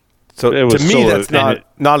 So to me, that's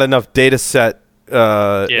not enough data set,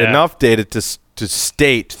 enough data to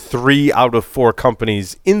state 3 out of 4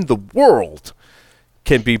 companies in the world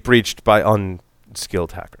can be breached by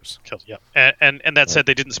unskilled hackers. Yeah, and that said,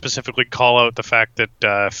 they didn't specifically call out the fact that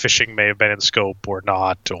phishing may have been in scope or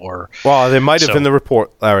not, or they might have in the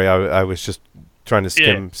report, Larry. I was just trying to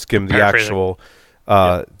skim the actual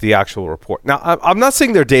report. Now, I'm not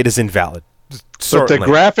saying their data is invalid. Certainly. But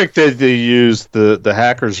the graphic that they use, the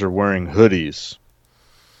hackers are wearing hoodies,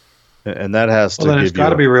 and that has to give it's got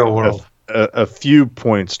to be real world. A few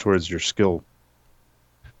points towards your skill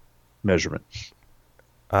measurement.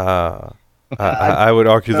 I would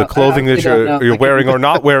argue the clothing that you're wearing or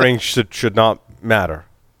not wearing should not matter.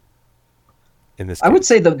 In this case. I would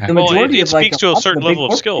say the majority it speaks to a certain level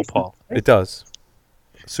of skill, Paul. Right? It does.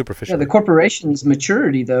 Superficial. Yeah, the corporation's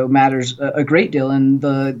maturity, though, matters a great deal, and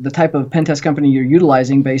the type of pen test company you're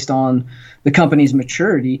utilizing based on the company's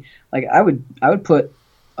maturity. Like I would put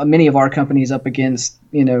many of our companies up against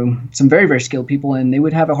some very, very skilled people, and they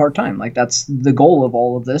would have a hard time. Like that's the goal of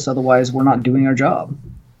all of this. Otherwise, we're not doing our job.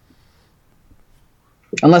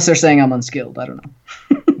 Unless they're saying I'm unskilled. I don't know.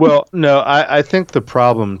 Well, no, I think the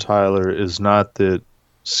problem, Tyler, is not that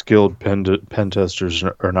skilled pen testers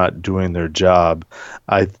are not doing their job.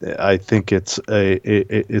 I think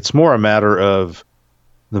it's more a matter of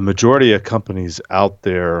the majority of companies out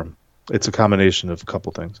there. It's a combination of a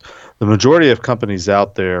couple things. The majority of companies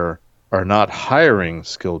out there are not hiring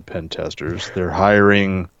skilled pen testers. They're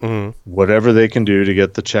hiring whatever they can do to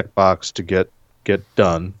get the checkbox to get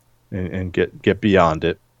done and get beyond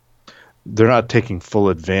it. They're not taking full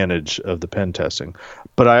advantage of the pen testing.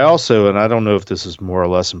 But I also, and I don't know if this is more or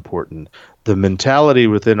less important, the mentality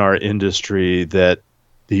within our industry that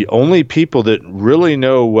the only people that really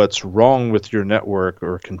know what's wrong with your network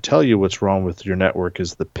or can tell you what's wrong with your network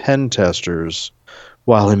is the pen testers,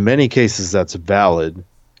 while in many cases that's valid,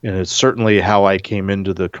 and it's certainly how I came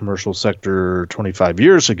into the commercial sector 25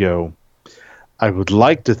 years ago, I would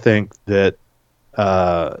like to think that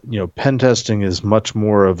pen testing is much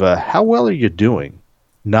more of a how well are you doing,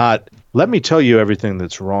 not let me tell you everything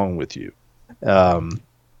that's wrong with you.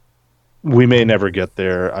 We may never get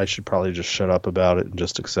there. I should probably just shut up about it and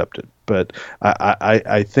just accept it. But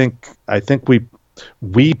I think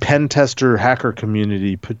we pen tester hacker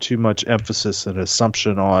community put too much emphasis and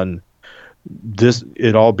assumption on this.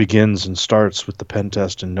 It all begins and starts with the pen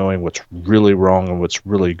test and knowing what's really wrong and what's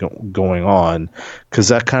really going on, because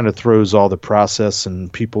that kind of throws all the process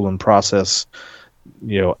and people and process,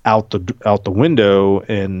 out the window.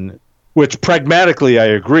 And which pragmatically I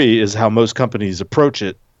agree is how most companies approach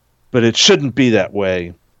it, but it shouldn't be that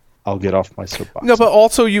way. I'll get off my soapbox. No, but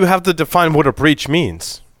also you have to define what a breach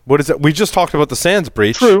means. What is it? We just talked about the SANS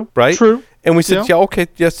breach, right? True. And we said,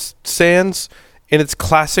 yes, SANS in its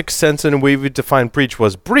classic sense and the way we define breach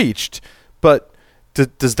was breached, but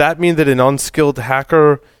does that mean that an unskilled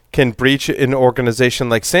hacker can breach an organization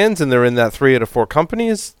like SANS and they're in that 3 out of 4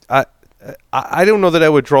 companies? I don't know that I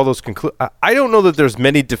would draw those conclusions. I don't know that there's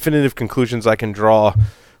many definitive conclusions I can draw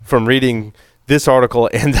from reading this article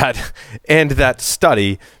and that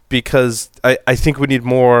study, because I think we need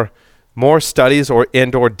more studies or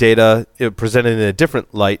data presented in a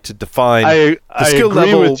different light to define the skill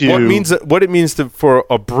level, what it means for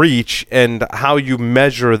a breach, and how you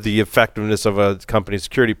measure the effectiveness of a company's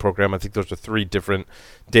security program. I think those are 3 different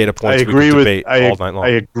data points we could debate all night long. I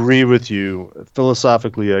agree with you.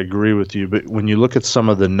 Philosophically, I agree with you. But when you look at some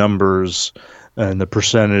of the numbers and the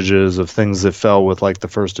percentages of things that fell with like the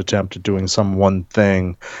first attempt at doing some one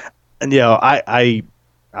thing, and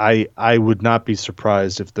I would not be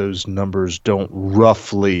surprised if those numbers don't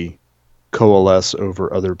roughly coalesce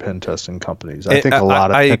over other pen testing companies. I think a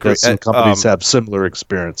lot of pen testing companies have similar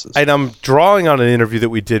experiences. And I'm drawing on an interview that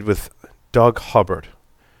we did with Doug Hubbard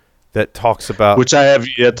that talks about... Which I have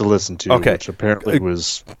yet to listen to, which apparently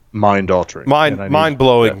was mind-altering.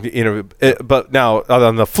 Mind-blowing interview. But now,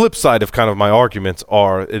 on the flip side of kind of my arguments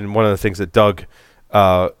are, and one of the things that Doug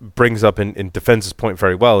brings up and defends his point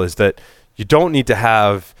very well, is that you don't need to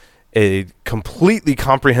have a completely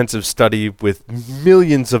comprehensive study with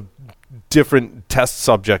millions of different test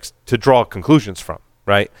subjects to draw conclusions from,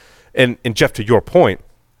 right? And Jeff, to your point,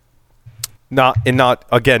 not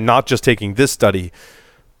just taking this study,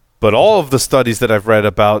 but all of the studies that I've read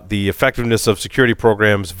about the effectiveness of security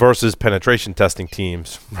programs versus penetration testing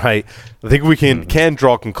teams, right? I think we can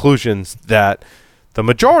draw conclusions that the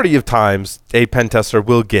majority of times a pen tester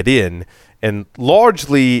will get in. And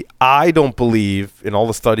largely, I don't believe in all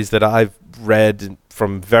the studies that I've read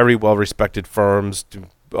from very well-respected firms to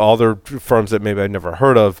other firms that maybe I've never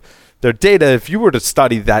heard of, their data, if you were to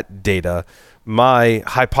study that data, my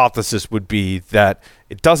hypothesis would be that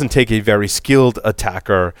it doesn't take a very skilled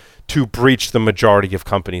attacker to breach the majority of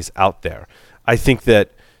companies out there. I think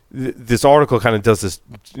that this article kind of does this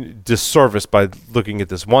disservice by looking at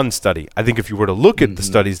this one study. I think if you were to look at the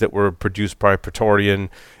studies that were produced by Praetorian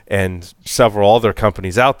and several other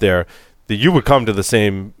companies out there, that you would come to the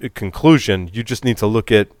same conclusion. You just need to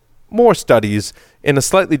look at more studies in a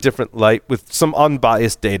slightly different light with some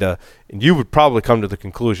unbiased data, and you would probably come to the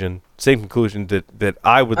same conclusion that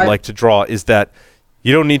I would like to draw, is that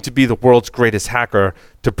you don't need to be the world's greatest hacker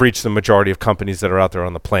to breach the majority of companies that are out there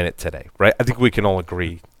on the planet today, right? I think we can all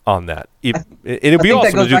agree on that. It'd be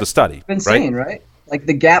awesome to do the study, insane, right? Like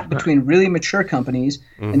the gap between really mature companies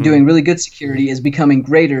and doing really good security is becoming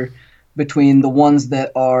greater between the ones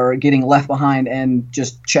that are getting left behind and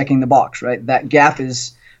just checking the box, right? That gap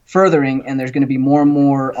is furthering, and there's going to be more and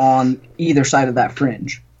more on either side of that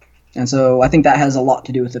fringe. And so I think that has a lot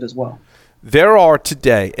to do with it as well. There are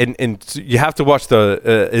today, and you have to watch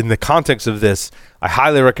in the context of this, I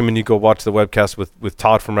highly recommend you go watch the webcast with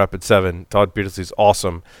Todd from Rapid7. Todd Beardsley is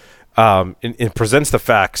awesome. And presents the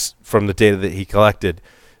facts from the data that he collected.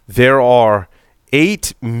 There are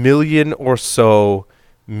 8 million or so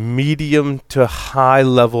medium to high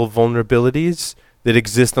level vulnerabilities that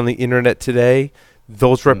exist on the internet today.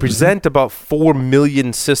 Those represent about 4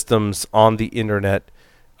 million systems on the internet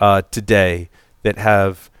today that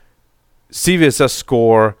have CVSS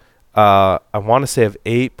score, I want to say of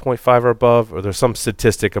 8.5 or above, or there's some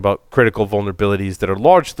statistic about critical vulnerabilities that are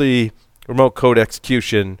largely remote code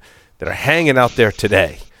execution that are hanging out there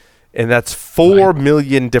today. And that's 4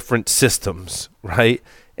 million different systems, right?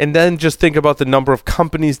 And then just think about the number of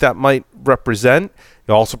companies that might represent.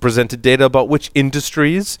 You also presented data about which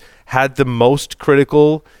industries had the most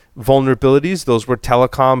critical vulnerabilities. Those were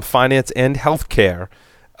telecom, finance, and healthcare,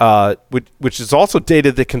 which is also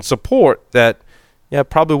data that can support that. Yeah,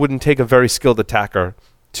 probably wouldn't take a very skilled attacker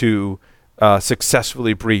to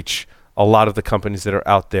successfully breach a lot of the companies that are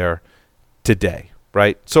out there today.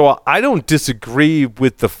 Right. So I don't disagree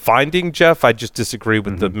with the finding, Jeff. I just disagree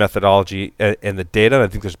with the methodology and the data. And I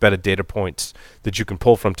think there's better data points that you can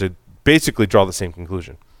pull from to basically draw the same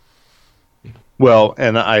conclusion. Well,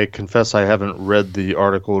 and I confess I haven't read the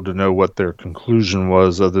article to know what their conclusion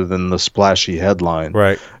was other than the splashy headline.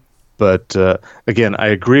 Right. But again, I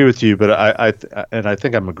agree with you, but I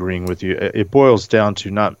think I'm agreeing with you. It boils down to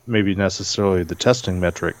not maybe necessarily the testing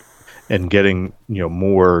metric and getting,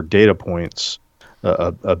 more data points.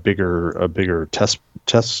 A bigger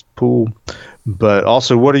test pool, but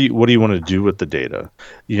also what do you want to do with the data?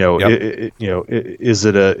 Is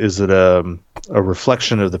it a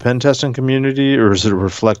reflection of the pen testing community, or is it a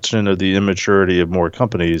reflection of the immaturity of more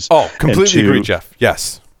companies? Oh, completely agree, Jeff.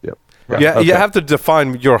 Yes. Yep. Yeah. Okay. You have to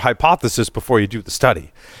define your hypothesis before you do the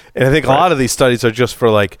study, and I think a lot of these studies are just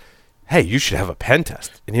for like, hey, you should have a pen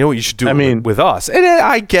test, and you know what, you should do it with us. And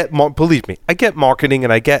I get, believe me, I get marketing,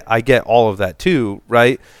 and I get all of that too,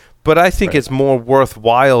 right? But I think it's more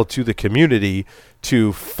worthwhile to the community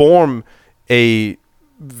to form a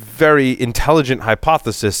very intelligent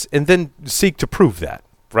hypothesis and then seek to prove that,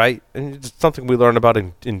 right? And it's something we learn about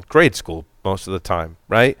in grade school most of the time,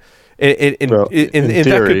 right? In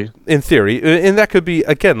theory. In theory. And that could be,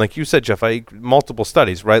 again, like you said, Jeff, multiple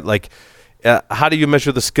studies, right? Like, how do you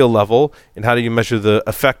measure the skill level, and how do you measure the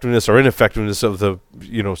effectiveness or ineffectiveness of the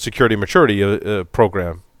security maturity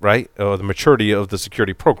program, right? Or the maturity of the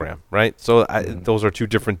security program, right? So those are two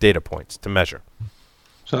different data points to measure.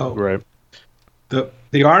 So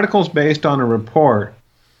the article's based on a report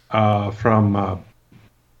from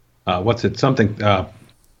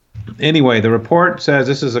anyway, the report says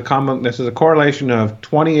this is a correlation of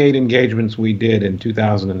 28 engagements we did in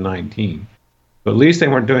 2019. But at least they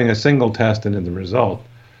weren't doing a single test into the result.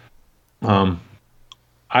 I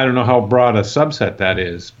don't know how broad a subset that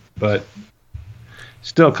is, but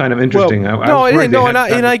still kind of interesting. Well,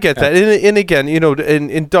 I get that. And again,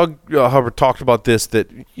 and Doug Hubbard talked about this, that,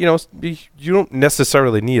 you don't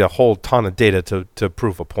necessarily need a whole ton of data to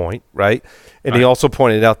prove a point, right? And he also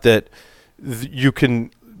pointed out that you can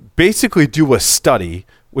basically do a study,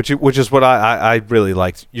 which is what I really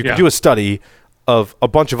liked. You can do a study of a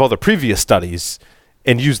bunch of other previous studies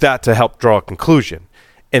and use that to help draw a conclusion.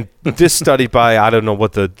 And this study by, I don't know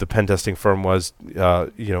what the pen testing firm was, we've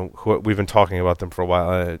been talking about them for a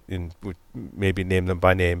while, maybe name them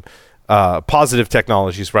by name, Positive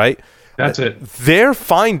Technologies, right? That's it. Their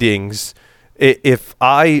findings, if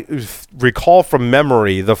I recall from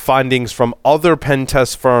memory, the findings from other pen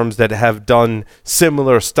test firms that have done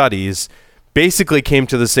similar studies basically came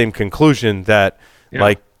to the same conclusion that,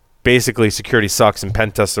 basically security sucks and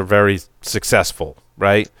pen tests are very successful,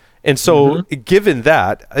 right? And so given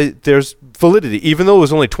that, there's validity. Even though it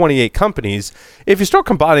was only 28 companies, if you start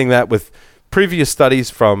combining that with previous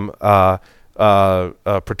studies from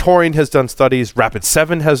Praetorian has done studies,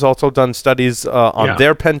 Rapid7 has also done studies on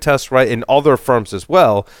their pen tests, right? And other firms as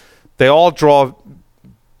well, they all draw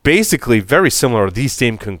basically very similar, these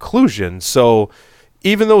same conclusions. So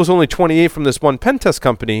even though it was only 28 from this one pen test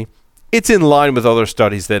company, it's in line with other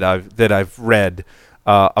studies that I've read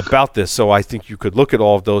about this. So I think you could look at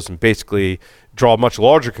all of those and basically draw a much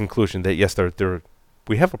larger conclusion that yes,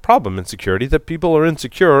 we have a problem in security, that people are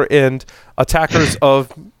insecure, and attackers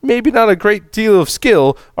of maybe not a great deal of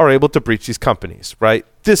skill are able to breach these companies, right?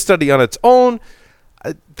 This study on its own,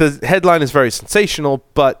 the headline is very sensational,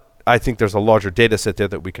 but I think there's a larger data set there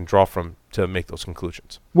that we can draw from to make those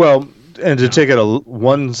conclusions. Well, and to take it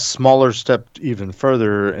one smaller step even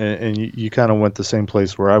further, and you kind of went the same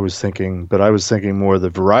place where I was thinking, but I was thinking more of the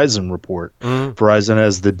Verizon report. Verizon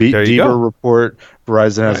has the DBER report.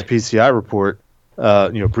 Verizon has a PCI report.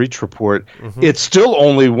 Breach report. It's still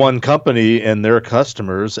only one company and their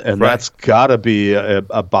customers, and that's got to be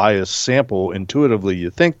a biased sample. Intuitively,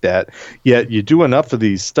 you think that. Yet you do enough of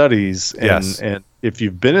these studies, and if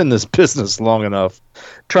you've been in this business long enough,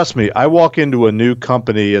 trust me, I walk into a new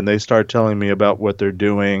company and they start telling me about what they're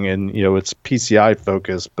doing, and it's PCI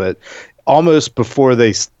focused, but almost before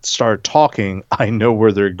they start talking, I know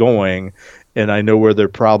where they're going. And I know where their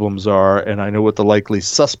problems are, and I know what the likely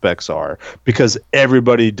suspects are, because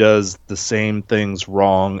everybody does the same things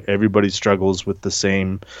wrong. Everybody struggles with the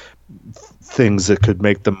same things that could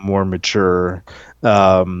make them more mature.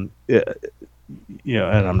 And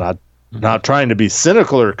I'm not trying to be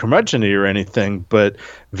cynical or curmudgeon-y or anything, but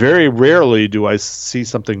very rarely do I see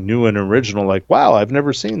something new and original like, wow, I've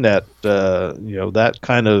never seen that, that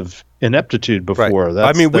kind of ineptitude before.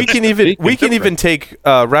 Right. We can even take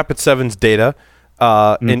Rapid7's data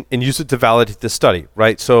and use it to validate this study,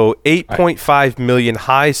 right? So 8.5 million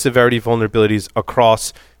high severity vulnerabilities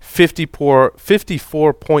across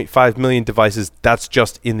 54.5 million devices. That's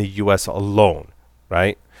just in the US alone,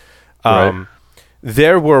 right?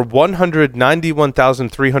 There were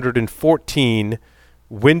 191,314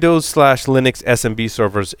 Windows/Linux SMB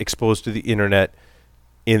servers exposed to the internet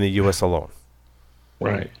in the US alone.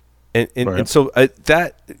 Right. And so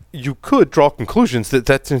that you could draw conclusions that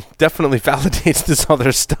definitely validates this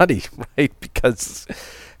other study, right? Because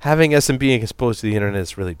having SMB exposed to the internet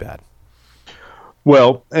is really bad.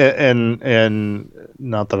 Well, and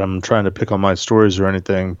not that I'm trying to pick on my stories or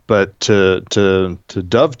anything, but to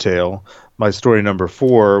dovetail, my story number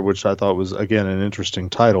 4, which I thought was, again, an interesting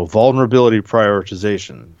title, Vulnerability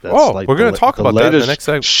Prioritization. That's we're going to talk about that in the next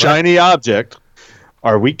segment. Shiny object.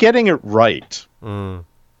 Are we getting it right?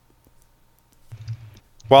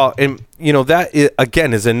 Well, and that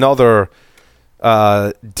again is another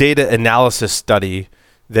data analysis study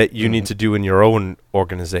that you need to do in your own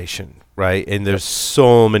organization, right? And there's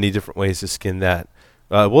so many different ways to skin that.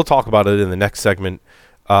 We'll talk about it in the next segment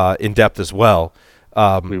in depth as well.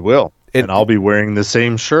 We will. And I'll be wearing the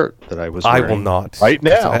same shirt that I was wearing. I will not. Right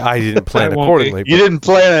now. I didn't plan accordingly. You didn't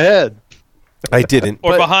plan ahead. I didn't.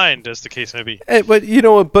 Or behind, as the case may be.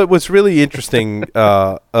 But what's really interesting,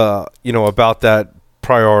 about that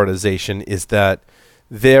prioritization is that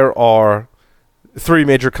there are 3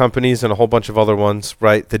 major companies and a whole bunch of other ones,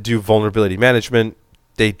 right, that do vulnerability management.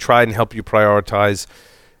 They try and help you prioritize.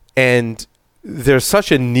 And there's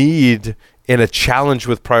such a need and a challenge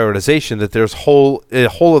with prioritization that there's a whole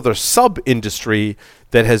other sub-industry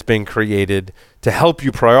that has been created to help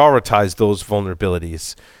you prioritize those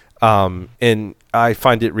vulnerabilities. And I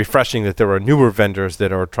find it refreshing that there are newer vendors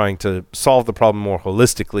that are trying to solve the problem more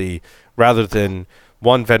holistically, rather than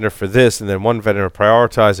one vendor for this and then one vendor to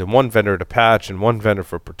prioritize and one vendor to patch and one vendor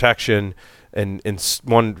for protection and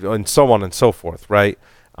one and so on and so forth, right?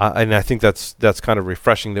 And I think that's kind of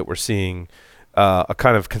refreshing that we're seeing a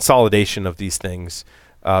kind of consolidation of these things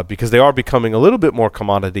because they are becoming a little bit more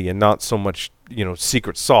commodity and not so much,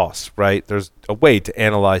 secret sauce, right? There's a way to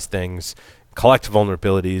analyze things, collect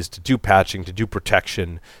vulnerabilities, to do patching, to do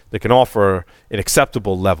protection that can offer an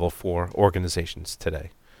acceptable level for organizations today,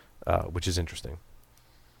 which is interesting.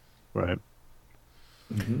 Right.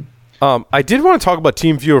 I did want to talk about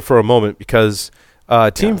TeamViewer for a moment because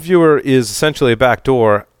TeamViewer is essentially a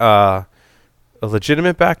backdoor, a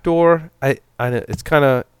legitimate backdoor. It's kind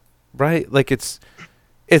of right, like it's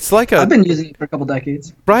like I've been using it for a couple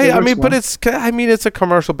decades. Right. But it's a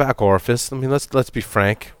commercial back orifice. Let's be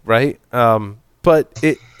frank, right? But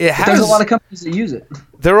it has. There's a lot of companies that use it.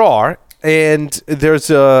 There are, and there's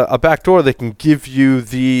a backdoor that can give you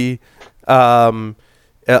the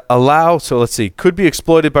so let's see, could be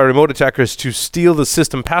exploited by remote attackers to steal the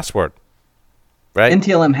system password, right?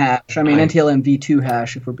 NTLM hash. NTLM v2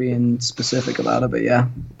 hash if we're being specific about it, but yeah.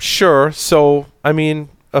 Sure. So,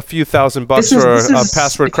 a few $1,000 for a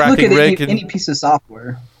password cracking rig. Any piece of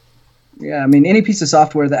software. Yeah, any piece of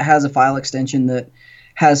software that has a file extension that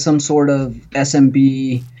has some sort of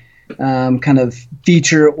SMB kind of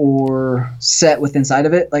feature or set with inside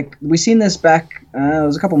of it. Like we seen this back, it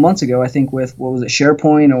was a couple months ago, I think, with what was it,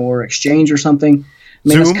 SharePoint or Exchange or something. I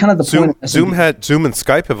mean, that's kind of the point. Zoom and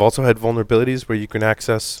Skype have also had vulnerabilities where you can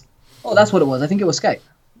access. Oh, that's what it was. I think it was Skype.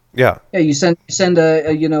 Yeah. Yeah, you send an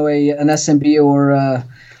SMB or a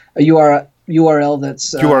URL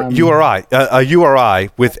that's URI, a URI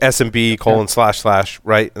with SMB : /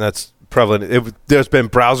 right, and that's prevalent. There's been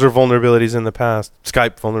browser vulnerabilities in the past,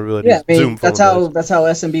 Skype vulnerabilities, yeah, I mean, Zoom that's vulnerabilities. how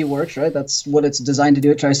SMB works, right? That's what it's designed to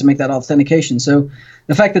do. It tries to make that authentication. So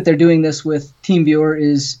the fact that they're doing this with TeamViewer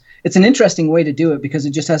it's an interesting way to do it because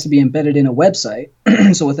it just has to be embedded in a website,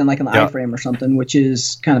 so within like an iframe or something, which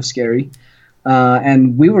is kind of scary.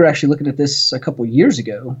 And we were actually looking at this a couple years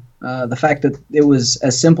ago. The fact that it was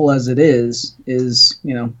as simple as it is,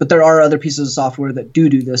 but there are other pieces of software that do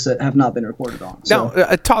this that have not been reported on. So,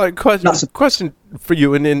 now, Tyler, question for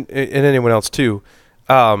you and anyone else too.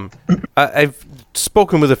 I've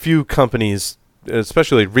spoken with a few companies,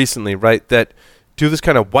 especially recently, right, that do this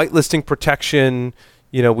kind of whitelisting protection.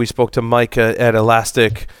 We spoke to Mike at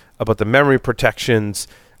Elastic about the memory protections.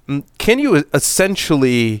 Can you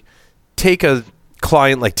essentially take a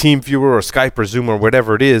client like TeamViewer or Skype or Zoom or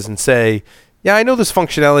whatever it is and say, yeah, I know this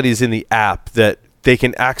functionality is in the app that they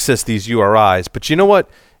can access these URIs, but you know what?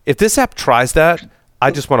 If this app tries that,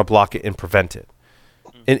 I just want to block it and prevent it.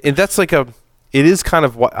 And that's like it is kind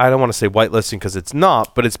of, I don't want to say whitelisting because it's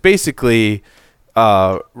not, but it's basically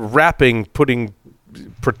putting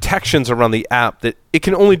protections around the app that it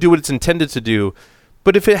can only do what it's intended to do.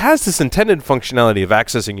 But if it has this intended functionality of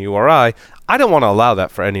accessing URI, I don't want to allow that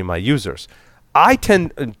for any of my users. I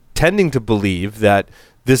tending to believe that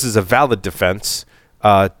this is a valid defense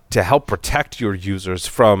to help protect your users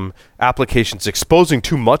from applications exposing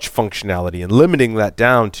too much functionality and limiting that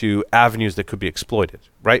down to avenues that could be exploited,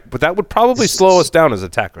 right? But that would probably slow us down as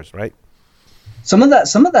attackers, right? Some of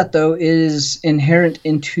that though is inherent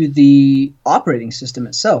into the operating system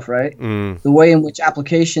itself, right? The way in which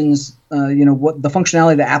applications, what the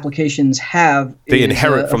functionality that applications have, they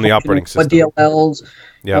inherit from the operating system. What DLLs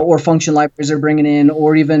or function libraries are bringing in,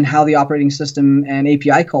 or even how the operating system and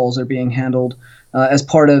API calls are being handled as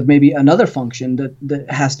part of maybe another function that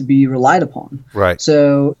has to be relied upon. Right.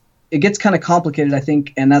 So it gets kind of complicated, I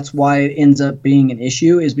think, and that's why it ends up being an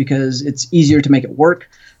issue, is because it's easier to make it work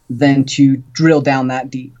than to drill down that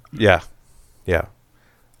deep. Yeah.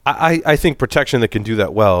 I think protection that can do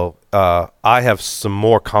that well, I have some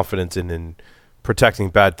more confidence in protecting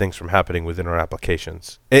bad things from happening within our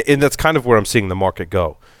applications. And that's kind of where I'm seeing the market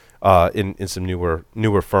go in some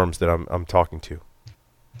newer firms that I'm talking to.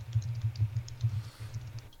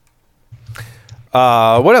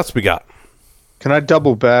 What else we got? Can I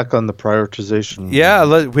double back on the prioritization? Yeah,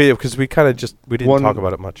 because we didn't talk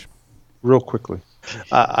about it much. Real quickly.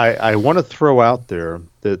 I want to throw out there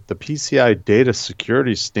that the PCI data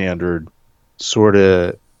security standard sort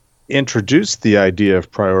of introduced the idea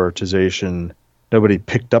of prioritization. Nobody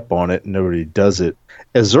picked up on it. Nobody does it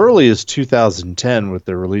as early as 2010 with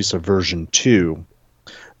the release of version 2.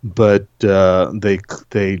 But they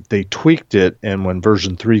tweaked it, and when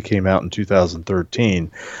version 3 came out in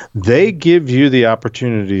 2013, they give you the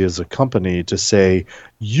opportunity as a company to say,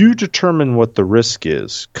 you determine what the risk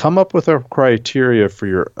is. Come up with a criteria for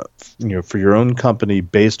your own company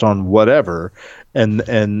based on whatever, and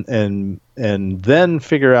then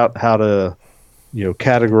figure out how to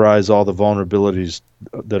categorize all the vulnerabilities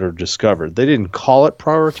that are discovered. They didn't call it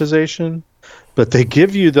prioritization, but they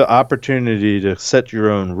give you the opportunity to set your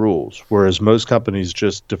own rules, whereas most companies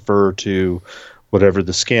just defer to whatever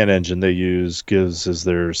the scan engine they use gives as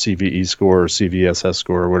their CVE score or CVSS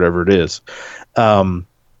score or whatever it is.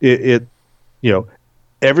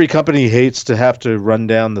 Every company hates to have to run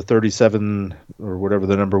down the 37 or whatever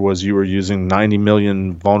the number was you were using, 90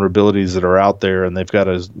 million vulnerabilities that are out there, and they've got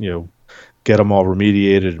to get them all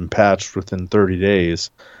remediated and patched within 30 days.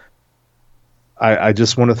 I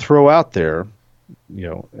just want to throw out there,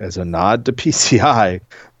 as a nod to PCI,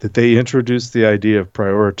 that they introduced the idea of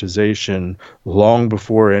prioritization long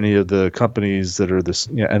before any of the companies that are this,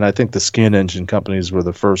 and I think the scan engine companies were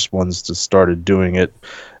the first ones to started doing it,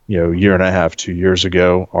 year and a half, 2 years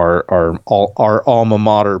ago. Our alma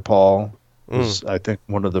mater, Paul, was I think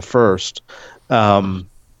one of the first.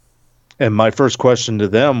 And my first question to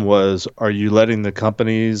them was, are you letting the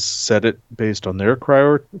companies set it based on their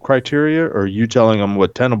criteria, or are you telling them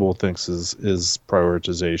what Tenable thinks is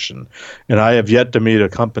prioritization? And I have yet to meet a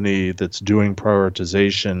company that's doing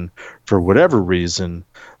prioritization for whatever reason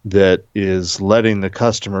that is letting the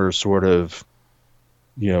customer sort of,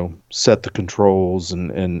 set the controls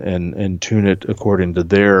and tune it according to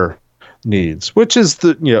their needs, which is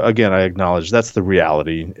again, I acknowledge that's the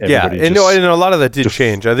reality. Everybody and a lot of that did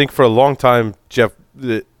change. I think for a long time, Jeff,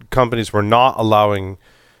 the companies were not allowing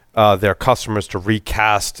their customers to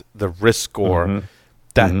recast the risk score. Mm-hmm.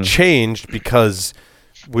 That changed because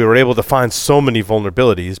we were able to find so many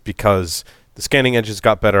vulnerabilities because the scanning engines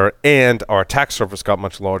got better and our attack surface got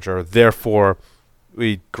much larger. Therefore,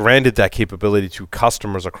 we granted that capability to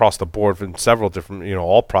customers across the board from several different,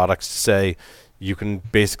 all products to say you can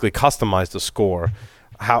basically customize the score.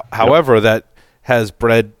 However, that has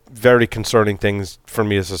bred very concerning things for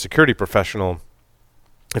me as a security professional.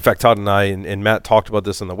 In fact, Todd and I and Matt talked about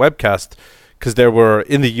this in the webcast because there were,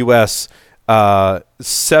 in the U.S.,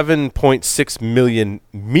 7.6 million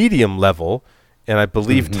medium level, and I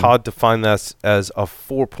believe Todd defined that as a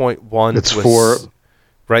 4.1 it's to 4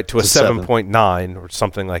 right to a 7.9 or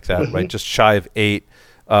something like that, right? Just shy of 8,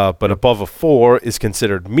 but above a 4 is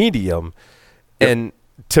considered medium. And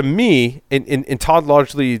to me, and Todd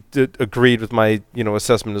largely agreed with my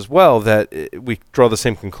assessment as well, that we draw the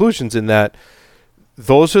same conclusions in that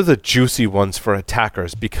those are the juicy ones for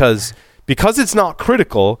attackers because it's not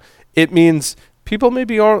critical. It means people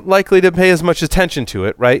maybe aren't likely to pay as much attention to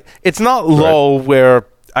it, right? It's not low where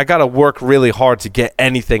I got to work really hard to get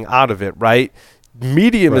anything out of it, right?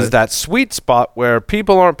 Medium is that sweet spot where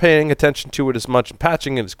people aren't paying attention to it as much and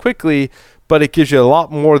patching it as quickly, but it gives you a lot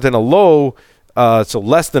more than a low, so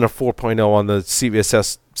less than a 4.0 on the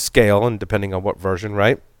CVSS scale, and depending on what version,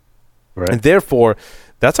 right? And therefore,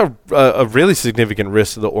 that's a really significant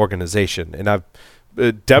risk to the organization. And I've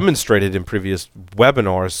demonstrated in previous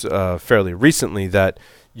webinars fairly recently that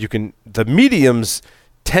the mediums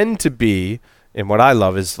tend to be, and what I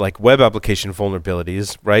love is like web application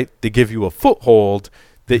vulnerabilities, right? They give you a foothold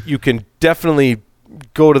that you can definitely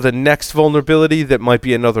go to the next vulnerability that might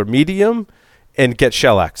be another medium and get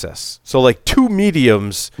shell access. So like 2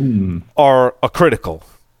 mediums are a critical,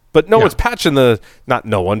 but no one's patching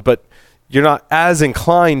but you're not as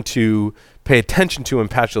inclined to pay attention to and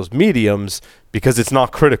patch those mediums because it's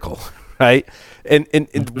not critical, right? And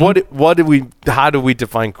how do we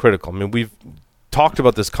define critical? I mean, we've talked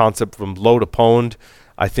about this concept from low to pwned.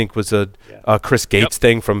 I think was a Chris Gates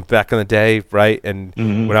thing from back in the day, right? And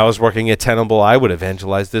when I was working at Tenable, I would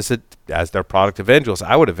evangelize this as their product evangelist.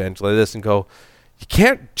 I would evangelize this and go, you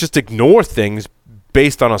can't just ignore things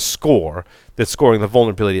based on a score that's scoring the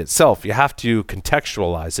vulnerability itself. You have to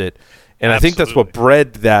contextualize it. And I think that's what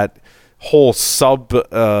bred that whole sub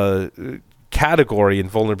category in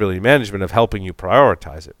vulnerability management of helping you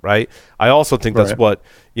prioritize it, right? I also think that's what,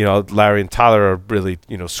 Larry and Tyler are really,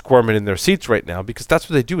 squirming in their seats right now because that's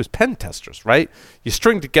what they do as pen testers, right? You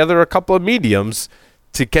string together a couple of mediums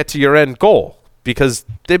to get to your end goal because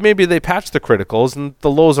maybe they patch the criticals and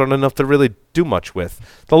the lows aren't enough to really do much with.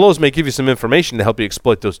 The lows may give you some information to help you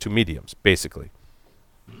exploit those 2 mediums, basically.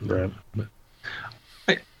 Right.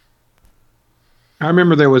 I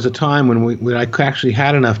remember there was a time when I actually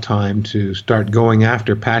had enough time to start going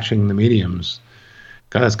after patching the mediums.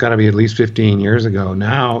 God, that's got to be at least 15 years ago.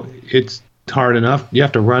 Now it's hard enough. You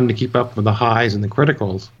have to run to keep up with the highs and the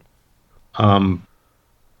criticals. And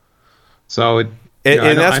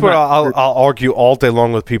that's where I'll argue all day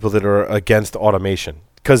long with people that are against automation.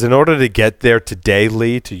 Because in order to get there today,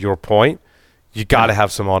 Lee, to your point, you got to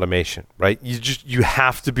have some automation, right? You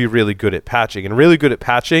have to be really good at patching, and really good at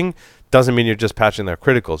patching doesn't mean you're just patching their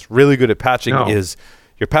criticals. Really good at patching is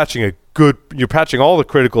you're patching all the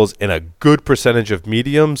criticals in a good percentage of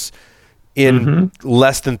mediums in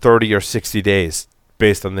less than 30 or 60 days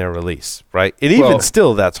based on their release, right? And even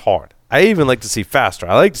still, that's hard. I even like to see faster.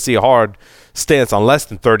 I like to see a hard stance on less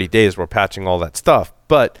than 30 days we're patching all that stuff.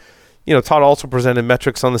 But, Todd also presented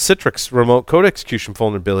metrics on the Citrix remote code execution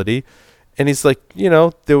vulnerability. And he's like,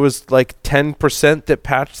 there was like 10% that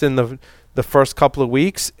patched in the first couple of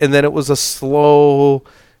weeks, and then it was a slow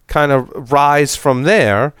kind of rise from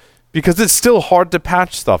there because it's still hard to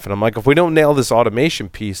patch stuff. And I'm like, if we don't nail this automation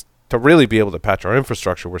piece to really be able to patch our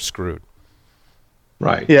infrastructure, we're screwed.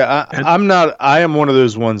 Right. Yeah, I am one of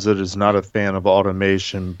those ones that is not a fan of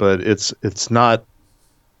automation, but it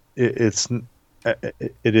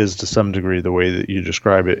is to some degree the way that you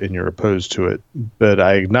describe it, and you're opposed to it. But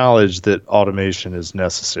I acknowledge that automation is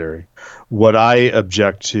necessary. What I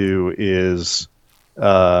object to is,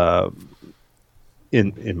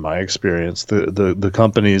 in my experience, the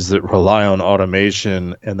companies that rely on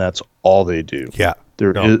automation and that's all they do. Yeah,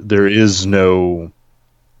 there is no,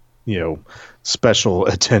 special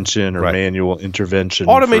attention or manual intervention.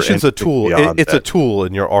 Automation's a tool. It's a tool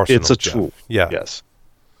in your arsenal. It's a tool. Yeah. Yes.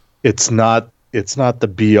 It's not it's not the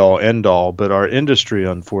be all end all, but our industry,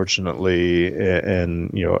 unfortunately,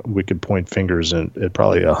 and we could point fingers at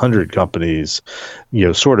probably 100 companies,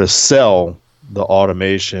 sort of sell the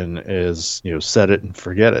automation as set it and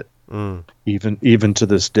forget it, even to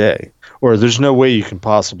this day, or there's no way you can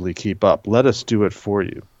possibly keep up. Let us do it for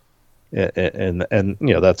you, and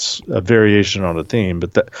that's a variation on a theme,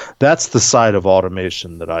 but that's the side of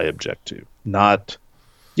automation that I object to. Not,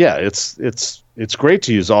 it's great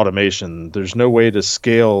to use automation. There's no way to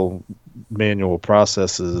scale manual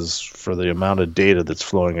processes for the amount of data that's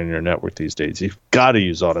flowing in your network these days. You've got to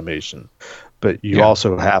use automation, but you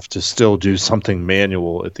also have to still do something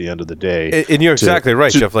manual at the end of the day. And you're exactly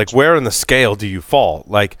right, Jeff. Like, where in the scale do you fall?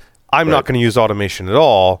 Like, I'm not going to use automation at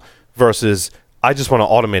all versus I just want to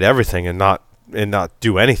automate everything and not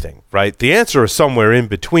do anything, right? The answer is somewhere in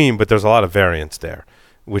between, but there's a lot of variance there,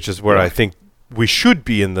 which is where I think we should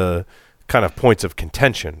be in the kind of points of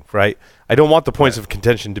contention, right? I don't want the points of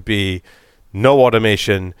contention to be no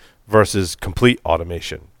automation versus complete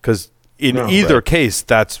automation, because in either case,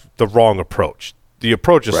 that's the wrong approach. The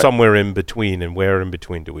approach is somewhere in between, and where in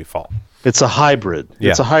between do we fall? It's a hybrid.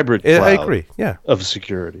 Yeah. It's a hybrid cloud. I agree. Yeah. Of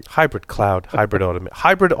security. Hybrid cloud, hybrid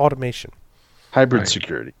automation. Hybrid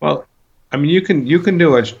security. Well, I mean, you can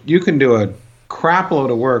do a crap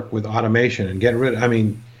load of work with automation and get rid of. I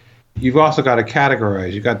mean, you've also got to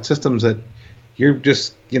categorize. You've got systems that you're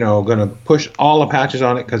just going to push all the patches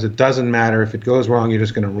on it because it doesn't matter if it goes wrong. You're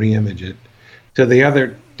just going to re-image it. To the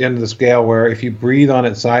other end of the scale, where if you breathe on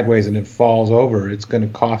it sideways and it falls over, it's going to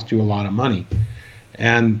cost you a lot of money.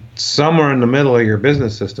 And somewhere in the middle of your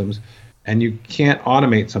business systems, and you can't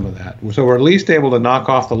automate some of that. So we're at least able to knock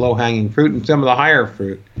off the low-hanging fruit and some of the higher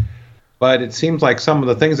fruit. But it seems like some of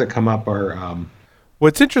the things that come up are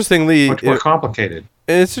what's interesting, Lee, much more complicated.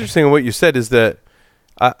 And it's interesting what you said is that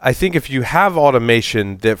I think if you have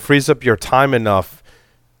automation that frees up your time enough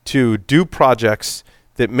to do projects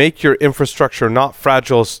that make your infrastructure not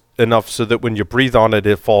fragile enough so that when you breathe on it,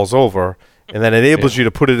 it falls over, and then enables you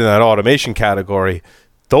to put it in that automation category,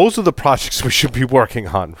 those are the projects we should be working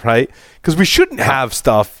on, right? Because we shouldn't have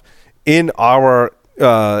stuff in our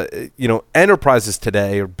enterprises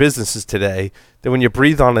today or businesses today that when you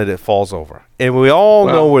breathe on it, it falls over. And we all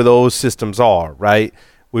know where those systems are, right?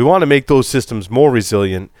 We want to make those systems more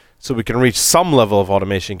resilient so we can reach some level of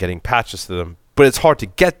automation getting patches to them. But it's hard to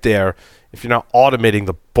get there if you're not automating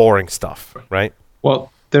the boring stuff, right?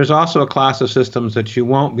 Well, there's also a class of systems that you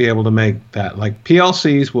won't be able to make that. Like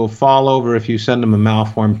PLCs will fall over if you send them a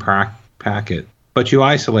malformed packet, but you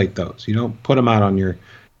isolate those. You don't put them out on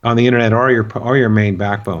the internet or your main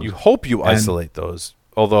backbone. You hope you isolate those,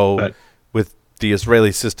 although with the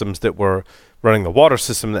Israeli systems that were running the water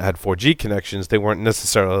system that had 4G connections, they weren't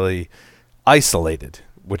necessarily isolated,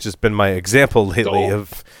 which has been my example lately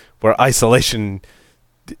of where isolation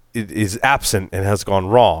is absent and has gone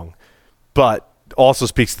wrong, but also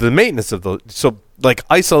speaks to the maintenance of those. So like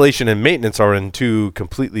isolation and maintenance are in two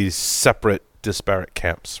completely separate, disparate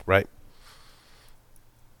camps, right?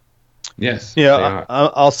 Yes. Yeah,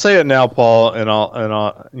 I'll say it now, Paul, and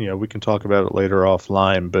I'll we can talk about it later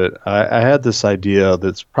offline. But I had this idea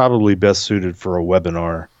that's probably best suited for a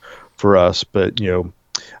webinar for us. But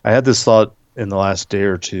I had this thought in the last day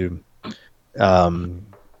or two.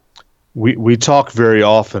 We talk very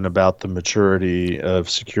often about the maturity of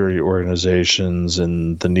security organizations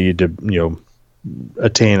and the need to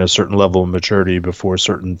attain a certain level of maturity before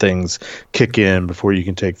certain things kick in, before you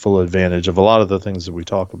can take full advantage of a lot of the things that we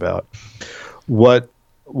talk about. What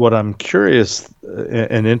I'm curious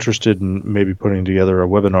and interested in maybe putting together a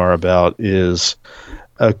webinar about is,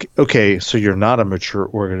 okay, so you're not a mature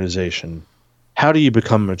organization. How do you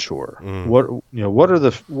become mature? What are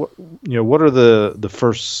the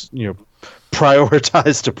first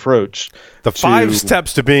prioritized approach? The 5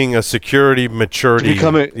 steps to being a security maturity,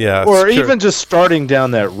 even just starting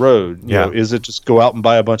down that road. Is it just go out and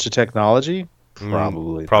buy a bunch of technology?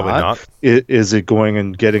 Probably not. Is it going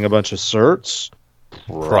and getting a bunch of certs?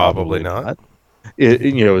 Probably not.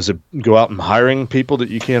 Is it go out and hiring people that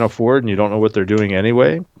you can't afford and you don't know what they're doing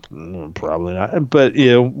anyway? Probably not. But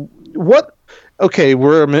what? Okay,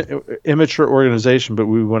 we're an immature organization, but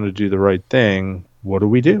we want to do the right thing. What do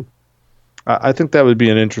we do? I think that would be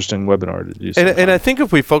an interesting webinar to do. And I think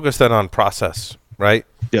if we focus that on process, right?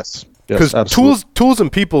 Yes. Because tools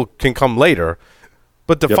and people can come later,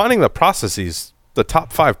 but defining the processes, the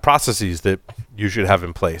top 5 processes that you should have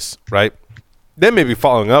in place, right? Then maybe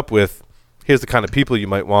following up with, here's the kind of people you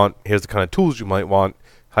might want, here's the kind of tools you might want,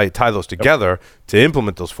 how you tie those together to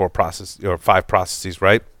implement those 4 processes or 5 processes,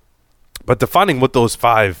 right? But defining what those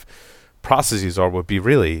 5 processes are would be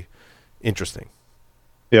really interesting.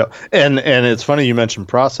 Yeah, and it's funny you mentioned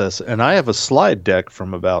process, and I have a slide deck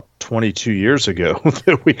from about 22 years ago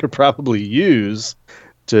that we could probably use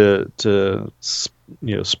to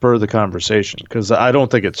spur the conversation, because I don't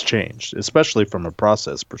think it's changed, especially from a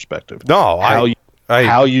process perspective. No,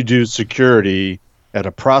 how you do security at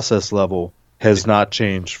a process level has not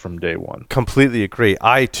changed from day one. Completely agree.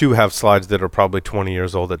 I too have slides that are probably 20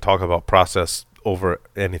 years old that talk about process over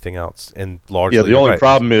anything else, and largely the only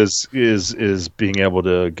problem is being able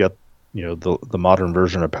to get the modern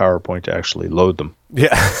version of PowerPoint to actually load them. Yeah,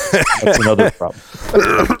 that's another problem.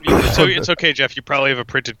 So it's okay, Jeff. You probably have a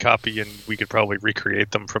printed copy, and we could probably recreate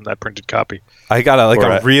them from that printed copy. I got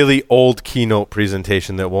a really old Keynote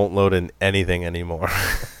presentation that won't load in anything anymore.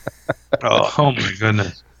 Oh my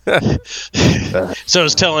goodness. So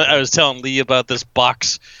I was telling Lee about this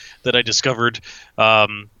box that I discovered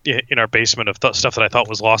in our basement of stuff that I thought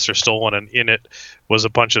was lost or stolen, and in it was a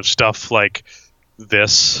bunch of stuff like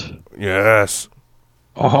this. Yes.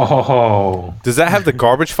 Oh. Does that have the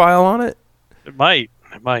garbage file on it? It might.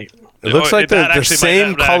 It looks like the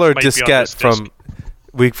same color diskette from.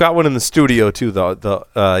 We've got one in the studio too, the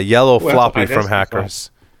yellow floppy from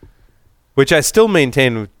Hackers, which I still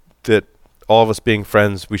maintain that all of us being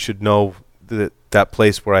friends, we should know that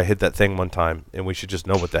place where I hid that thing one time, and we should just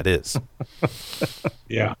know what that is.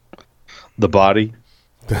 Yeah. The body.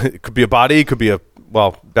 It could be a body. It could be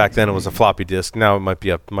back then it was a floppy disk. Now it might be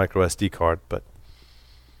a micro SD card, but.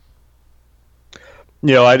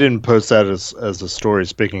 I didn't post that as a story,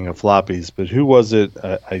 speaking of floppies, but who was it?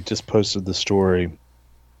 I just posted the story.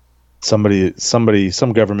 Some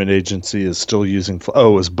government agency is still using. It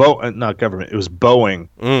was not government. It was Boeing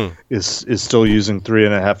is still using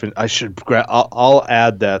 3.5 inch. I'll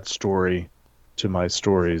add that story to my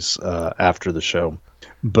stories after the show.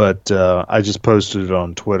 But I just posted it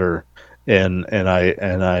on Twitter, and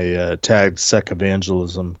I tagged Sec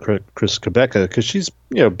Evangelism Chris Quebeca, because she's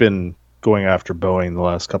been going after Boeing the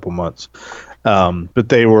last couple months. But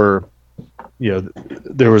they were.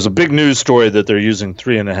 There was a big news story that they're using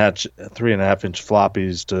 3.5 inch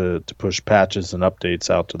floppies to push patches and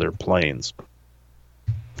updates out to their planes.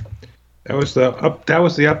 That was the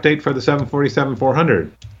update for the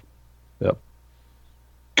 747-400. Yep.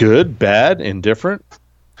 Good, bad, indifferent.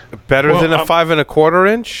 Better than a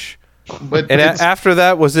 5.25 inch. But after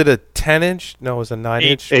that, was it a 10 inch? No, it was a 9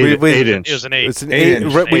 inch. 8 inch. It was an 8. It's an 8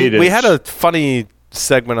 inch. We had a funny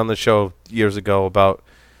segment on the show years ago about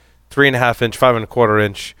 3.5 inch, 5.25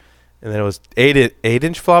 inch, and then it was 8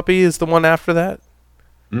 inch floppy is the one after that.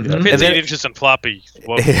 Mm-hmm. And then 8 inches and floppy.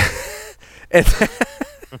 But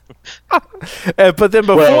then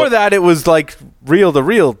before that, it was like reel to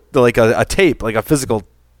reel, like a tape, like a physical.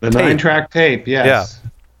 The 9-track tape, yes.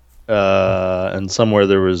 Yeah. And somewhere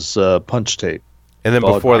there was punch tape. And then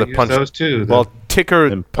before the punch, those two. Ticker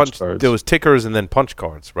and punch. There was tickers and then punch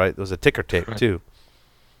cards, right? There was a ticker tape too.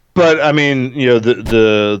 But I mean,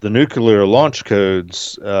 the nuclear launch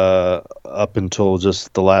codes up until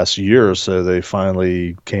just the last year or so, they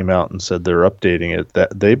finally came out and said they're updating it.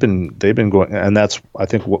 That they've been going, and that's I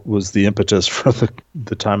think what was the impetus for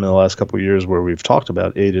the time in the last couple of years where we've talked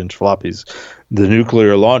about 8 inch floppies. The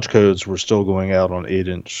nuclear launch codes were still going out on 8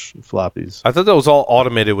 inch floppies. I thought that was all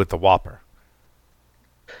automated with the Whopper.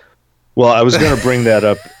 Well, I was going to bring that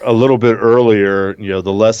up a little bit earlier.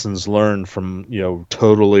 The lessons learned from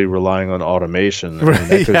totally relying on automation. I mean, that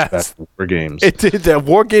goes back to War Games. It did. That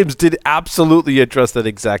War Games did absolutely address that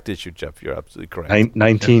exact issue, Jeff. You're absolutely correct.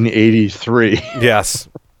 1983. Yes.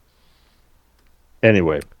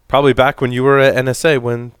 Anyway, probably back when you were at NSA,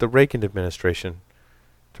 when the Reagan administration.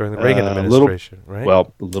 During the Reagan administration, right?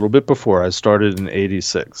 Well, a little bit before. I started in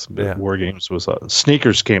 '86. But War Games was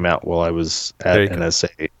Sneakers came out while I was at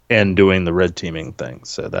NSA and doing the red teaming thing.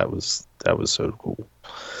 So that was so cool.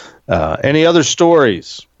 Any other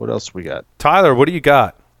stories? What else we got? Tyler, what do you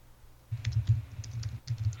got?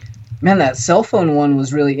 Man, that cell phone one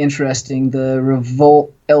was really interesting. The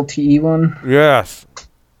Revolt LTE one. Yes.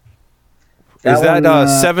 Is that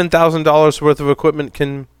 $7,000 worth of equipment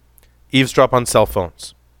can eavesdrop on cell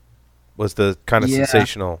phones? Was the kind of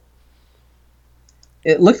sensational.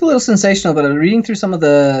 It looked a little sensational, but reading through some of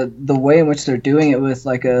the way in which they're doing it with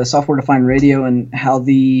like a software-defined radio and how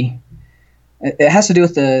it has to do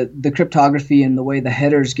with the cryptography and the way the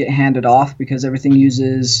headers get handed off, because everything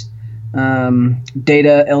uses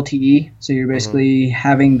data LTE. So you're basically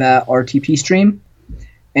having that RTP stream.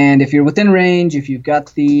 And if you're within range, if you've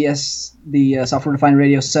got the software-defined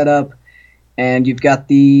radio set up, and you've got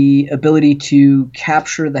the ability to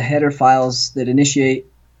capture the header files that initiate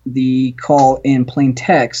the call in plain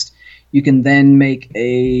text, you can then make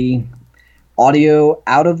a audio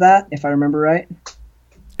out of that, if I remember right.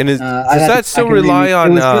 And does that still rely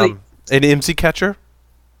on an IMSI catcher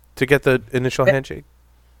to get the initial handshake?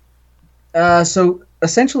 So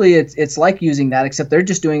essentially, it's like using that, except they're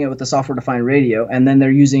just doing it with the software-defined radio, and then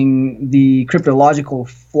they're using the cryptological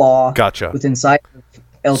flaw with inside of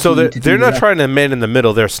LTE. So they're not trying to man in the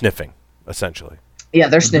middle; they're sniffing, essentially. Yeah,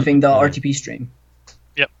 they're sniffing the RTP stream.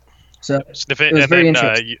 Yep. So sniffing and then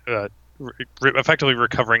effectively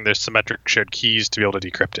recovering the symmetric shared keys to be able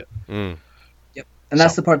to decrypt it. Mm. Yep. And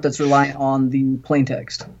that's the part that's reliant on the plain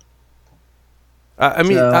text.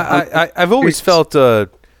 I've always felt a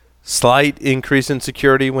slight increase in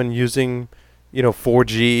security when using,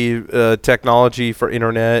 4G technology for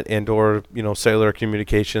internet and or cellular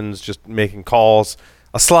communications, just making calls.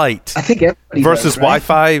 A slight. I think everybody versus does, right?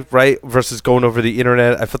 Wi-Fi, right? Versus going over the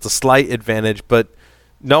internet, I felt a slight advantage. But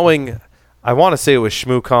knowing, I want to say it was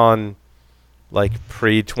ShmooCon, like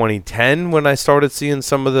pre-2010 when I started seeing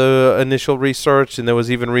some of the initial research, and there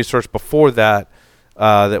was even research before that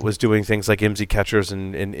that was doing things like IMSI catchers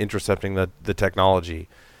and intercepting the technology.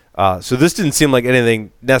 So this didn't seem like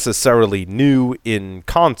anything necessarily new in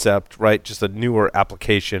concept, right? Just a newer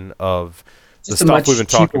application of the stuff we've been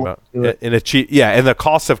talking about. And the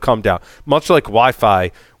costs have come down. Much like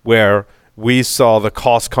Wi-Fi, where we saw the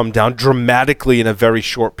costs come down dramatically in a very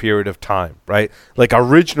short period of time, right? Like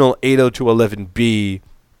original 802.11b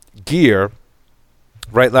gear,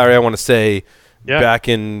 right, Larry? I want to say back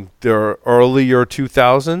in the earlier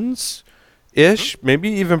 2000s-ish, maybe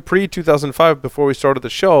even pre-2005 before we started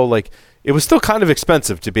the show, like it was still kind of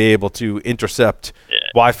expensive to be able to intercept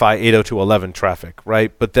Wi-Fi 802.11 traffic,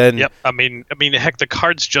 right? But then, I mean, heck, the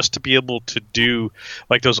cards just to be able to do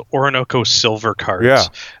like those Orinoco silver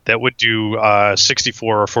cards that would do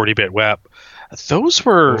 64 or 40-bit web. Those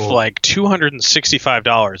were like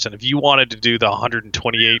 $265, and if you wanted to do the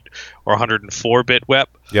 128 or 104-bit web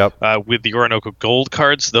with the Orinoco Gold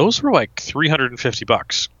cards, those were like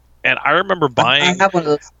 $350. And I remember buying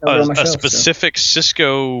a specific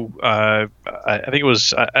Cisco. I think it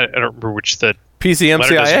was. I don't remember which the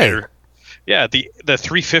PCMCIA. Yeah, the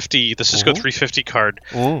 350, the Cisco 350 card.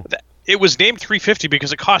 It was named 350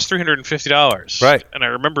 because it cost $350. Right. And I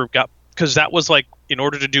remember because that was like in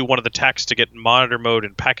order to do one of the techs to get monitor mode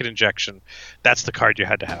and packet injection, that's the card you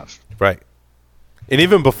had to have. Right. And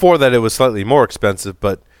even before that, it was slightly more expensive,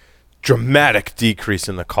 but dramatic decrease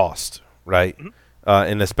in the cost. Right. Mm-hmm.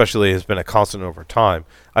 And especially has been a constant over time.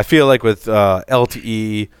 I feel like with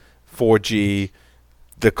LTE, 4G,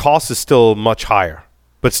 the cost is still much higher,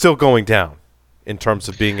 but still going down in terms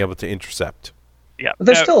of being able to intercept. Yeah, but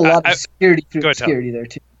there's still a lot of security through obscurity there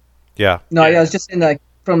too. Yeah. No, I was just saying that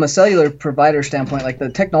from a cellular provider standpoint, like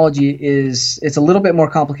the technology it's a little bit more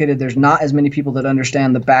complicated. There's not as many people that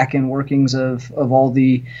understand the back end workings of all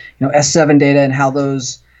the S7 data and how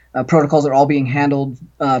those protocols are all being handled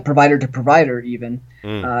provider to provider even.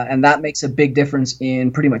 And that makes a big difference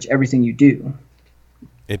in pretty much everything you do.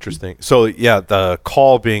 Interesting. So, the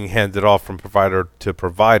call being handed off from provider to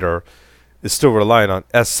provider is still relying on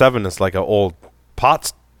S7 is like an old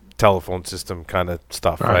POTS telephone system kind of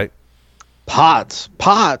stuff, right? POTS.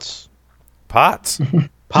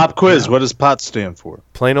 Pop quiz. What does POTS stand for?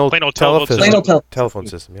 Plain old telephone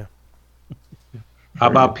system, yeah. How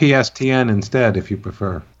about PSTN instead, if you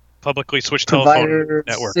prefer? Publicly switched provider telephone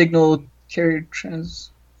network. Signal carrier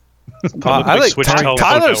trans. I like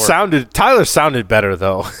Tyler sounded better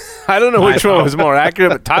though. I don't know which one was more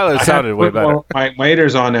accurate, but Tyler sounded way better. My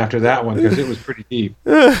waiters on after that one because it was pretty deep.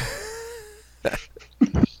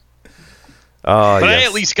 I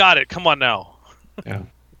at least got it. Come on now. Yeah,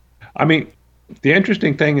 I mean, the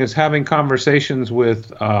interesting thing is having conversations with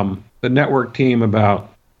the network team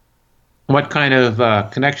about what kind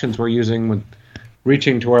of connections we're using with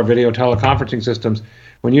reaching to our video teleconferencing systems.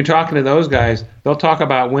 When you're talking to those guys, they'll talk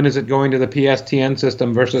about when is it going to the PSTN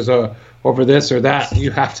system versus over this or that.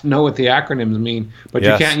 You have to know what the acronyms mean, but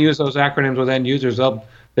you can't use those acronyms with end users.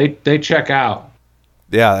 They check out.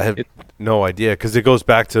 Yeah, I have no idea because it goes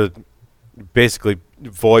back to basically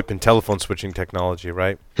VoIP and telephone switching technology,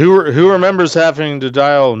 right? Who remembers having to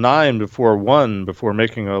dial 9 before 1 before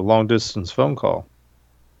making a long distance phone call?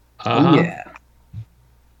 Yeah.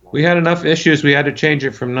 We had enough issues. We had to change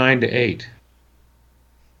it from 9 to 8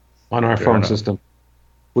 on our phone system.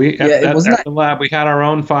 At the lab, we had our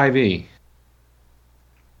own 5E.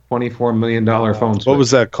 $24 million phone switch. What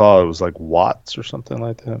was that called? It was like Watts or something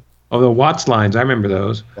like that? Oh, the Watts lines. I remember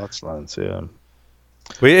those. Watts lines, yeah.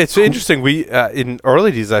 It's interesting. We in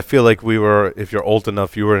early days, I feel like we were, if you're old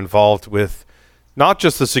enough, you were involved with not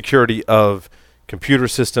just the security of computer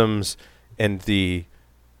systems and the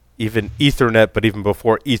even Ethernet, but even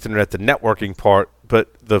before Ethernet, the networking part.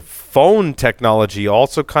 But the phone technology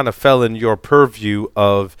also kind of fell in your purview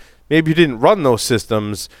of maybe you didn't run those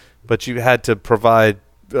systems, but you had to provide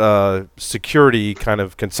security kind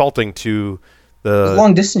of consulting to the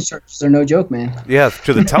long distance charges. They're no joke, man. Yeah,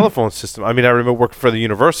 to the telephone system. I mean, I remember working for the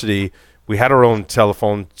university. We had our own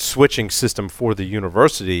telephone switching system for the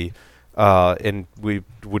university, and we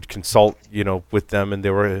would consult, with them, and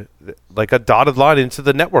they were like a dotted line into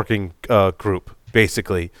the networking group,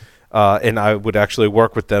 basically. And I would actually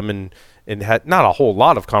work with them and had not a whole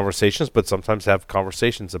lot of conversations, but sometimes have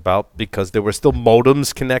conversations about, because there were still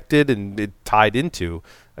modems connected and it tied into.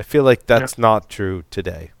 I feel like that's not true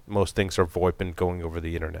today. Most things are VoIP and going over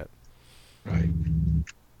the internet. Right.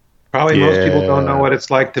 Probably most people don't know what it's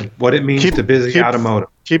like what it means to busy out a modem.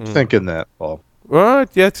 Keep thinking that, Paul. Right.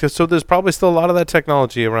 Yeah. So there's probably still a lot of that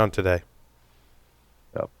technology around today.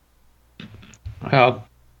 Yep. Well,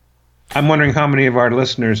 I'm wondering how many of our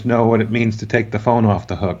listeners know what it means to take the phone off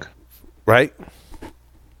the hook. Right.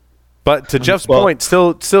 But to Jeff's point,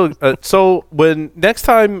 still. So when next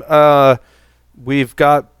time we've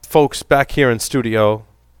got folks back here in studio,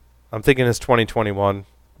 I'm thinking it's 2021,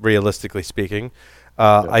 realistically speaking.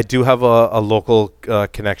 I do have a local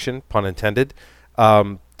connection, pun intended,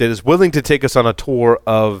 that is willing to take us on a tour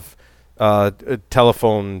of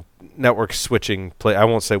telephone network switching play. I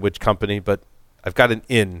won't say which company, but I've got an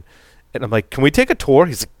in. And I'm like, can we take a tour?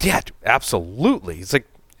 He's like, yeah, absolutely. He's like,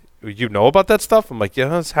 you know about that stuff? I'm like,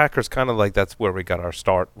 yeah, as hackers, kind of like that's where we got our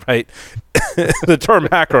start, right? The term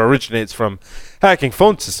hacker originates from hacking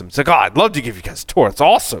phone systems. It's like, I'd love to give you guys a tour. It's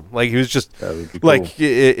awesome. Like, he was just like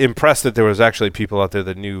impressed that there was actually people out there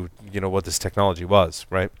that knew, what this technology was,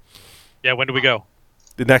 right? Yeah, when do we go?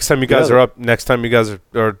 The next time you guys are up, next time you guys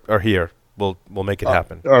are here, we'll make it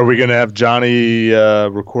happen. Are we going to have Johnny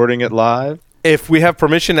recording it live? If we have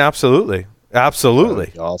permission, absolutely.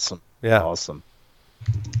 Absolutely. Awesome. Yeah. Awesome.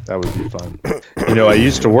 That would be fun. I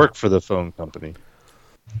used to work for the phone company.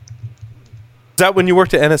 Is that when you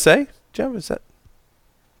worked at NSA, Jeff? Is that?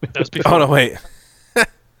 That was before. Oh, no, wait.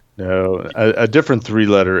 No, a different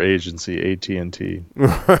three-letter agency, AT&T.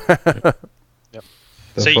 Yep.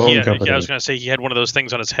 I was going to say he had one of those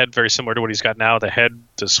things on his head very similar to what he's got now, the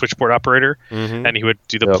switchboard operator, and he would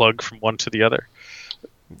do the plug from one to the other.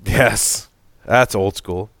 Yes. That's old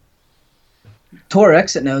school. Tor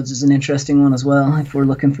exit nodes is an interesting one as well, if we're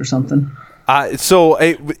looking for something.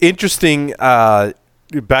 Interesting,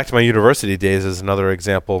 back to my university days as another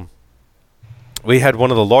example. We had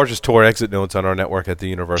one of the largest Tor exit nodes on our network at the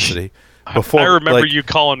university. I remember you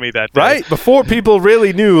calling me that day. Right? Before people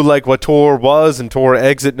really knew what Tor was and Tor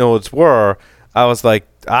exit nodes were, I was like,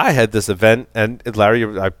 I had this event, and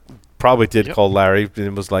Larry, I probably did call Larry, and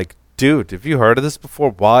it was like, dude, have you heard of this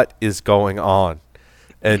before? What is going on?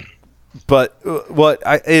 But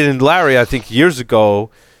Larry, I think years ago,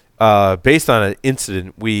 based on an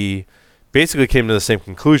incident, we basically came to the same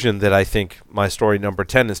conclusion that I think my story number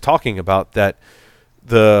 10 is talking about, that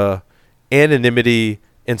the anonymity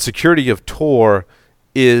and security of Tor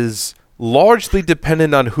is largely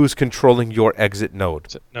dependent on who's controlling your exit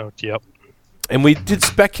node. Yep. And we did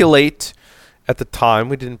speculate at the time.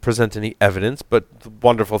 We didn't present any evidence, but the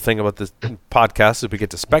wonderful thing about this podcast is we get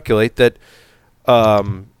to speculate that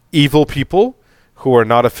evil people who are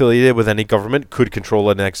not affiliated with any government could control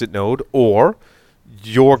an exit node, or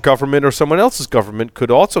your government or someone else's government could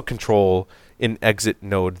also control an exit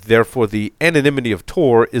node. Therefore, the anonymity of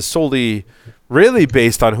Tor is solely really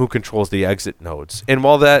based on who controls the exit nodes. And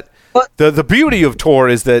while that the beauty of Tor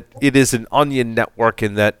is that it is an onion network,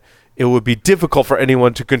 in that it would be difficult for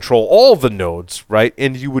anyone to control all the nodes, right?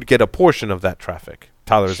 And you would get a portion of that traffic.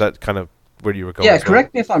 Tyler, is that kind of where you were going? Yeah,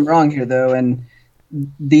 correct me if I'm wrong here, though. And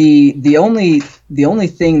the only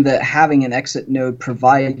thing that having an exit node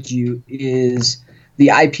provides you is the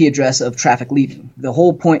IP address of traffic leaving. The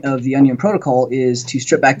whole point of the Onion protocol is to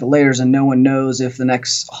strip back the layers, and no one knows if the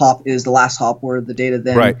next hop is the last hop, where the data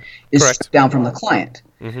then is stripped down from the client.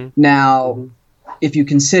 Mm-hmm. Now, if you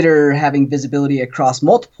consider having visibility across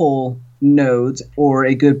multiple nodes, or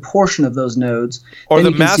a good portion of those nodes, or the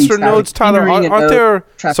master nodes, Tyler, aren't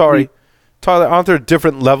there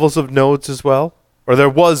different levels of nodes as well? Or there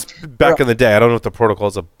was back in the day. I don't know if the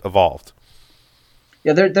protocols have evolved.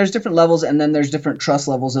 Yeah, there's different levels, and then there's different trust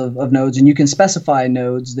levels of nodes, and you can specify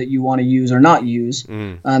nodes that you want to use or not use,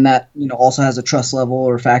 and that also has a trust level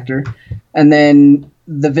or factor. And then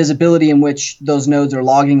the visibility in which those nodes are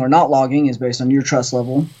logging or not logging is based on your trust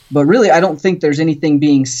level. But really, I don't think there's anything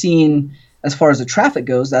being seen as far as the traffic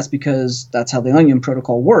goes, that's because that's how the Onion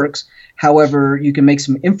protocol works. However, you can make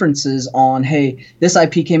some inferences on, hey, this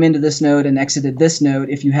IP came into this node and exited this node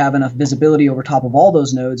if you have enough visibility over top of all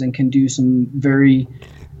those nodes and can do some very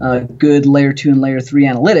good layer 2 and layer 3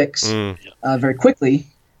 analytics very quickly.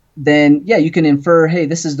 Then, yeah, you can infer, hey,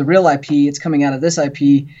 this is the real IP. It's coming out of this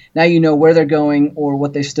IP. Now you know where they're going or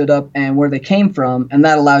what they stood up and where they came from. And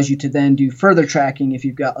that allows you to then do further tracking if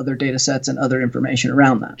you've got other data sets and other information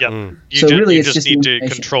around that. Yep. You just need to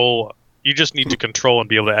control. You just need to control and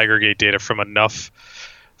be able to aggregate data from enough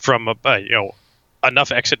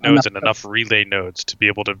exit nodes and enough relay nodes to be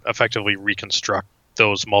able to effectively reconstruct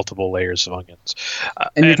those multiple layers of onions.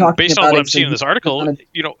 And based on what I'm seeing in this article,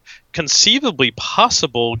 conceivably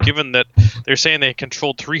possible, given that they're saying they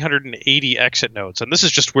controlled 380 exit nodes, and this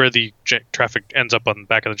is just where the traffic ends up on the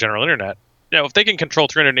back of the general internet. Now, if they can control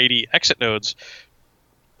 380 exit nodes,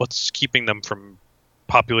 what's keeping them from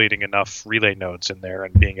populating enough relay nodes in there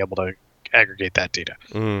and being able to aggregate that data?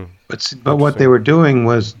 But what they were doing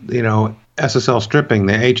was, SSL stripping,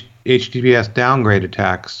 the HTTPS downgrade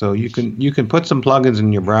attacks. So you can put some plugins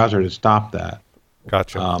in your browser to stop that.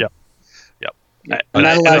 Gotcha. Yep. And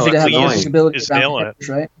that allows you to have visibility around headers,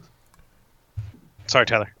 right? Sorry,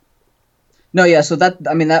 Tyler. No, yeah. So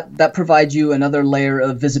that provides you another layer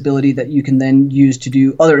of visibility that you can then use to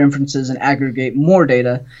do other inferences and aggregate more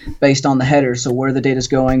data based on the header. So where the data is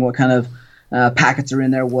going, what kind of packets are in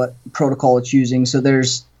there, what protocol it's using. So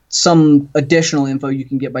there's some additional info you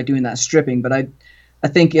can get by doing that stripping. But I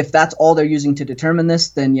think if that's all they're using to determine this,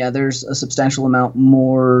 then yeah, there's a substantial amount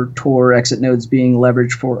more Tor exit nodes being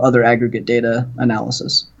leveraged for other aggregate data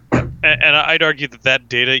analysis. And I'd argue that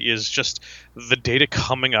data is just the data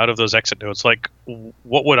coming out of those exit nodes. Like,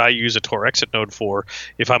 what would I use a Tor exit node for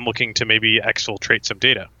if I'm looking to maybe exfiltrate some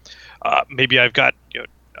data? Maybe I've got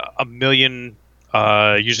 1 million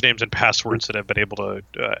usernames and passwords that I've been able to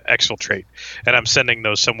exfiltrate, and I'm sending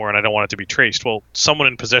those somewhere and I don't want it to be traced. Well, someone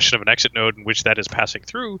in possession of an exit node in which that is passing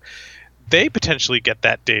through, they potentially get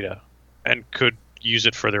that data and could use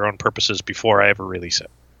it for their own purposes before I ever release it,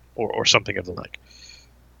 or something of the like.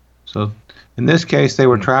 So in this case, they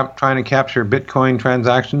were trying to capture Bitcoin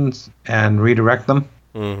transactions and redirect them.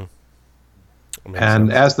 And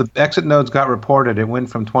sense. As the exit nodes got reported, it went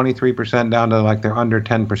from 23% down to like they're under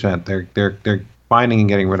 10%. They're finding and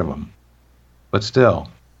getting rid of them. But still,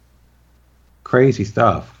 crazy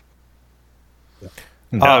stuff.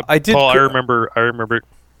 Paul, I remember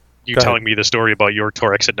you telling me the story about your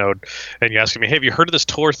Tor exit node, and you asking me, "Hey, have you heard of this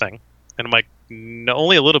Tor thing?" And I'm like, "No,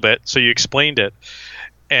 only a little bit." So you explained it,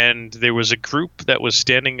 and there was a group that was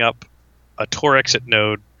standing up a Tor exit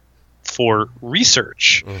node for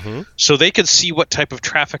research, so they could see what type of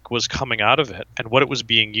traffic was coming out of it and what it was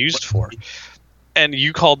being used for. And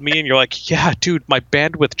you called me and you're like, "Yeah, dude, my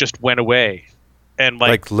bandwidth just went away," and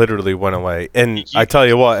like literally went away. And I tell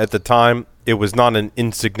you what, at the time, it was not an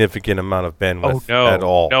insignificant amount of bandwidth at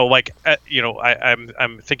all. No, like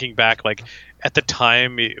I'm thinking back, like at the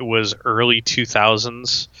time it was early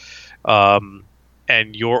 2000s.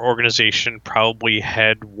 And your organization probably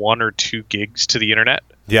had 1 or 2 gigs to the internet.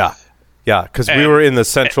 Yeah, because we were in the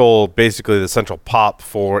central, basically the central POP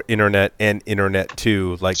for internet and internet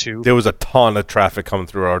 2. Like there was a ton of traffic coming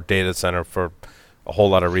through our data center for a whole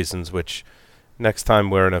lot of reasons, which next time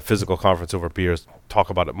we're in a physical conference over beers, talk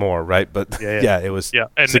about it more, right? But yeah, it was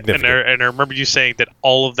significant. And I remember you saying that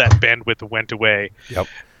all of that bandwidth went away. Yep.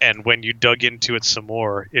 And when you dug into it some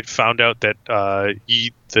more, it found out that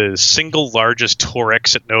the single largest Tor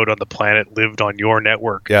exit node on the planet lived on your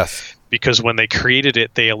network. Yes. Because when they created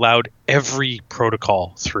it, they allowed every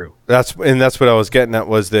protocol through. That's what I was getting at,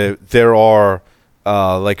 was that there are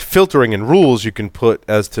like filtering and rules you can put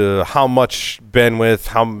as to how much bandwidth,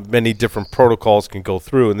 how many different protocols can go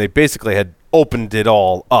through, and they basically had opened it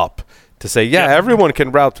all up to say, everyone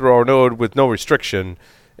can route through our node with no restriction,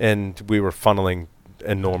 and we were funneling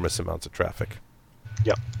enormous amounts of traffic.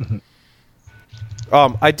 Yep.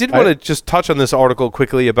 I did want to just touch on this article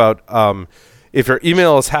quickly about if your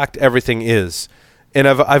email is hacked, everything is. And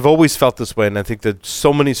I've always felt this way, and I think that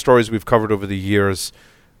so many stories we've covered over the years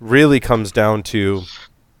really comes down to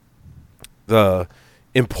the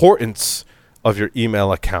importance of your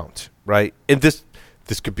email account, right? And this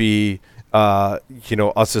could be,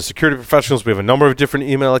 us as security professionals, we have a number of different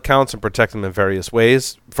email accounts and protect them in various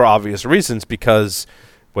ways for obvious reasons, because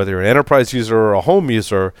whether you're an enterprise user or a home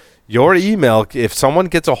user, your email, if someone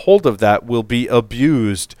gets a hold of that, will be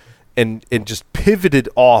abused and just pivoted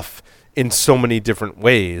off in so many different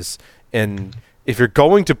ways. And if you're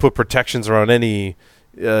going to put protections around any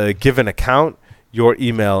given account, your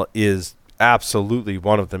email is absolutely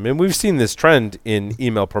one of them. And we've seen this trend in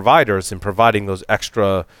email providers in providing those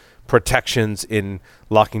extra protections, in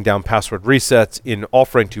locking down password resets, in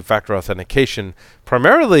offering two-factor authentication,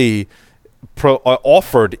 primarily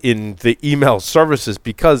offered in the email services,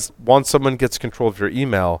 because once someone gets control of your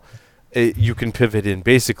email, you can pivot and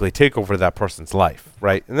basically take over that person's life,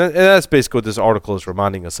 right? And that's basically what this article is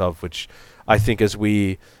reminding us of, which I think as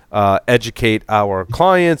we educate our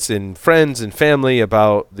clients and friends and family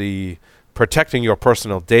about the protecting your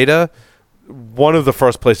personal data, one of the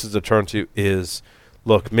first places to turn to is,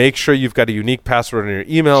 look, make sure you've got a unique password in your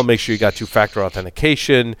email, make sure you got two-factor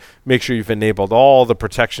authentication, make sure you've enabled all the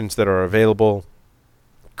protections that are available.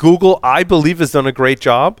 Google, I believe, has done a great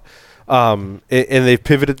job. And they've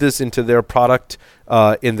pivoted this into their product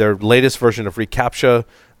in their latest version of reCAPTCHA,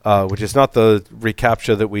 which is not the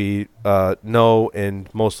reCAPTCHA that we know and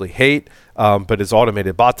mostly hate, but is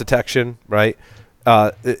automated bot detection, right?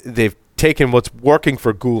 They've taken what's working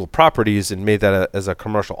for Google properties and made that as a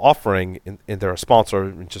commercial offering, and they're a sponsor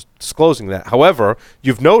and just disclosing that. However,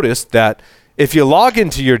 you've noticed that if you log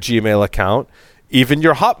into your Gmail account, even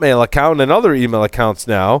your Hotmail account and other email accounts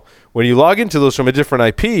now, when you log into those from a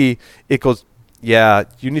different IP, it goes, yeah,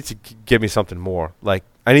 you need to give me something more. Like,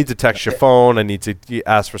 I need to text your phone. I need to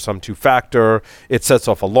ask for some two-factor. It sets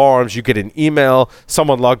off alarms. You get an email.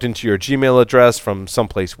 Someone logged into your Gmail address from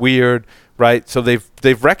someplace weird, right? So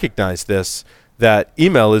they've recognized this, that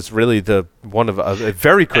email is really one of a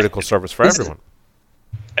very critical service for everyone.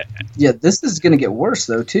 Yeah, this is going to get worse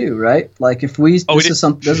though too, right? Like if this is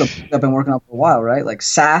something I've been working on for a while, right? Like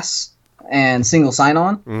SaaS and single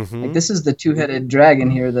sign-on. Mm-hmm. Like this is the two-headed dragon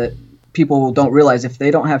here that people don't realize. If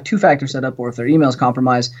they don't have two-factor set up, or if their email is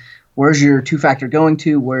compromised, where's your two-factor going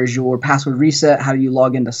to? Where's your password reset? How do you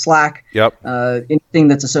log into Slack? Yep. Anything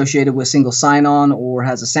that's associated with single sign-on or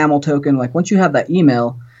has a SAML token. Like once you have that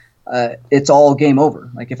email, it's all game over.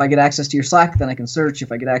 Like if I get access to your Slack, then I can search.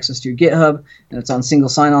 If I get access to your GitHub and it's on single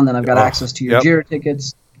sign-on, then I've got access to your Jira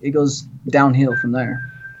tickets. It goes downhill from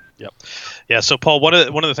there. Yep. Yeah. So Paul, one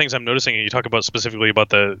of the things I'm noticing, and you talk about specifically about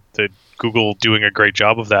the Google doing a great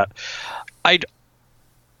job of that.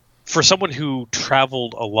 For someone who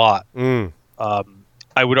traveled a lot,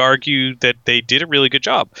 I would argue that they did a really good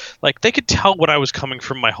job. Like they could tell when I was coming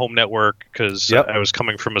from my home network because I was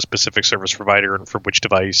coming from a specific service provider and from which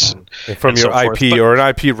device and from your IP or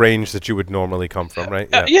an IP range that you would normally come from, right?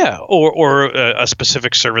 Or a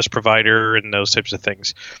specific service provider and those types of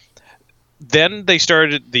things. Then they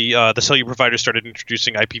started the cellular provider started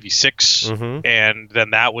introducing IPv6, and then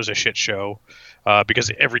that was a shit show.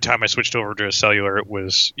 Because every time I switched over to a cellular, it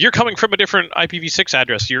was, you're coming from a different IPv6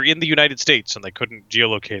 address. You're in the United States, and they couldn't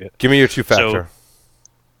geolocate it. Give me your two-factor.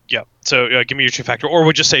 So give me your two-factor. Or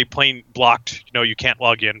would just say plain blocked, you can't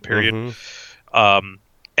log in, period. And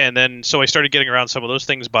then, so I started getting around some of those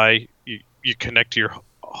things by, you connect your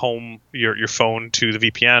home, your phone to the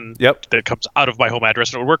VPN that comes out of my home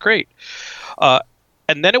address, and it would work great.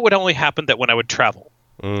 And then it would only happen that when I would travel.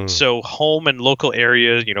 So home and local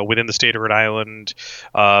areas, within the state of Rhode Island,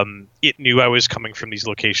 it knew I was coming from these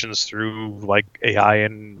locations through like AI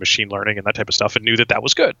and machine learning and that type of stuff, and knew that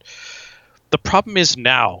was good. The problem is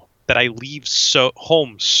now that I leave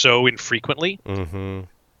home so infrequently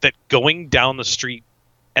that going down the street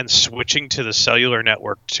and switching to the cellular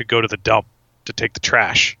network to go to the dump to take the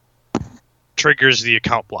trash triggers the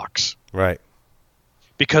account blocks. Right.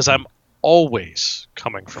 Because I'm always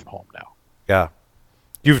coming from home now. Yeah.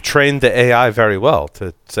 You've trained the AI very well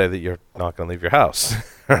to say that you're not going to leave your house,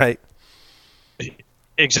 right?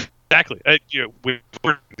 Exactly. We're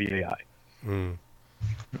the AI. Well,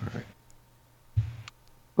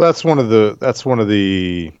 that's one of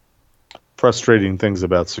the frustrating things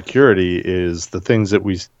about security is the things that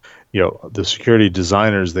the security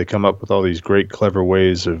designers, they come up with all these great, clever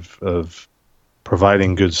ways of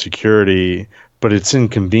providing good security, but it's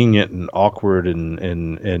inconvenient and awkward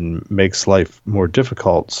and makes life more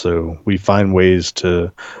difficult. So we find ways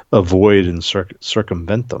to avoid and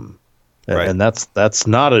circumvent them. Right. And that's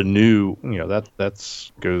not a new,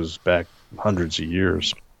 that goes back hundreds of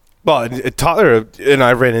years. Well, Tyler and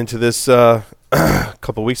I ran into this a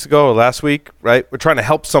couple of weeks ago or last week, right? We're trying to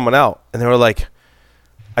help someone out, and they were like,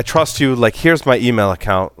 I trust you. Like, here's my email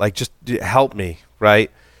account. Like, just help me, right?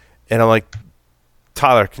 And I'm like,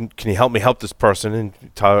 Tyler, can you help me help this person? And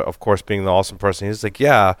Tyler, of course, being the awesome person, he's like,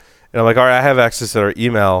 yeah. And I'm like, all right, I have access to their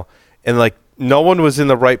email. And like, no one was in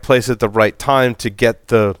the right place at the right time to get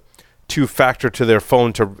the two-factor to their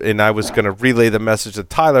phone and I was going to relay the message to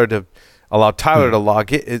Tyler to allow Tyler to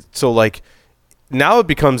log it. So like, now it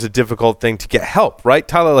becomes a difficult thing to get help, right?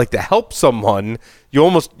 Tyler, like to help someone,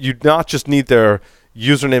 you not just need their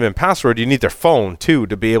username and password, you need their phone too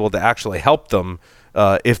to be able to actually help them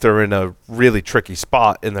if they're in a really tricky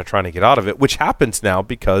spot and they're trying to get out of it, which happens now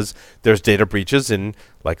because there's data breaches and,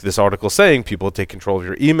 like this article saying, people take control of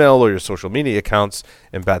your email or your social media accounts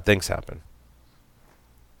and bad things happen.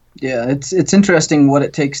 Yeah, it's interesting what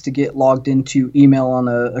it takes to get logged into email on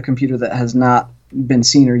a computer that has not been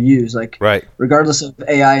seen or used. Like, right. Regardless of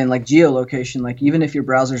AI and like geolocation, like even if your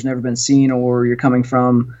browser's never been seen or you're coming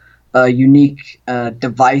from a unique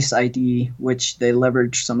device ID, which they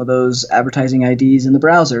leverage some of those advertising IDs in the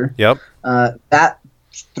browser. Yep. That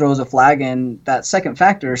throws a flag, and that second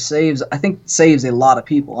factor saves a lot of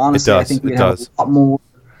people. Honestly, I think we'd have a lot more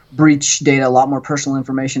breach data, a lot more personal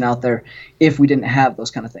information out there if we didn't have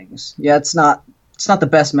those kind of things. Yeah, it's not the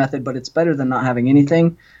best method, but it's better than not having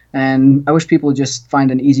anything. And I wish people would just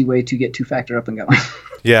find an easy way to get two-factor up and going.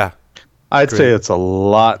 Yeah. I'd say it's a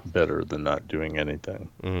lot better than not doing anything.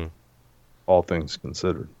 Mm-hmm. All things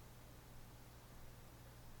considered.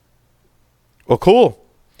 Well, cool.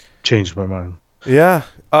 Changed my mind. Yeah.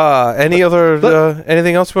 Anything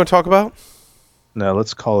else we want to talk about? No,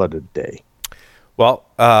 let's call it a day. Well,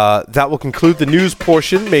 that will conclude the news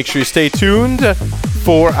portion. Make sure you stay tuned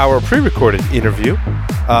for our pre-recorded interview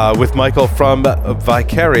with Michael from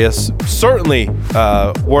Vicarious. Certainly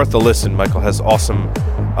worth a listen. Michael has awesome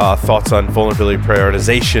thoughts on vulnerability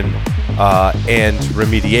prioritization and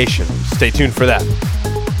remediation. Stay tuned for that.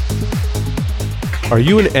 Are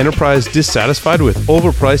you an enterprise dissatisfied with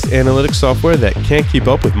overpriced analytics software that can't keep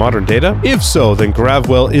up with modern data? If so, then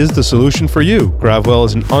GravWell is the solution for you. GravWell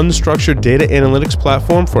is an unstructured data analytics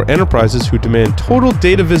platform for enterprises who demand total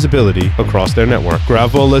data visibility across their network.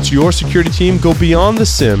 GravWell lets your security team go beyond the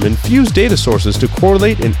SIEM and fuse data sources to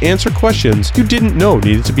correlate and answer questions you didn't know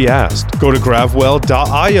needed to be asked. Go to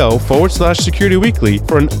gravwell.io/Security Weekly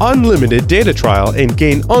for an unlimited data trial and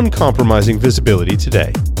gain uncompromising visibility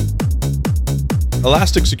today.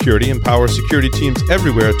 Elastic Security empowers security teams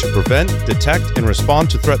everywhere to prevent, detect, and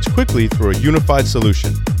respond to threats quickly through a unified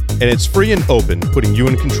solution. And it's free and open, putting you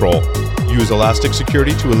in control. Use Elastic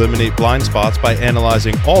Security to eliminate blind spots by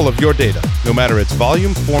analyzing all of your data, no matter its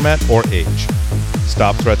volume, format, or age.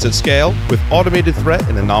 Stop threats at scale with automated threat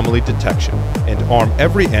and anomaly detection, and arm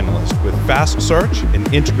every analyst with fast search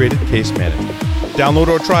and integrated case management. Download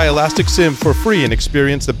or try Elastic SIEM for free and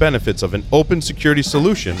experience the benefits of an open security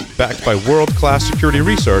solution backed by world-class security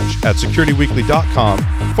research at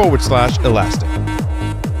securityweekly.com/elastic.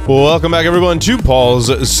 Welcome back, everyone, to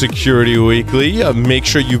Paul's Security Weekly. Make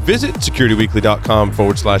sure you visit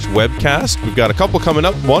securityweekly.com/webcast. We've got a couple coming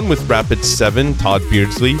up. One with Rapid7, Todd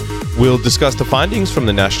Beardsley. We'll discuss the findings from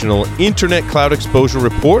the National Internet Cloud Exposure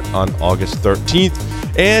Report on August 13th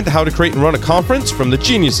and how to create and run a conference from the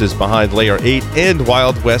geniuses behind Layer 8 and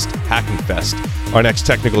Wild West Hacking Fest. Our next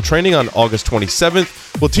technical training on August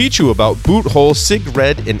 27th will teach you about Boothole,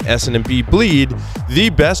 SIG-RED, and SNMP Bleed, the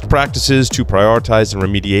best practices to prioritize and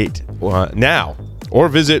remediate now. Or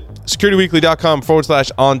visit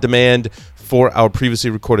securityweekly.com/on-demand for our previously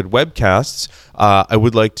recorded webcasts. I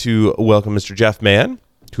would like to welcome Mr. Jeff Mann,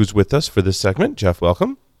 who's with us for this segment. Jeff,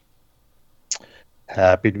 welcome.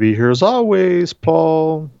 Happy to be here as always,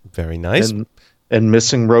 Paul. Very nice. And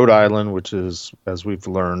missing Rhode Island, which is, as we've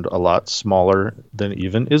learned, a lot smaller than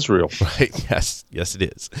even Israel. Right. Yes, it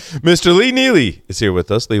is. Mr. Lee Neely is here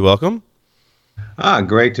with us. Lee, welcome.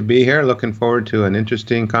 Great to be here. Looking forward to an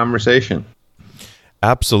interesting conversation.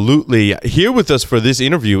 Absolutely. Here with us for this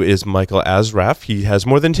interview is Michael Asraf. He has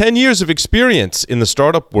more than 10 years of experience in the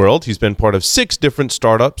startup world. He's been part of 6 different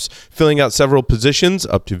startups, filling out several positions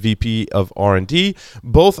up to VP of R&D,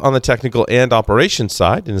 both on the technical and operations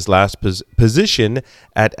side. In his last position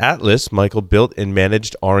at Atlas, Michael built and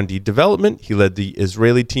managed R&D development. He led the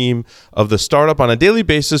Israeli team of the startup on a daily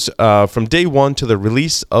basis from day one to the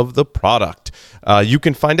release of the product. You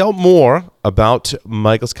can find out more about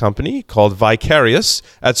Michael's company called Vicarious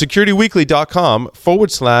at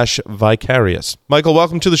securityweekly.com/Vicarious. Michael,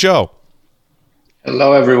 welcome to the show.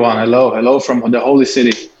 Hello, everyone. Hello from the Holy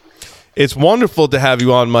City. It's wonderful to have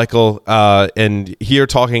you on, Michael, and here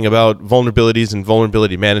talking about vulnerabilities and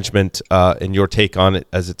vulnerability management and your take on it,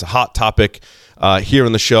 as it's a hot topic here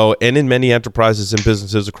on the show and in many enterprises and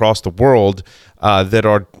businesses across the world that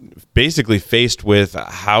are basically faced with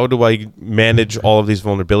how do I manage all of these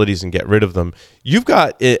vulnerabilities and get rid of them. You've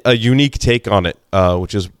got a unique take on it,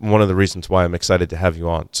 which is one of the reasons why I'm excited to have you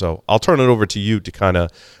on. So I'll turn it over to you to kind of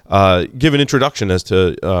give an introduction as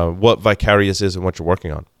to what Vicarious is and what you're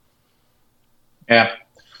working on. Yeah.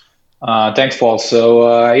 Thanks, Paul.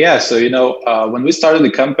 So, when we started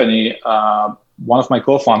the company, one of my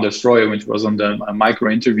co-founders, Roy, which was on the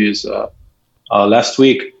micro interviews last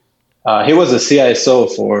week, he was a CISO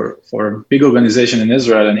for a big organization in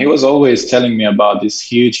Israel, and he was always telling me about these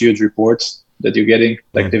huge reports that you're getting,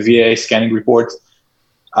 like the VA scanning reports.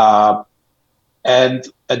 And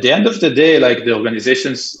at the end of the day, like the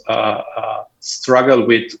organizations struggle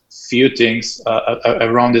with few things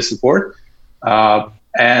around this report.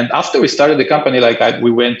 And after we started the company,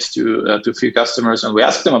 we went to a few customers and we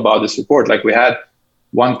asked them about this report. Like we had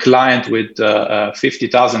one client with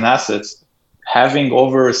 50,000 assets having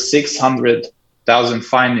over 600,000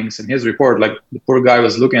 findings in his report. Like the poor guy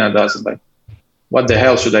was looking at us and like, what the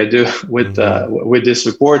hell should I do with this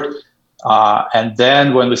report? And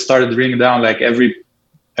then when we started bringing down like every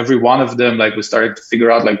one of them, like we started to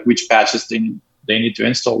figure out like which patches they need to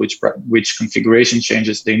install, which configuration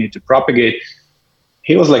changes they need to propagate.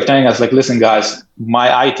 He was like telling us like, listen guys,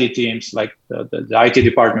 my IT teams, like the IT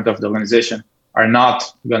department of the organization, are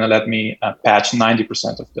not going to let me patch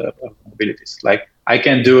 90% of the vulnerabilities. Like I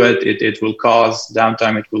can do it. It will cause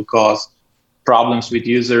downtime. It will cause problems with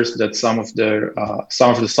users that some of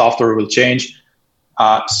the software will change.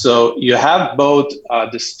 So you have both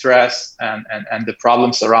the stress and the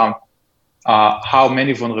problems around how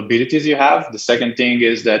many vulnerabilities you have. The second thing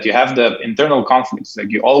is that you have the internal conflicts. Like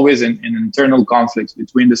you're always in internal conflicts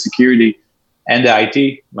between the security and the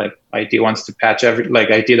IT. Like IT wants to patch like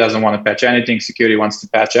IT doesn't want to patch anything. Security wants to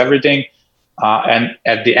patch everything. And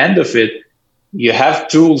at the end of it, you have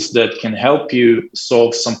tools that can help you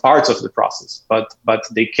solve some parts of the process, but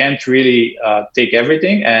they can't really take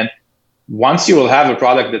everything. And once you will have a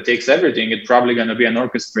product that takes everything, it's probably going to be an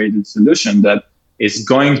orchestrated solution that is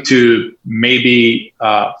going to maybe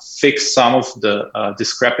fix some of the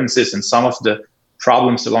discrepancies and some of the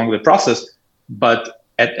problems along the process. But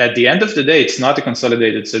at the end of the day, it's not a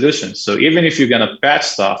consolidated solution. So even if you're going to patch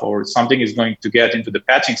stuff or something is going to get into the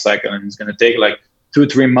patching cycle and it's going to take like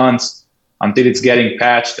 2-3 months until it's getting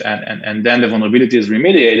patched and then the vulnerability is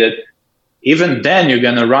remediated, even then you're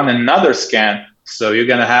going to run another scan. So you're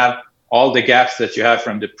going to have all the gaps that you have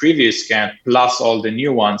from the previous scan, plus all the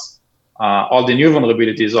new ones, all the new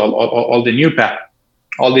vulnerabilities, all the new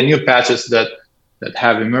patches that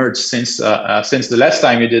have emerged since the last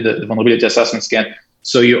time you did the vulnerability assessment scan.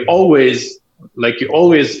 So you're always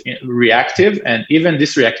reactive, and even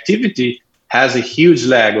this reactivity has a huge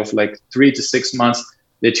lag of like 3 to 6 months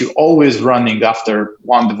that you're always running after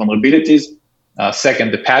one, the vulnerabilities,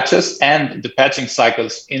 second, the patches, and the patching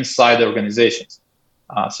cycles inside the organizations.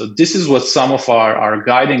 So this is what some of our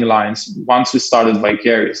guiding lines, once we started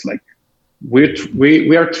Vicarious, like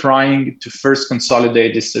we are trying to first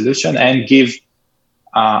consolidate this solution and give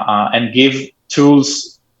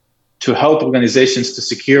tools to help organizations to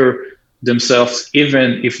secure themselves,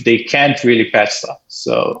 even if they can't really patch stuff.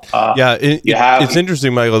 So it's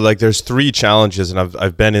interesting, Michael. Like there's 3 challenges, and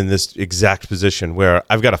I've been in this exact position where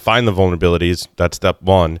I've got to find the vulnerabilities. That's step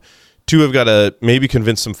 1. 2, I've got to maybe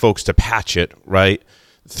convince some folks to patch it, right?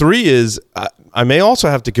 3 is I may also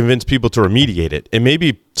have to convince people to remediate it. And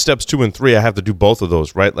maybe steps 2 and 3, I have to do both of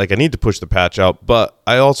those, right? Like I need to push the patch out, but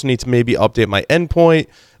I also need to maybe update my endpoint,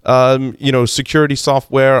 security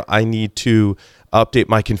software. I need to update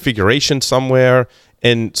my configuration somewhere.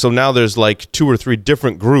 And so now there's like 2 or 3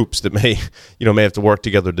 different groups that may have to work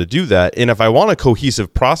together to do that. And if I want a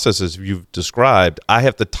cohesive process, as you've described, I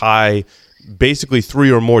have to tie basically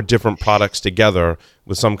 3 or more different products together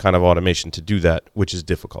with some kind of automation to do that, which is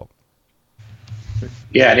difficult.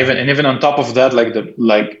 Yeah, and even on top of that,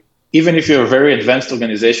 even if you're a very advanced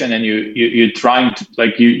organization and you're trying to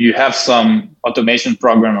you have some automation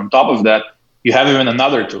program on top of that, you have even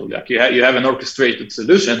another tool. Like you have an orchestrated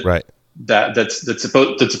solution, right? That's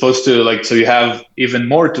supposed to so you have even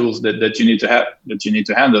more tools that you need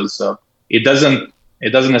to handle. So it doesn't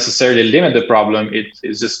necessarily limit the problem. It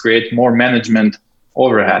just create more management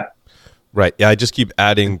overhead. Right. Yeah, I just keep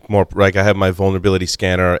adding more. Like I have my vulnerability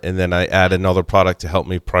scanner, and then I add another product to help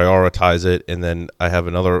me prioritize it, and then I have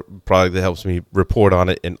another product that helps me report on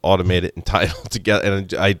it and automate it and tie it all together.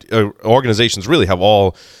 And organizations really have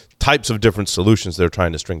all types of different solutions they're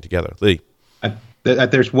trying to string together. Lee,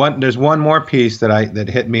 there's one more piece that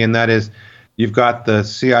hit me, and that is you've got the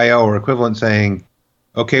CIO or equivalent saying,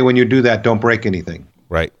 "Okay, when you do that, don't break anything."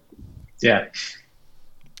 Right. Yeah.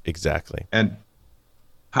 Exactly. And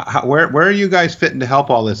where are you guys fitting to help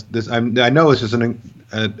all this? I know this is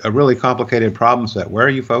a really complicated problem set. Where are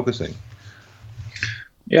you focusing?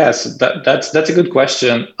 Yes, that's a good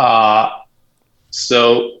question.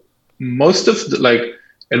 So most of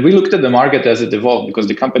and we looked at the market as it evolved because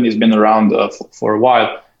the company has been around for a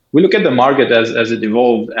while. We look at the market as it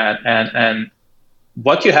evolved, and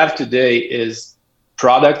what you have today is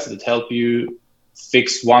products that help you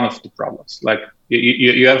fix one of the problems. Like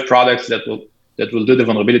You have products that will do the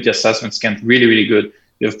vulnerability assessment scan really good.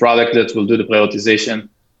 You have products that will do the prioritization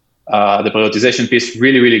piece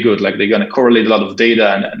really good. Like they're going to correlate a lot of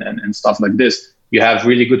data and stuff like this. You have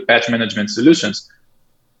really good patch management solutions.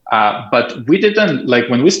 But we didn't, like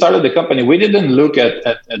when we started the company, we didn't look at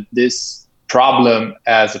this problem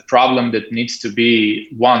as a problem that needs to be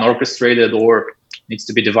orchestrated or needs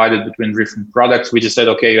to be divided between different products. We just said,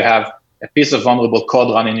 okay, you have a piece of vulnerable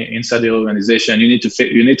code running inside your organization. You need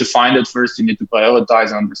to find it first. You need to prioritize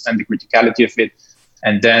and understand the criticality of it,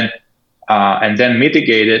 and then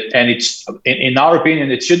mitigate it. And it's, in our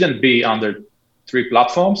opinion, it shouldn't be under 3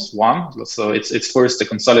 platforms. One, so it's first a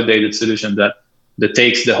consolidated solution that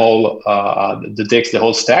takes the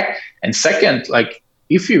whole stack. And second, like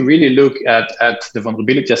if you really look at the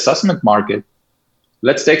vulnerability assessment market,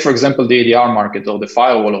 let's take, for example, the EDR market or the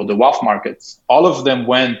firewall or the WAF markets. All of them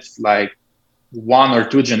went like 1 or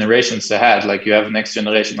 2 generations ahead. Like you have next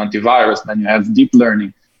generation antivirus, then you have deep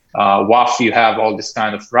learning. WAF, you have all this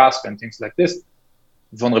kind of RASP and things like this.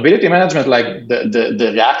 Vulnerability management, like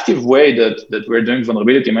the reactive way that we're doing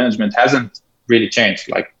vulnerability management hasn't really changed.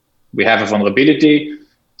 Like we have a vulnerability,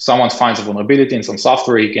 someone finds a vulnerability in some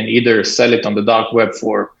software, you can either sell it on the dark web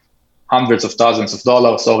for hundreds of thousands of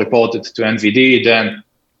dollars or report it to NVD, then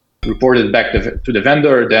report it back to the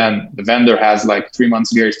vendor. Then the vendor has like 3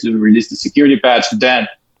 months grace to release the security patch. Then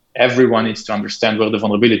everyone needs to understand where the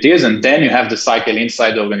vulnerability is. And then you have the cycle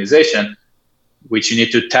inside the organization, which you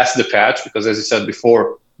need to test the patch, because as I said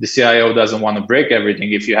before, the CIO doesn't want to break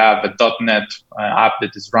everything. If you have a .NET app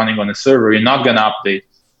that is running on a server, you're not going to update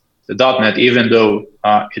the .NET, even though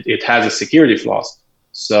it has a security flaws.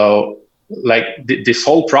 So like this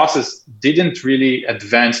whole process didn't really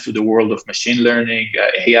advance to the world of machine learning,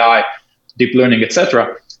 AI, deep learning,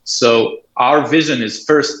 etc. So our vision is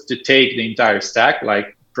first to take the entire stack,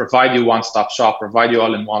 like provide you one-stop shop, provide you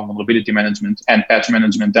all-in-one vulnerability management and patch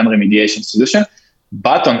management and remediation solution.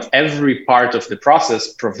 But on every part of the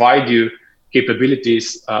process, provide you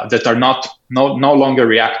capabilities that are no longer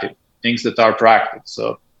reactive, things that are proactive.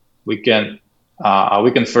 So we can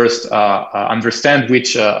first understand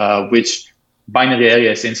which binary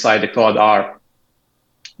areas inside the code are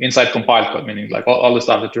inside compiled code, meaning like all the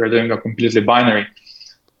stuff that we're doing are completely binary.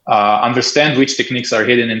 Understand which techniques are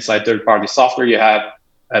hidden inside third-party software you have.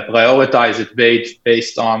 Prioritize it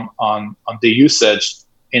based on the usage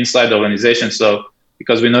inside the organization. So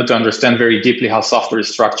because we know to understand very deeply how software is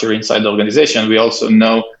structured inside the organization, we also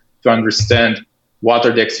know to understand what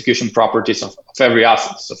are the execution properties of every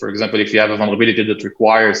asset. So for example, if you have a vulnerability that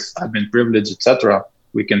requires admin privilege, etc.,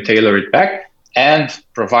 we can tailor it back and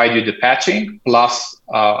provide you the patching plus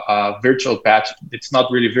virtual patch. It's not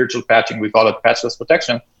really virtual patching. We call it patchless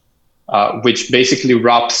protection, which basically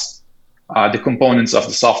wraps the components of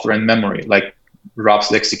the software in memory, like wraps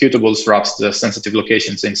the executables, wraps the sensitive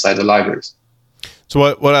locations inside the libraries.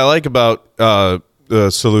 So what I like about the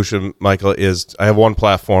solution, Michael, is I have one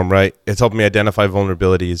platform, right? It's helping me identify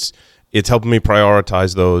vulnerabilities. It's helping me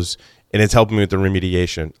prioritize those, and it's helping me with the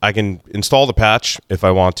remediation. I can install the patch if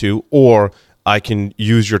I want to, or I can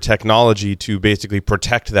use your technology to basically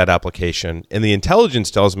protect that application. And the intelligence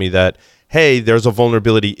tells me that, hey, there's a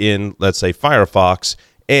vulnerability in, let's say, Firefox,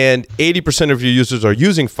 and 80% of your users are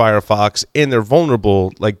using Firefox and they're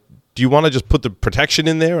vulnerable. Like, do you want to just put the protection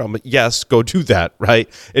in there? I'm like, yes, go do that, right?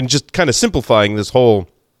 And just kind of simplifying this whole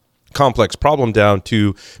complex problem down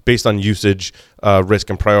to based on usage, risk,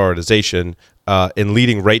 and prioritization, and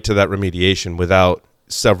leading right to that remediation without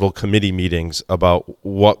several committee meetings about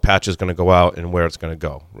what patch is going to go out and where it's going to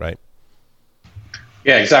go, right?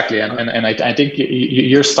 Yeah, exactly. And I think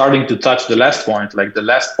you're starting to touch the last point, like the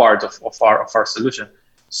last part of our solution.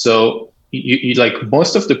 So you like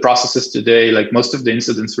most of the processes today, like most of the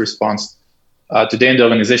incidents response today in the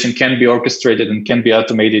organization can be orchestrated and can be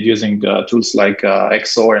automated using tools like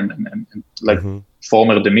XOR and like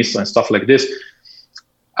former Demisto and stuff like this.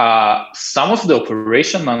 Some of the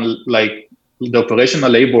operational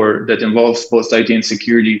labor that involves both IT and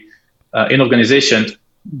security in organization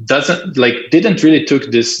didn't really took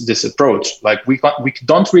this approach. Like we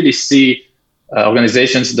don't really see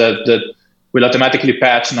organizations that will automatically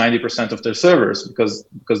patch 90% of their servers because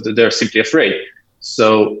they're simply afraid.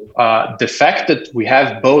 So the fact that we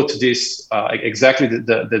have both this exactly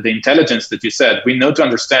the intelligence that you said, we know to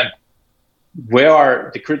understand where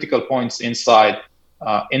are the critical points inside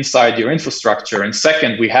your infrastructure, and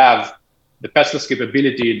second, we have the patchless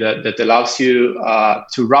capability that allows you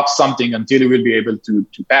to wrap something until you will be able to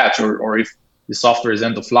patch, or if the software is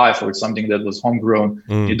end of life or it's something that was homegrown,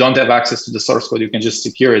 you don't have access to the source code, you can just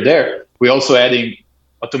secure it there. We're also adding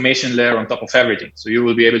automation layer on top of everything. So you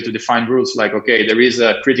will be able to define rules like, okay, there is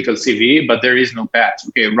a critical CVE, but there is no patch.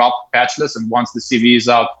 Okay, route patchless, and once the CVE is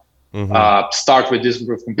out, start with this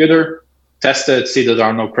group computer, test it, see that there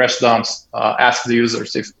are no crash dumps, ask the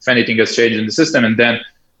users if anything has changed in the system, and then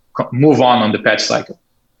move on the patch cycle.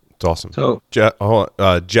 It's awesome. So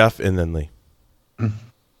Jeff and then Lee.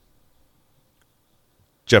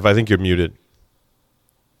 Jeff, I think you're muted.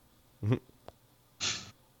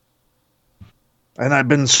 And I've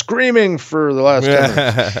been screaming for the last 10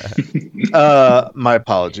 minutes. My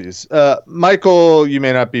apologies. Michael, you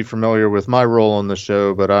may not be familiar with my role on the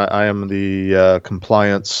show, but I am the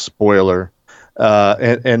compliance spoiler.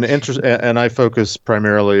 And I focus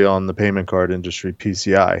primarily on the payment card industry,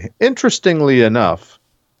 PCI. Interestingly enough,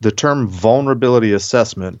 the term vulnerability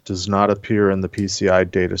assessment does not appear in the PCI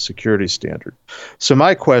data security standard. So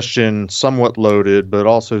my question, somewhat loaded, but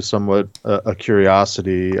also somewhat a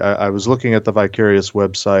curiosity. I was looking at the Vicarious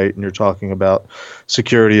website, and you're talking about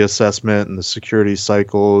security assessment and the security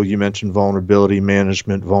cycle. You mentioned vulnerability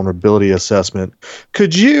management, vulnerability assessment.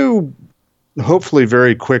 Could you hopefully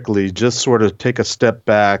very quickly just sort of take a step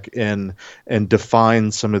back and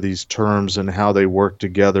define some of these terms and how they work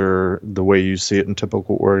together the way you see it in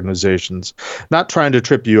typical organizations? Not trying to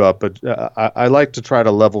trip you up, but I like to try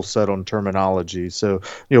to level set on terminology. So,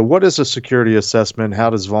 what is a security assessment? How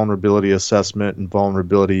does vulnerability assessment and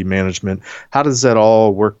vulnerability management, how does that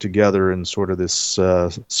all work together in sort of this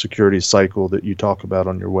security cycle that you talk about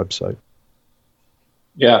on your website?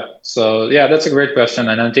 Yeah, so that's a great question,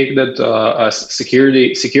 and I think that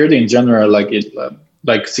security in general,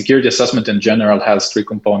 like security assessment in general, has three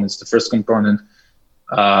components. The first component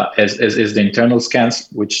is the internal scans,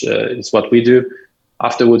 which is what we do.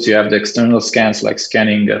 Afterwards, you have the external scans, like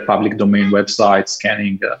scanning public domain websites,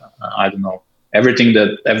 scanning everything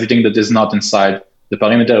that is not inside the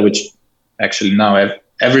perimeter. Which actually now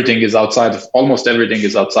almost everything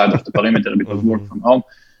is outside of the perimeter because we work from home.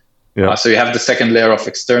 Yeah. So you have the second layer of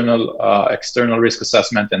external risk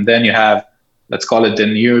assessment, and then you have, let's call it the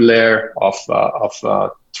new layer of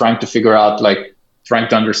trying to figure out, trying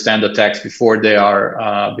to understand attacks before they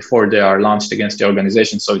are launched against the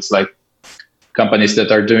organization. So it's like companies that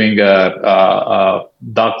are doing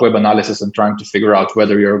dark web analysis and trying to figure out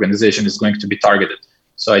whether your organization is going to be targeted.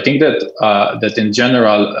 So I think that in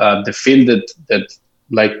general, the field that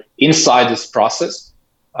inside this process.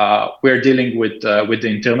 We're dealing with the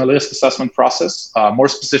internal risk assessment process. More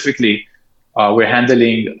specifically, we're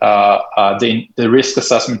handling the risk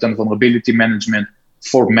assessment and vulnerability management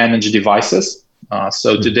for managed devices.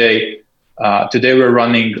 So today we're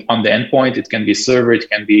running on the endpoint. It can be a server. It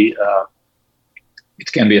can be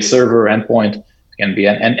a server endpoint. It can be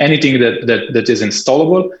anything that is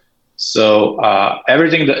installable. So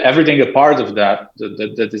everything a part of that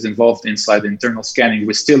is involved inside the internal scanning,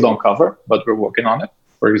 we still don't cover, but we're working on it.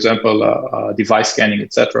 For example, device scanning,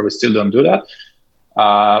 etc. We still don't do that.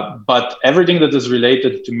 But everything that is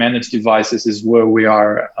related to managed devices is where we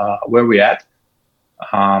are, where we're at.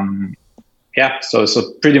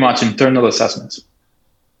 So pretty much internal assessments.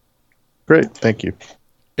 Great, thank you.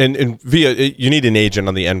 And via, you need an agent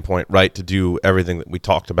on the endpoint, right, to do everything that we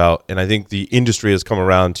talked about. And I think the industry has come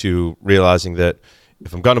around to realizing that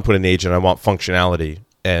if I'm going to put an agent, I want functionality.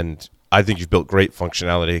 And I think you've built great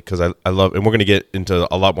functionality because I love, and we're going to get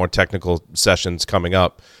into a lot more technical sessions coming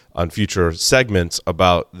up on future segments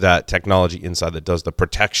about that technology inside that does the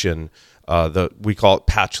protection. We call it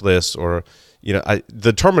patchless, or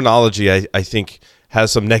the terminology I think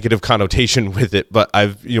has some negative connotation with it. But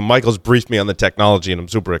Michael's briefed me on the technology, and I'm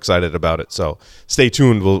super excited about it. So stay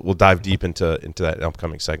tuned. We'll dive deep into that in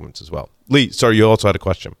upcoming segments as well. Lee, sorry, you also had a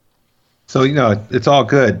question. So, it's all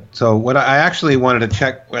good. So what I actually wanted to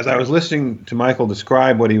check, as I was listening to Michael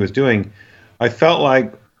describe what he was doing, I felt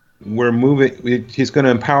like he's going to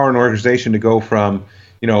empower an organization to go from,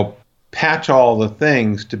 patch all the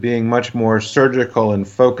things to being much more surgical and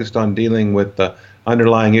focused on dealing with the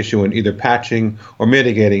underlying issue and either patching or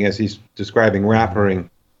mitigating, as he's describing, wrapping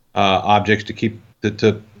objects to keep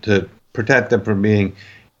to protect them from being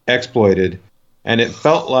exploited. And it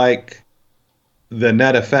felt like the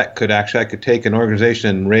net effect I could take an organization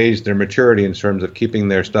and raise their maturity in terms of keeping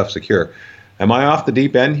their stuff secure. Am I off the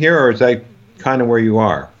deep end here, or is that kind of where you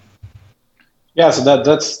are? Yeah, so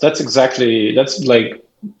that's like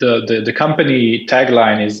the company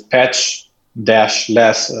tagline is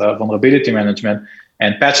patch-less vulnerability management,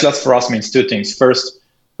 and patch-less for us means two things. First,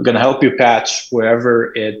 we're going to help you patch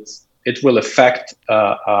wherever it will affect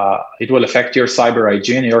your cyber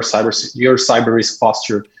hygiene, your cyber risk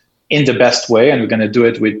posture in the best way, and we're going to do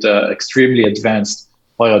it with extremely advanced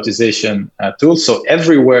prioritization tools. So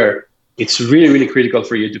everywhere it's really, really critical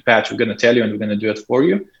for you to patch. We're going to tell you, and we're going to do it for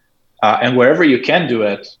you. And wherever you can do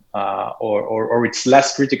it, or it's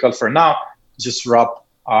less critical for now, just drop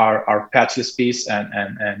our patchless piece,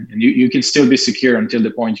 and you can still be secure until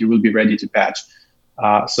the point you will be ready to patch.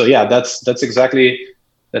 So yeah, that's exactly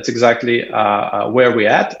where we're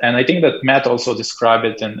at. And I think that Matt also described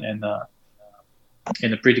it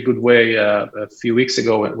in a pretty good way a few weeks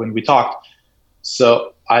ago when we talked.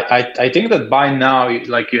 So I think that by now,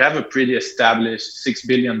 like, you have a pretty established $6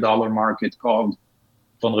 billion market called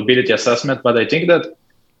vulnerability assessment. But I think that,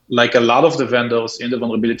 like, a lot of the vendors in the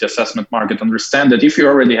vulnerability assessment market understand that if you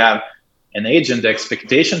already have an agent, the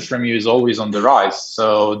expectation from you is always on the rise.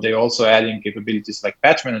 So they're also adding capabilities like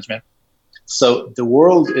patch management. So the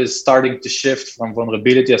world is starting to shift from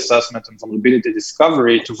vulnerability assessment and vulnerability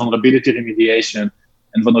discovery to vulnerability remediation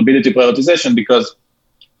and vulnerability prioritization, because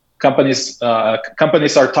companies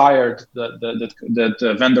are tired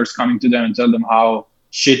that vendors coming to them and tell them how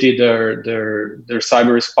shitty their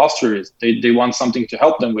cyber risk posture is. They want something to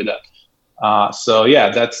help them with that. So yeah,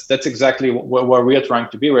 that's exactly where we are trying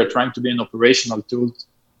to be. We're trying to be an operational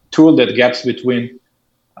tool that gaps between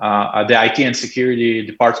the IT and security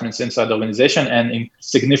departments inside the organization, and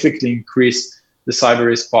significantly increase the cyber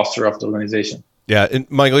risk posture of the organization. Yeah, and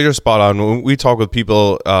Michael, you're spot on. When we talk with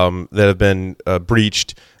people that have been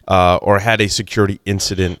breached or had a security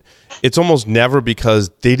incident, it's almost never because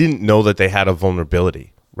they didn't know that they had a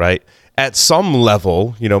vulnerability, right? At some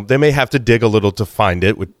level, they may have to dig a little to find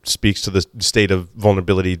it, which speaks to the state of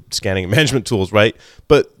vulnerability scanning and management tools, right?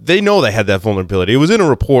 But they know they had that vulnerability. It was in a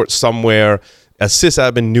report somewhere. A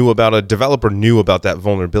sysadmin knew about it, a developer knew about that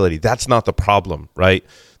vulnerability. That's not the problem, right?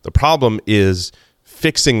 The problem is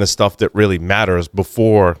fixing the stuff that really matters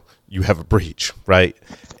before you have a breach, right?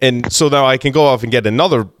 And so now I can go off and get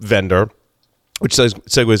another vendor, which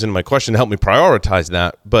segues into my question, to help me prioritize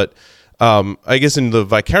that. But I guess in the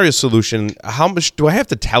Vicarious solution, how much do I have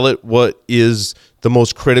to tell it what is the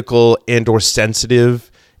most critical and or sensitive,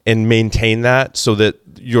 and maintain that so that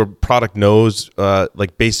your product knows,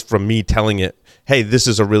 like based from me telling it, hey, this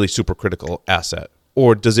is a really super critical asset?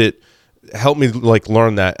 Or does it help me like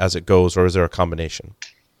learn that as it goes, or is there a combination?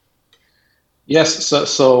 Yes.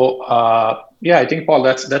 So yeah, I think, Paul,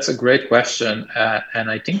 that's a great question. And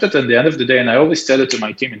I think that at the end of the day, and I always tell it to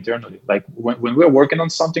my team internally, like when we're working on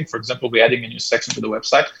something, for example, we're adding a new section to the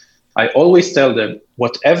website, I always tell them,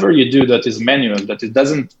 whatever you do that is manual, that it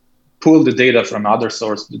doesn't pull the data from other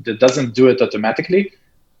source, that doesn't do it automatically,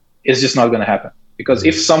 it's just not going to happen. Because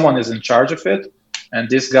if someone is in charge of it, and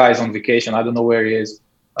this guy is on vacation, I don't know where he is,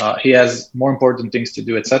 he has more important things to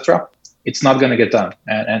do, etc., it's not going to get done.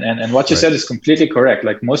 And what you said is completely correct.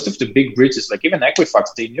 Like most of the big breaches, like even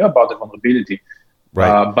Equifax, they knew about the vulnerability.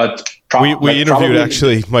 Right. But we interviewed,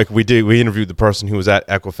 actually, Mike, we interviewed the person who was at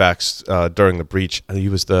Equifax during the breach. He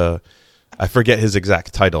was I forget his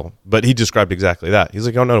exact title, but he described exactly that. He's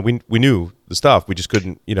like, oh no, we knew the stuff. We just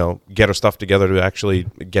couldn't, get our stuff together to actually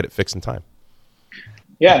get it fixed in time.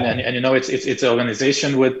 Yeah, and it's an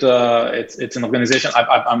organization with it's an organization.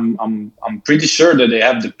 I'm pretty sure that they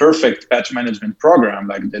have the perfect patch management program.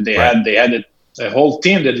 Like they had a whole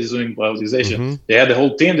team that is doing prioritization. Mm-hmm. They had a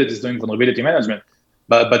whole team that is doing vulnerability management.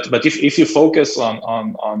 But if you focus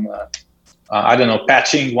on I don't know,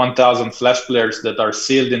 patching 1,000 Flash players that are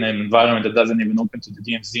sealed in an environment that doesn't even open to the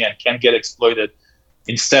DMZ and can get exploited,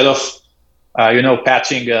 instead of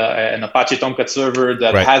patching an Apache Tomcat server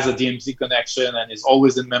that has a DMZ connection and is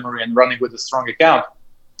always in memory and running with a strong account,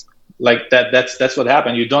 like that's what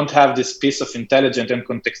happened. You don't have this piece of intelligence and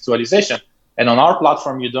contextualization. And on our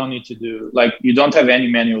platform, you don't need to you don't have any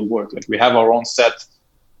manual work. Like we have our own set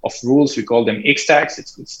of rules. We call them X-tags. It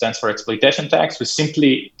stands for exploitation tags. We're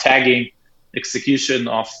simply tagging execution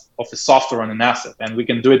of a software on an asset, and we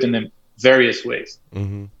can do it in various ways.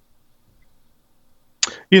 Mm-hmm.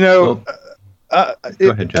 Go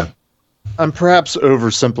ahead, Jeff. I'm perhaps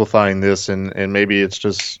oversimplifying this, and maybe it's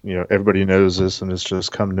just everybody knows this and it's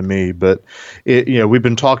just come to me. But we've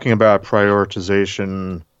been talking about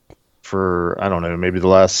prioritization for maybe the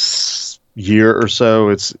last year or so.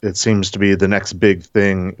 It seems to be the next big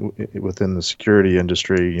thing within the security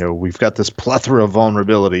industry. We've got this plethora of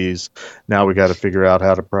vulnerabilities. Now we got to figure out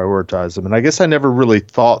how to prioritize them. And I guess I never really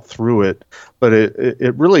thought through it, but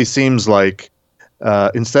it really seems like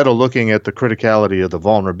instead of looking at the criticality of the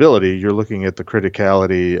vulnerability, you're looking at the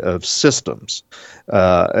criticality of systems.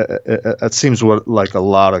 It seems like a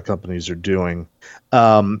lot of companies are doing.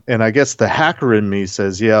 And I guess the hacker in me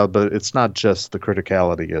says, yeah, but it's not just the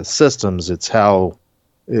criticality of systems. It's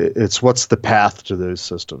what's the path to those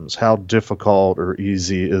systems? How difficult or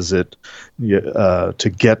easy is it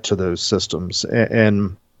to get to those systems?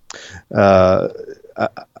 And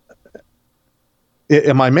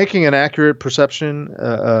Am I making an accurate perception,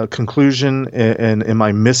 conclusion, and am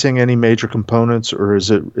I missing any major components, or does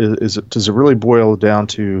it really boil down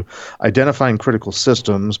to identifying critical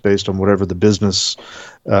systems based on whatever the business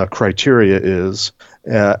criteria is,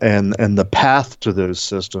 and the path to those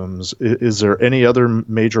systems? Is there any other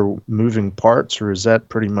major moving parts, or is that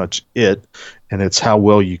pretty much it? And it's how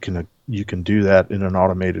well you can do that in an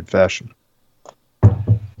automated fashion.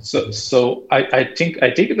 So I think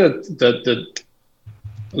that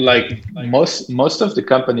like most of the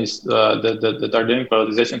companies that are doing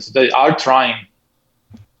prioritizations today are trying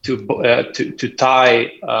to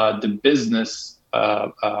tie the business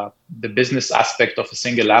aspect of a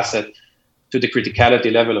single asset to the criticality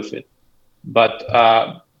level of it, but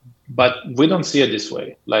we don't see it this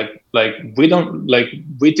way. Like we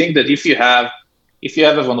think that if you have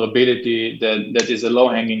a vulnerability that is a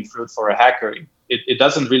low-hanging fruit for a hacker, it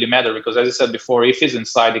doesn't really matter, because as I said before, if he's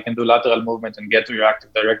inside, he can do lateral movement and get to your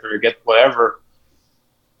Active Directory, get wherever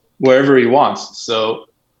he wants. So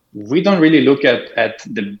we don't really look at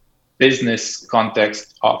the business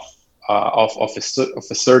context of a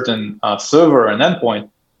certain server and endpoint.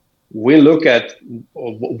 We look at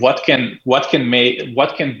what can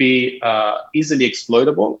be easily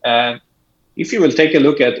exploitable. And if you will take a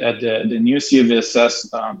look at the new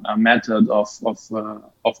CVSS method of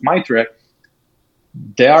MITRE,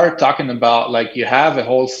 they are talking about, like, you have a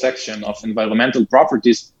whole section of environmental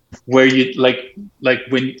properties where you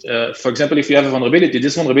when, for example, if you have a vulnerability,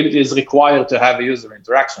 this vulnerability is required to have a user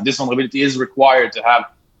interaction. This vulnerability is required to have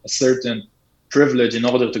a certain privilege in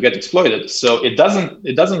order to get exploited. So it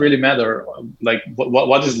doesn't really matter like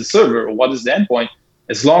what is the server or what is the endpoint,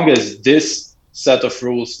 as long as this set of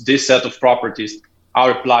rules, this set of properties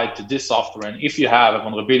are applied to this software. And if you have a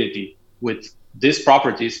vulnerability with these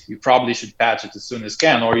properties, you probably should patch it as soon as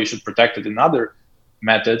can, or you should protect it in other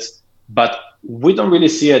methods. But we don't really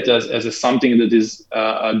see it as something that is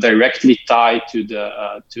directly tied to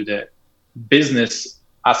the business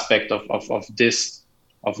aspect of this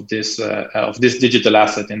digital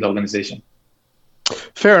asset in the organization.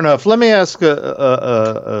 Fair enough. Let me ask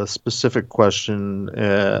a specific question,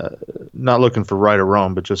 not looking for right or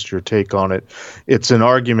wrong, but just your take on it. It's an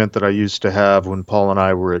argument that I used to have when Paul and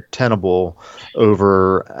I were at Tenable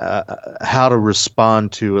over how to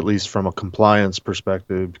respond to, at least from a compliance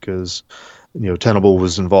perspective, because Tenable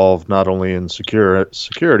was involved not only in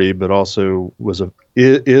security, but also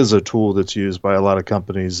is a tool that's used by a lot of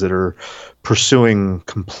companies that are pursuing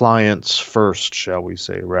compliance first, shall we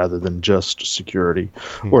say, rather than just security,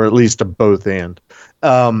 or at least a both and.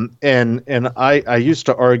 And I used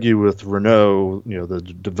to argue with Renaud,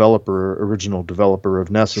 the original developer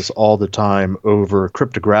of Nessus, all the time over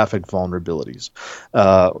cryptographic vulnerabilities.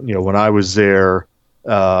 When I was there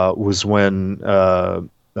was when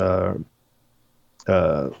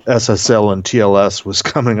SSL and TLS was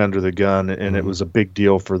coming under the gun, and it was a big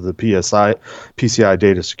deal for the PCI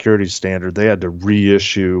data security standard. They had to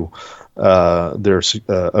reissue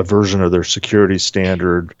a version of their security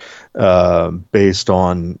standard based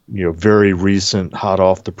on very recent, hot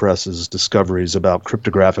off the presses discoveries about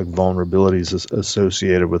cryptographic vulnerabilities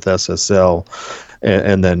associated with SSL,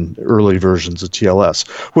 and then early versions of TLS,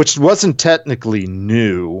 which wasn't technically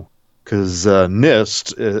new, because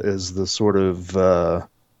NIST is the sort of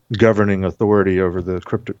governing authority over the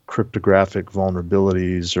cryptographic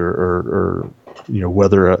vulnerabilities, or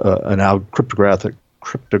whether an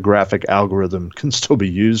cryptographic algorithm can still be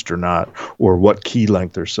used or not, or what key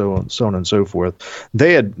length, or so on and so forth.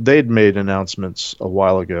 They'd made announcements a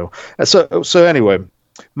while ago. So anyway,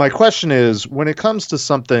 my question is, when it comes to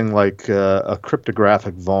something like a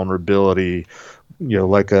cryptographic vulnerability,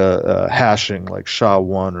 like a hashing, like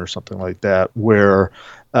SHA-1 or something like that, where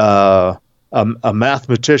a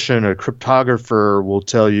mathematician, a cryptographer will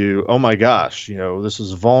tell you, oh my gosh, this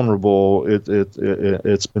is vulnerable.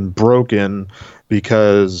 It's been broken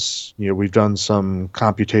because we've done some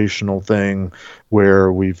computational thing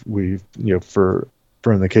where we've for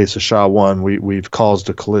in the case of SHA-1, we've caused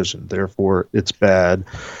a collision, therefore it's bad.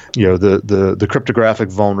 The cryptographic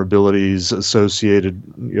vulnerabilities associated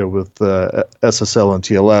with SSL and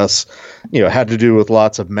TLS had to do with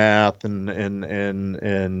lots of math and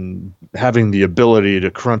having the ability to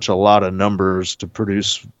crunch a lot of numbers to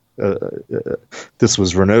produce. This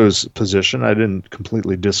was Renaud's position. I didn't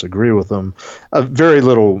completely disagree with him. Very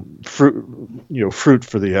little fruit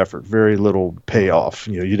for the effort. Very little payoff.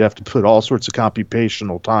 You'd have to put all sorts of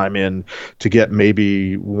computational time in to get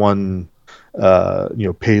maybe one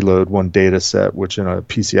payload, one data set, which in a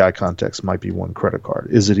PCI context might be one credit card.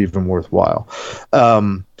 Is it even worthwhile?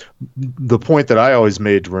 The point that I always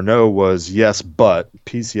made to Renault was, yes, but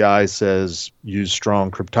PCI says use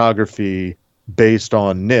strong cryptography based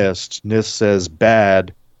on NIST. NIST says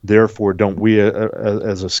bad. Therefore, don't we,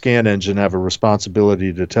 as a scan engine, have a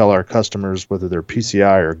responsibility to tell our customers, whether they're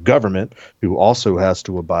PCI or government, who also has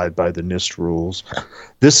to abide by the NIST rules,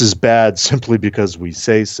 this is bad simply because we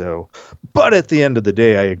say so. But at the end of the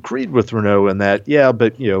day, I agreed with Renault in that,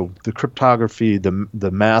 the cryptography,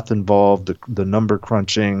 the math involved, the number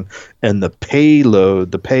crunching, and the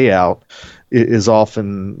payload, the payout, is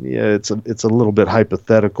often it's a little bit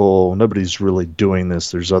hypothetical. Nobody's really doing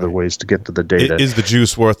this. There's other ways to get to the data. Is the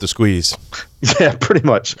juice worth the squeeze? Yeah, pretty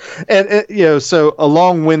much. And so a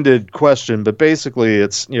long-winded question, but basically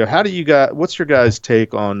it's how do you what's your guys'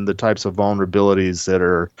 take on the types of vulnerabilities that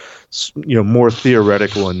are more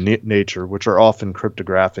theoretical in nature, which are often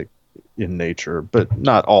cryptographic in nature, but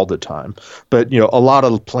not all the time. But a lot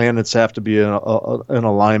of planets have to be in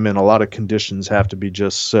alignment. A lot of conditions have to be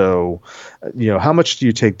just so. How much do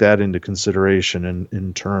you take that into consideration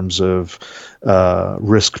in terms of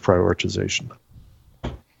risk prioritization?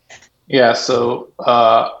 Yeah. So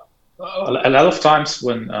a lot of times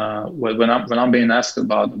when I'm being asked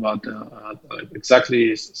about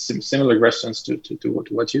exactly similar questions to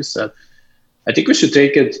what you said, I think we should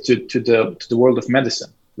take it to the world of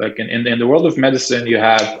medicine. Like in the world of medicine, you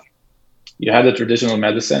have the traditional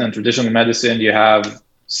medicine, and traditional medicine you have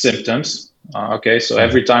symptoms. So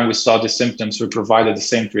every time we saw the symptoms, we provided the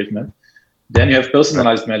same treatment. Then you have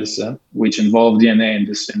personalized medicine, which involved DNA in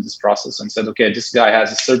this process, and said, okay, this guy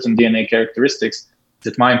has a certain DNA characteristics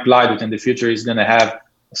that might imply that in the future he's going to have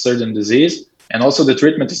a certain disease, and also the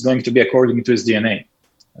treatment is going to be according to his DNA.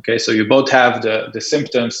 Okay, so you both have the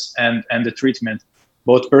symptoms and the treatment,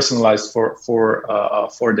 both personalized for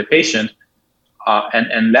the patient,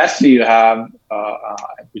 and lastly you have,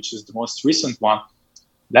 which is the most recent one.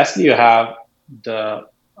 Lastly, you have the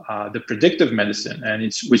predictive medicine, and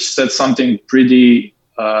which said something pretty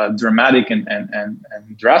dramatic and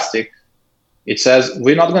drastic. It says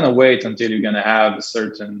we're not going to wait until you're going to have a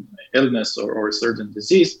certain illness or a certain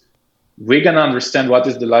disease. We're going to understand what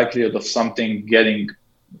is the likelihood of something getting.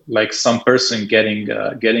 Like some person getting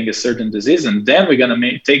a certain disease, and then we're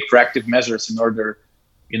gonna take proactive measures in order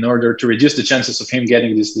to reduce the chances of him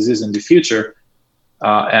getting this disease in the future.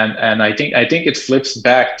 And I think it flips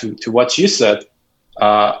back to what you said.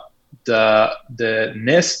 The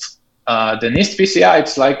NIST PCI,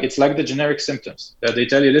 it's like the generic symptoms that they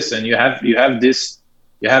tell you. Listen, you have this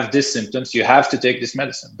symptoms. You have to take this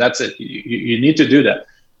medicine. That's it. You need to do that.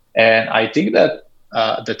 And I think that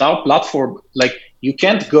our platform, like. You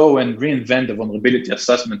can't go and reinvent the vulnerability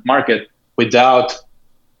assessment market without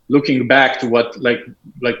looking back to what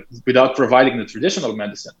without providing the traditional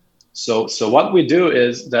medicine. So what we do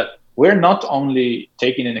is that we're not only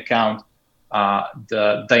taking into account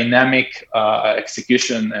the dynamic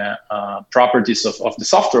execution properties of the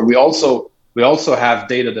software. We also have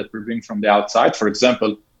data that we bring from the outside. For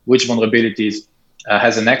example, which vulnerabilities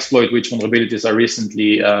has an exploit, which vulnerabilities are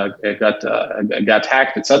recently got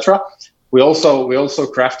hacked, etc. We also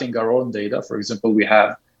crafting our own data. For example, we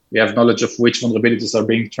have knowledge of which vulnerabilities are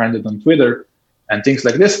being trended on Twitter and things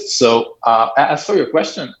like this. So as for your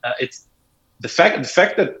question, it's the fact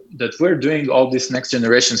that we're doing all this next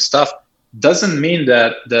generation stuff doesn't mean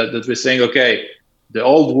that we're saying, okay, the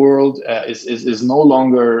old world is no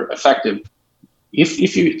longer effective. If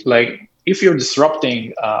you're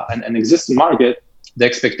disrupting an existing market, the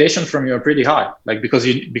expectation from you are pretty high. Like because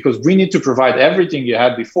we need to provide everything you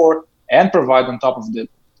had before and provide on top of the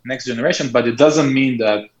next generation, but it doesn't mean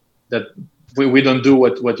that we don't do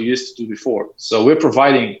what you used to do before. So we're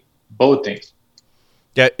providing both things.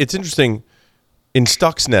 Yeah, it's interesting. In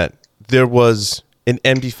Stuxnet, there was an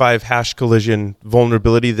MD5 hash collision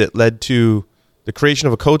vulnerability that led to the creation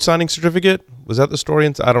of a code signing certificate. Was that the story?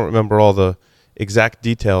 I don't remember all the exact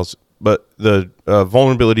details, but the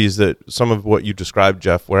vulnerabilities that some of what you described,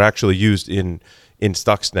 Jeff, were actually used in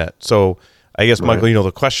Stuxnet. So I guess, Michael,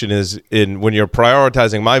 the question is, when you're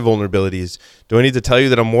prioritizing my vulnerabilities, do I need to tell you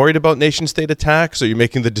that I'm worried about nation-state attacks? Are you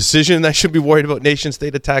making the decision that I should be worried about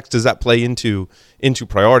nation-state attacks? Does that play into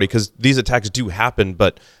priority? Because these attacks do happen,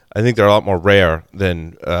 but I think they're a lot more rare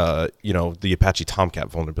than the Apache Tomcat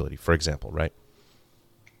vulnerability, for example, right?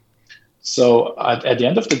 So at the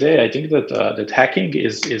end of the day, I think that hacking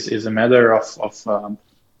is a matter of it's a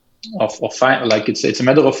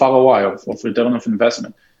matter of ROI, of return of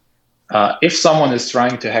investment. If someone is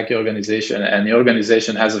trying to hack your organization and the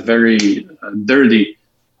organization has a very dirty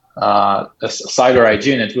a cyber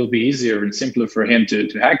hygiene, it will be easier and simpler for him to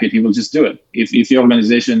hack it. He will just do it. If your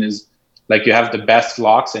organization is like you have the best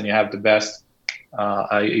locks and you have the best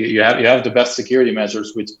you have the best security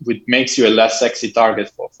measures, which makes you a less sexy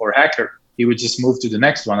target for a hacker, he would just move to the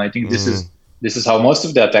next one. I think this is how most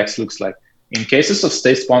of the attacks looks like. In cases of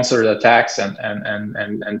state-sponsored attacks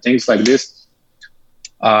and things like this,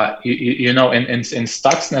 in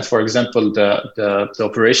Stuxnet, for example, the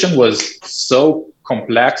operation was so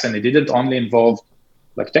complex, and it didn't only involve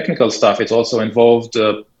like technical stuff. It also involved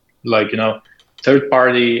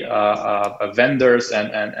third-party vendors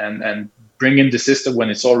and bring in the system when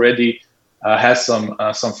it's already has some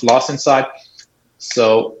flaws inside.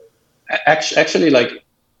 So actually, like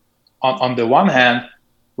on the one hand,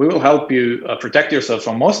 we will help you protect yourself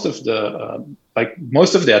from most of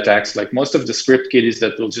the attacks, like most of the script kiddies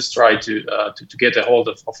that will just try to get a hold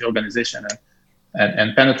of your organization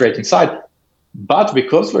and penetrate inside. But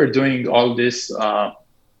because we're doing all this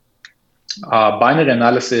binary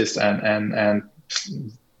analysis and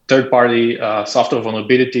third-party software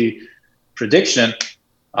vulnerability prediction,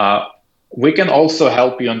 we can also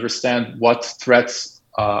help you understand what threats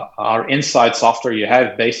are inside software you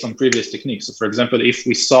have based on previous techniques. So for example, if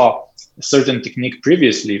we saw a certain technique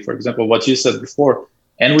previously, for example, what you said before,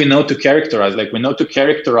 and we know to characterize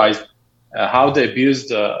how the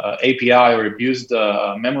abused API or abused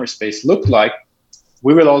memory space look like,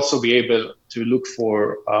 we will also be able to look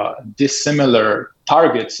for dissimilar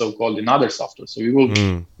targets, so-called, in other software. So we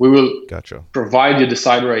will provide you the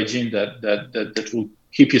cyber hygiene that will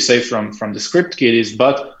keep you safe from the script kiddies,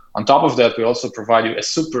 but on top of that, we also provide you a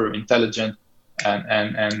super intelligent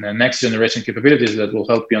and next generation capabilities that will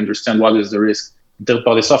help you understand what is the risk in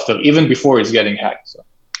third-party software even before it's getting hacked. So.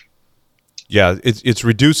 Yeah, it's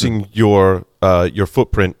reducing your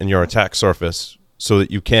footprint and your attack surface so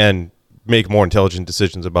that you can make more intelligent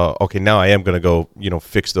decisions about, okay, now I am going to go,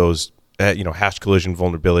 fix those, hash collision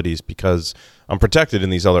vulnerabilities because I'm protected in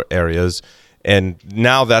these other areas. And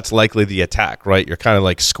now that's likely the attack, right? You're kind of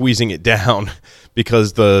like squeezing it down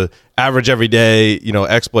because the average everyday,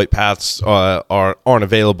 exploit paths aren't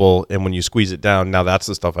available. And when you squeeze it down, now that's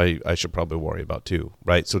the stuff I should probably worry about too,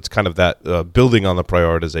 right? So it's kind of that building on the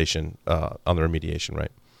prioritization on the remediation,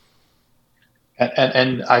 right?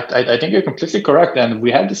 And I think you're completely correct. And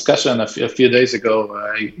we had discussion a few days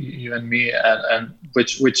ago, you and me, and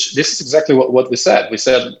which this is exactly what we said. We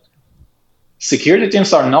said, security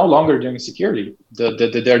teams are no longer doing security.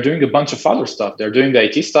 They're doing a bunch of other stuff. They're doing the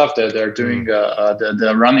IT stuff. They're doing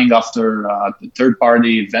they're running after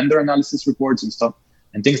third-party vendor analysis reports and stuff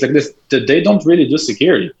and things like this. They don't really do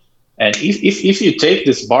security. And if you take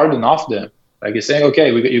this burden off them, like you're saying,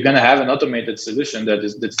 okay, you're going to have an automated solution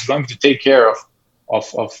that's going to take care of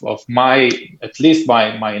my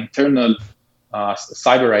internal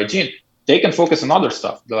cyber hygiene. They can focus on other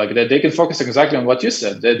stuff. Like they can focus exactly on what you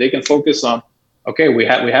said. They can focus on, okay, we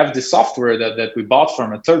have this software that we bought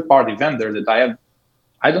from a third-party vendor that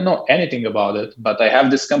I don't know anything about it, but I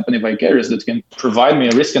have this company Vicarious that can provide me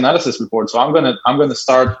a risk analysis report. So I'm gonna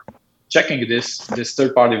start checking this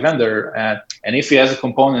third-party vendor, and if he has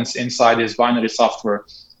components inside his binary software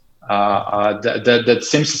that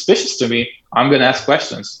seems suspicious to me, I'm gonna ask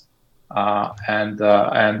questions. I think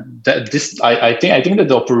that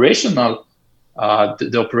the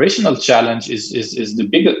operational challenge is the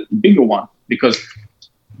bigger one, because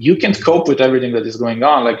you can't cope with everything that is going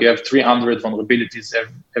on. Like you have 300 vulnerabilities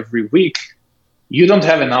every week. You don't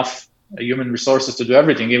have enough human resources to do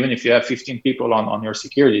everything, even if you have 15 people on your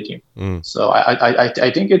security team. So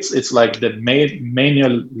I think it's like the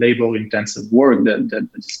manual labor intensive work that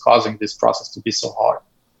is causing this process to be so hard.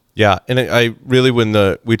 Yeah, and I really, when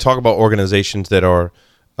we talk about organizations that are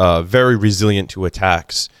very resilient to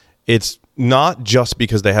attacks, it's not just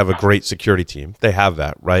because they have a great security team. They have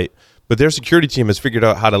that, right? But their security team has figured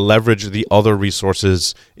out how to leverage the other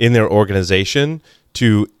resources in their organization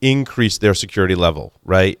to increase their security level,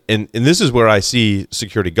 right? And this is where I see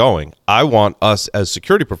security going. I want us as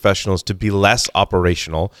security professionals to be less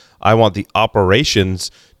operational. I want the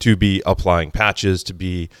operations to be applying patches, to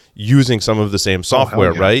be using some of the same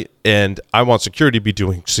software, right? And I want security to be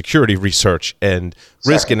doing security research and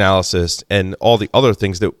risk analysis and all the other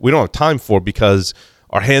things that we don't have time for because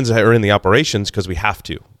our hands are in the operations because we have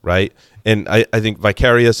to, right? And I think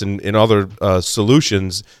Vicarious and other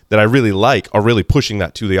solutions that I really like are really pushing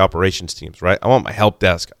that to the operations teams, right? I want my help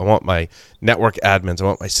desk. I want my network admins. I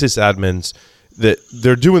want my sysadmins that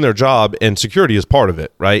they're doing their job, and security is part of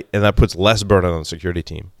it, right? And that puts less burden on the security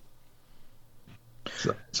team.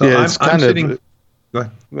 So yeah, I'm sitting. Go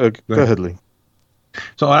ahead. Go ahead, Lee.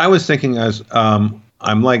 So what I was thinking is,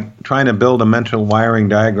 I'm like trying to build a mental wiring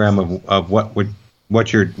diagram of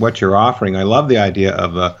what you're offering. I love the idea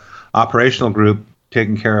of a operational group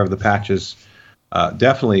taking care of the patches.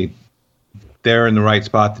 Definitely, they're in the right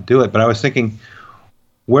spot to do it. But I was thinking,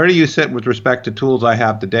 where do you sit with respect to tools I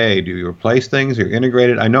have today? Do you replace things? You're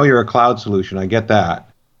integrated? I know you're a cloud solution. I get that.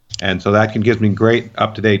 And so that gives me great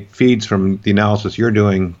up-to-date feeds from the analysis you're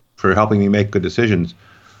doing for helping me make good decisions.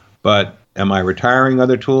 But am I retiring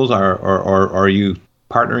other tools, or are you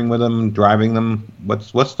partnering with them, driving them?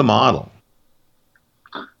 What's the model?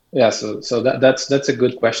 Yeah, so that's a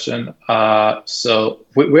good question. So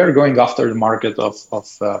we are going after the market of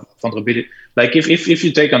vulnerability. Like if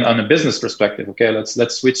you take on a business perspective, okay,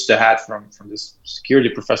 let's switch the hat from this security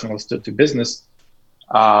professionals to business.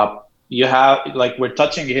 You have, like, we're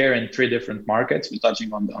touching here in 3 different markets. We're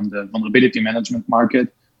touching on the vulnerability management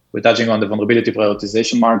market. We're touching on the vulnerability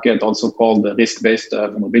prioritization market, also called the risk-based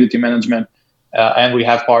vulnerability management. And we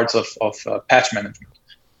have parts of patch management.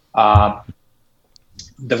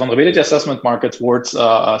 The vulnerability assessment market's worth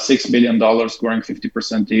 $6 billion, growing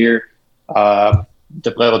 50% a year.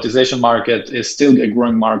 The prioritization market is still a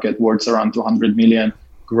growing market, worth around 200 million,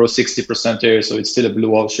 grows 60% a year, so it's still a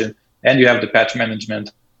blue ocean. And you have the patch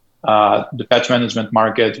management. The patch management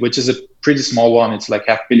market, which is a pretty small one, it's like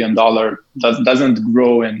 $500 million, doesn't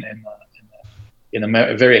grow in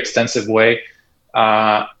a very extensive way.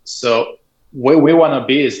 So where we want to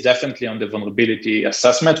be is definitely on the vulnerability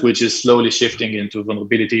assessment, which is slowly shifting into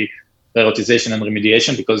vulnerability prioritization and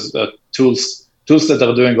remediation, because tools that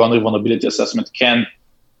are doing only vulnerability assessment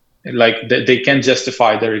they can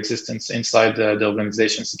justify their existence inside the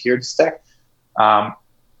organization security stack.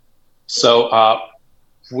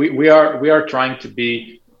 We are trying to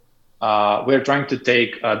be we're trying to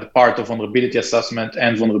take the part of vulnerability assessment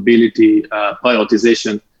and vulnerability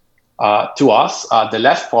prioritization to us. The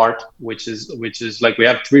left part, which is like, we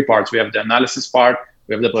have 3 parts. We have the analysis part,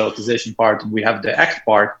 we have the prioritization part, and we have the act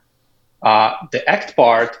part. The act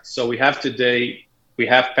part, so we have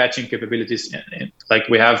patching capabilities, like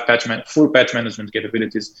we have full patch management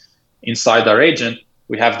capabilities inside our agent.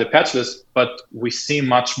 We have the patch list, but we see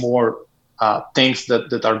much more things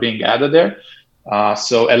that are being added there.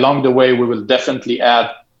 So along the way, we will definitely add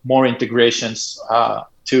more integrations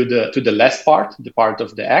to the left part, the part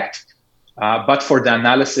of the act. But for the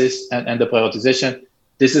analysis and the prioritization,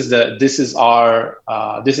 this is our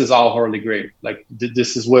holy grail. Like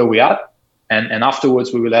this is where we are, and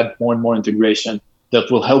afterwards we will add more and more integration that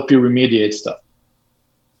will help you remediate stuff.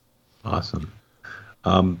 Awesome.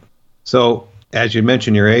 So as you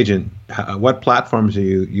mentioned your agent, what platforms are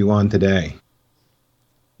you on today?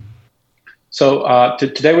 So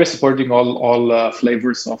today we're supporting all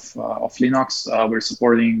flavors of Linux. We're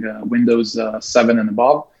supporting Windows 7 and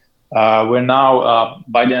above. We're now,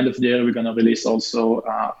 by the end of the year, we're going to release also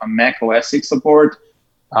a Mac OS X support,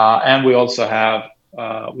 and we also have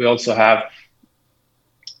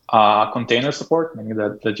container support, meaning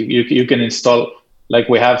that you can install. Like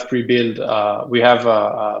we have pre-built, we have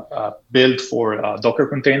a build for Docker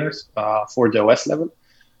containers for the OS level.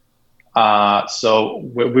 So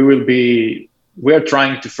we are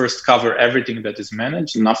trying to first cover everything that is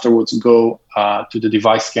managed, and afterwards go to the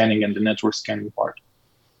device scanning and the network scanning part.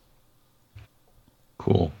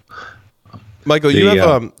 Cool. Michael, you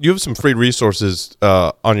have some free resources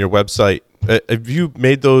on your website. Have you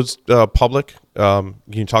made those public? Can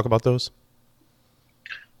you talk about those?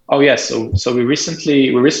 Oh yes, so we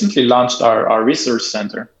recently launched our research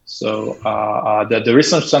center. So the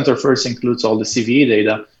research center first includes all the CVE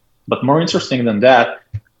data, but more interesting than that,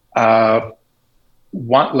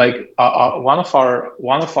 one of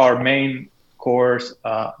our main cores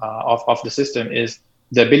of the system is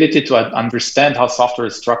the ability to understand how software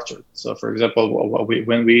is structured. So, for example,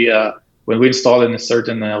 when we install in a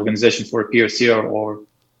certain organization for a POC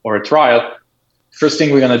or a trial, first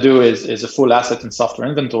thing we're going to do is a full asset and software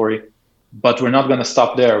inventory, but we're not going to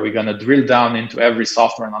stop there. We're going to drill down into every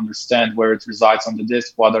software and understand where it resides on the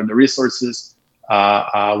disk, what are the resources,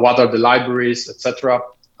 what are the libraries, etc.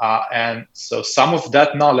 And so some of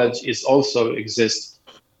that knowledge also exists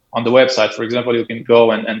on the website. For example, you can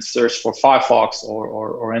go and search for Firefox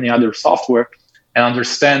or any other software and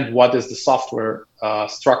understand what is the software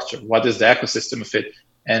structure, what is the ecosystem of it.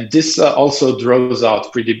 And this also draws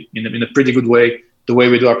out in a pretty good way the way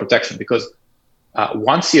we do our protection, because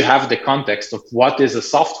once you have the context of what is a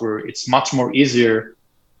software, it's much more easier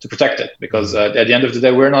to protect it, because at the end of the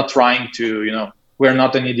day, we're not trying to, we're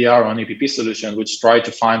not an EDR or an EPP solution which try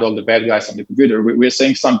to find all the bad guys on the computer. We're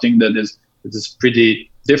saying something that is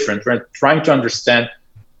pretty different. We're trying to understand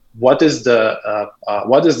what is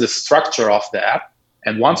the structure of the app,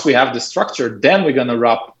 And once we have the structure, then we're going to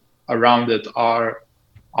wrap around it our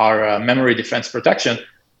memory defense protection.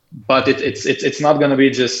 But it's not going to be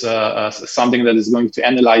just something that is going to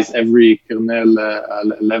analyze every kernel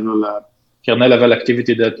level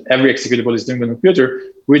activity that every executable is doing on the computer.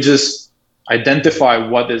 We just identify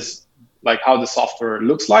what is like how the software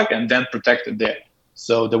looks like and then protect it there.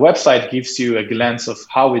 So the website gives you a glance of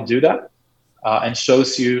how we do that and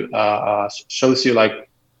shows you like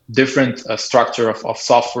different structure of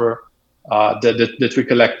software that we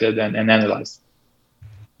collected and analyzed.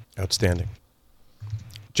 Outstanding.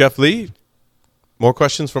 Jeff Lee, more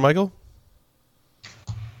questions for Michael?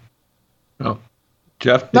 Oh,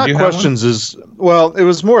 Jeff, not questions it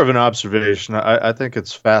was more of an observation. I think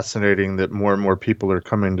it's fascinating that more and more people are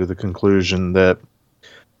coming to the conclusion that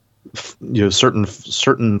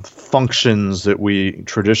certain functions that we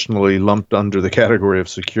traditionally lumped under the category of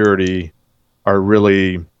security are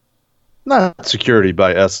really not security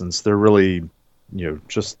by essence. They're really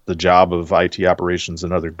just the job of IT operations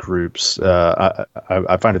and other groups.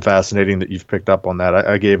 I find it fascinating that you've picked up on that.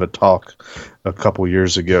 I gave a talk a couple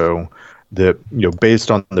years ago that,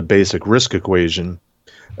 based on the basic risk equation,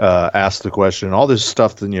 asked the question, all this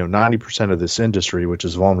stuff that, 90% of this industry, which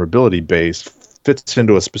is vulnerability based, fits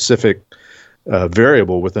into a specific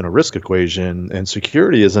variable within a risk equation, and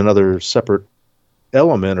security is another separate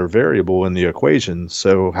element or variable in the equation.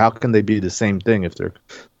 So how can they be the same thing if they're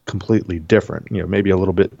completely different? Maybe a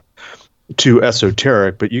little bit too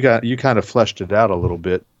esoteric, but you kind of fleshed it out a little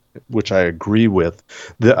bit, which I agree with.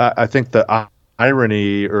 I think the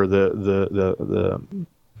irony or the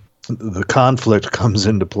conflict comes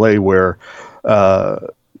into play where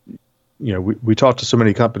we talk to so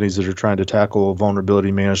many companies that are trying to tackle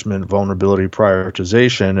vulnerability management, vulnerability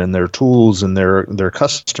prioritization, and their tools and their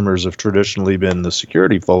customers have traditionally been the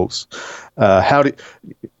security folks.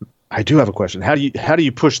 I do have a question. How do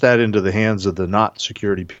you push that into the hands of the not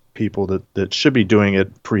security people that should be doing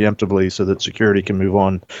it preemptively so that security can move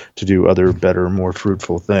on to do other better, more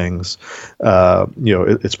fruitful things?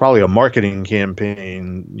 It's probably a marketing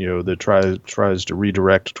campaign, that tries to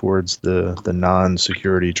redirect towards the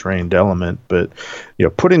non-security trained element. But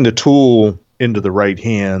putting the tool into the right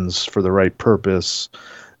hands for the right purpose.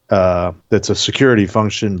 That's a security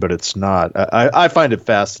function, but it's not. I find it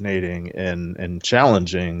fascinating and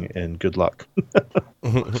challenging, and good luck.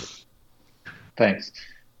 Thanks.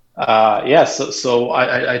 So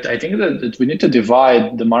I think that we need to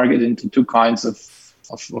divide the market into two kinds of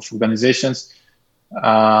organizations.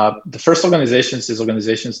 The first organizations is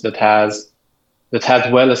organizations that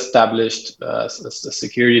had well-established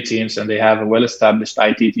security teams, and they have a well-established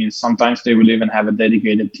IT teams. Sometimes they will even have a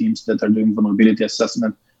dedicated teams that are doing vulnerability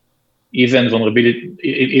assessment. Even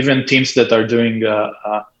teams that are doing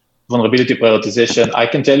vulnerability prioritization. I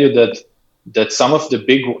can tell you that some of the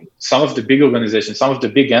big organizations, some of the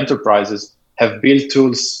big enterprises have built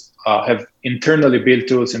tools, have internally built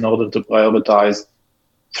tools in order to prioritize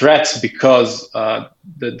threats because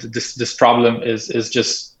this problem is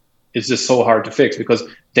just so hard to fix because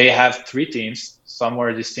they have three teams.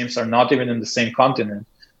 Somewhere these teams are not even in the same continent.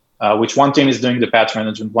 Which one team is doing the patch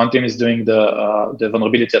management, one team is doing the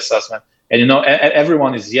vulnerability assessment, and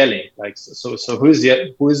everyone is yelling. Like so who's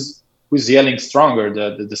yelling stronger,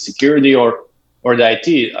 the security or the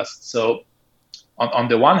IT? So on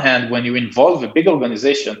the one hand, when you involve a big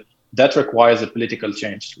organization, that requires a political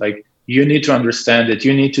change. Like you need to understand that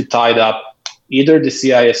you need to tie up either the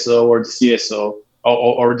CISO or the CSO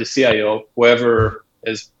or the CIO, whoever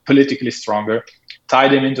is politically stronger, tie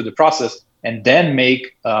them into the process. And then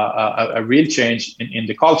make a real change in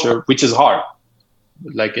the culture, which is hard.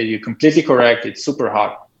 Like you're completely correct, it's super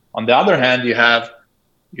hard. On the other hand, you have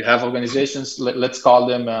organizations. Let's call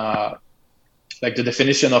them like the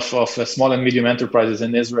definition of small and medium enterprises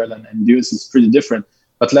in Israel and US is pretty different.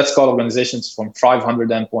 But let's call organizations from 500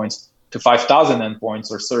 endpoints to 5,000 endpoints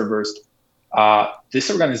or servers. These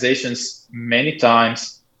organizations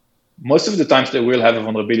most of the times they will have a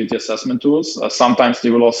vulnerability assessment tools. Sometimes they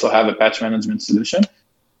will also have a patch management solution,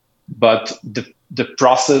 but the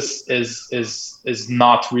process is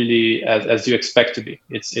not really as you expect to be.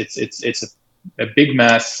 It's a big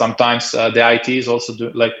mess. Sometimes the IT is also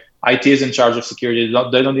IT is in charge of security.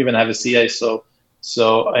 They don't even have a CISO.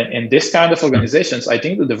 So in this kind of organizations, I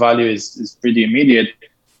think that the value is pretty immediate.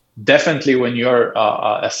 Definitely when you're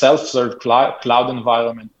a self-serve cloud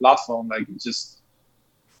environment platform, like just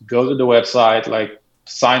go to the website, like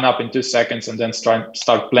sign up in 2 seconds, and then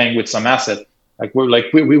start playing with some asset. Like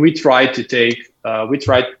we tried to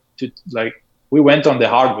we went on the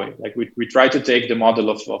hard way. Like we tried to take the model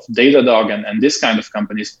of Datadog and this kind of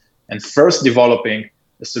companies, and first developing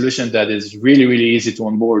a solution that is really, really easy to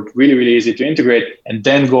onboard, really, really easy to integrate, and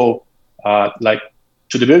then go like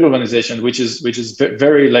to the big organization, which is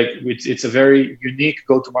very like it's a very unique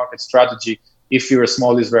go-to-market strategy if you're a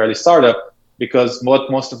small Israeli startup, because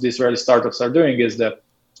what most of the Israeli startups are doing is that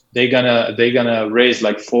they're gonna raise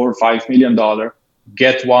like $4 or $5 million,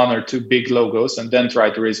 get one or two big logos, and then try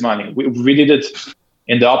to raise money. We did it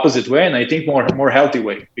in the opposite way, and I think more healthy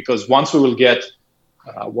way, because once we will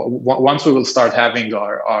start having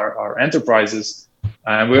our enterprises,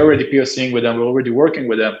 and we're already POCing with them, we're already working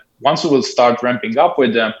with them. Once we will start ramping up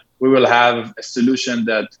with them, we will have a solution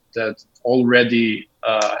that already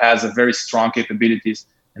has a very strong capabilities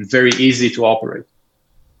and very easy to operate.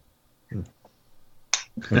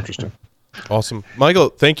 Interesting. Awesome. Michael,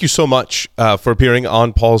 thank you so much for appearing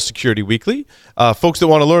on Paul's Security Weekly. Folks that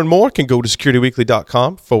want to learn more can go to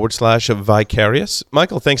securityweekly.com/vicarious.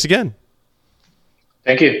 Michael, thanks again.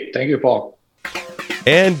 Thank you. Thank you, Paul.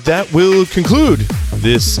 And that will conclude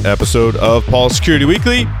this episode of Paul's Security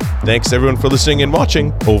Weekly. Thanks everyone for listening and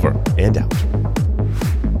watching. Over and out.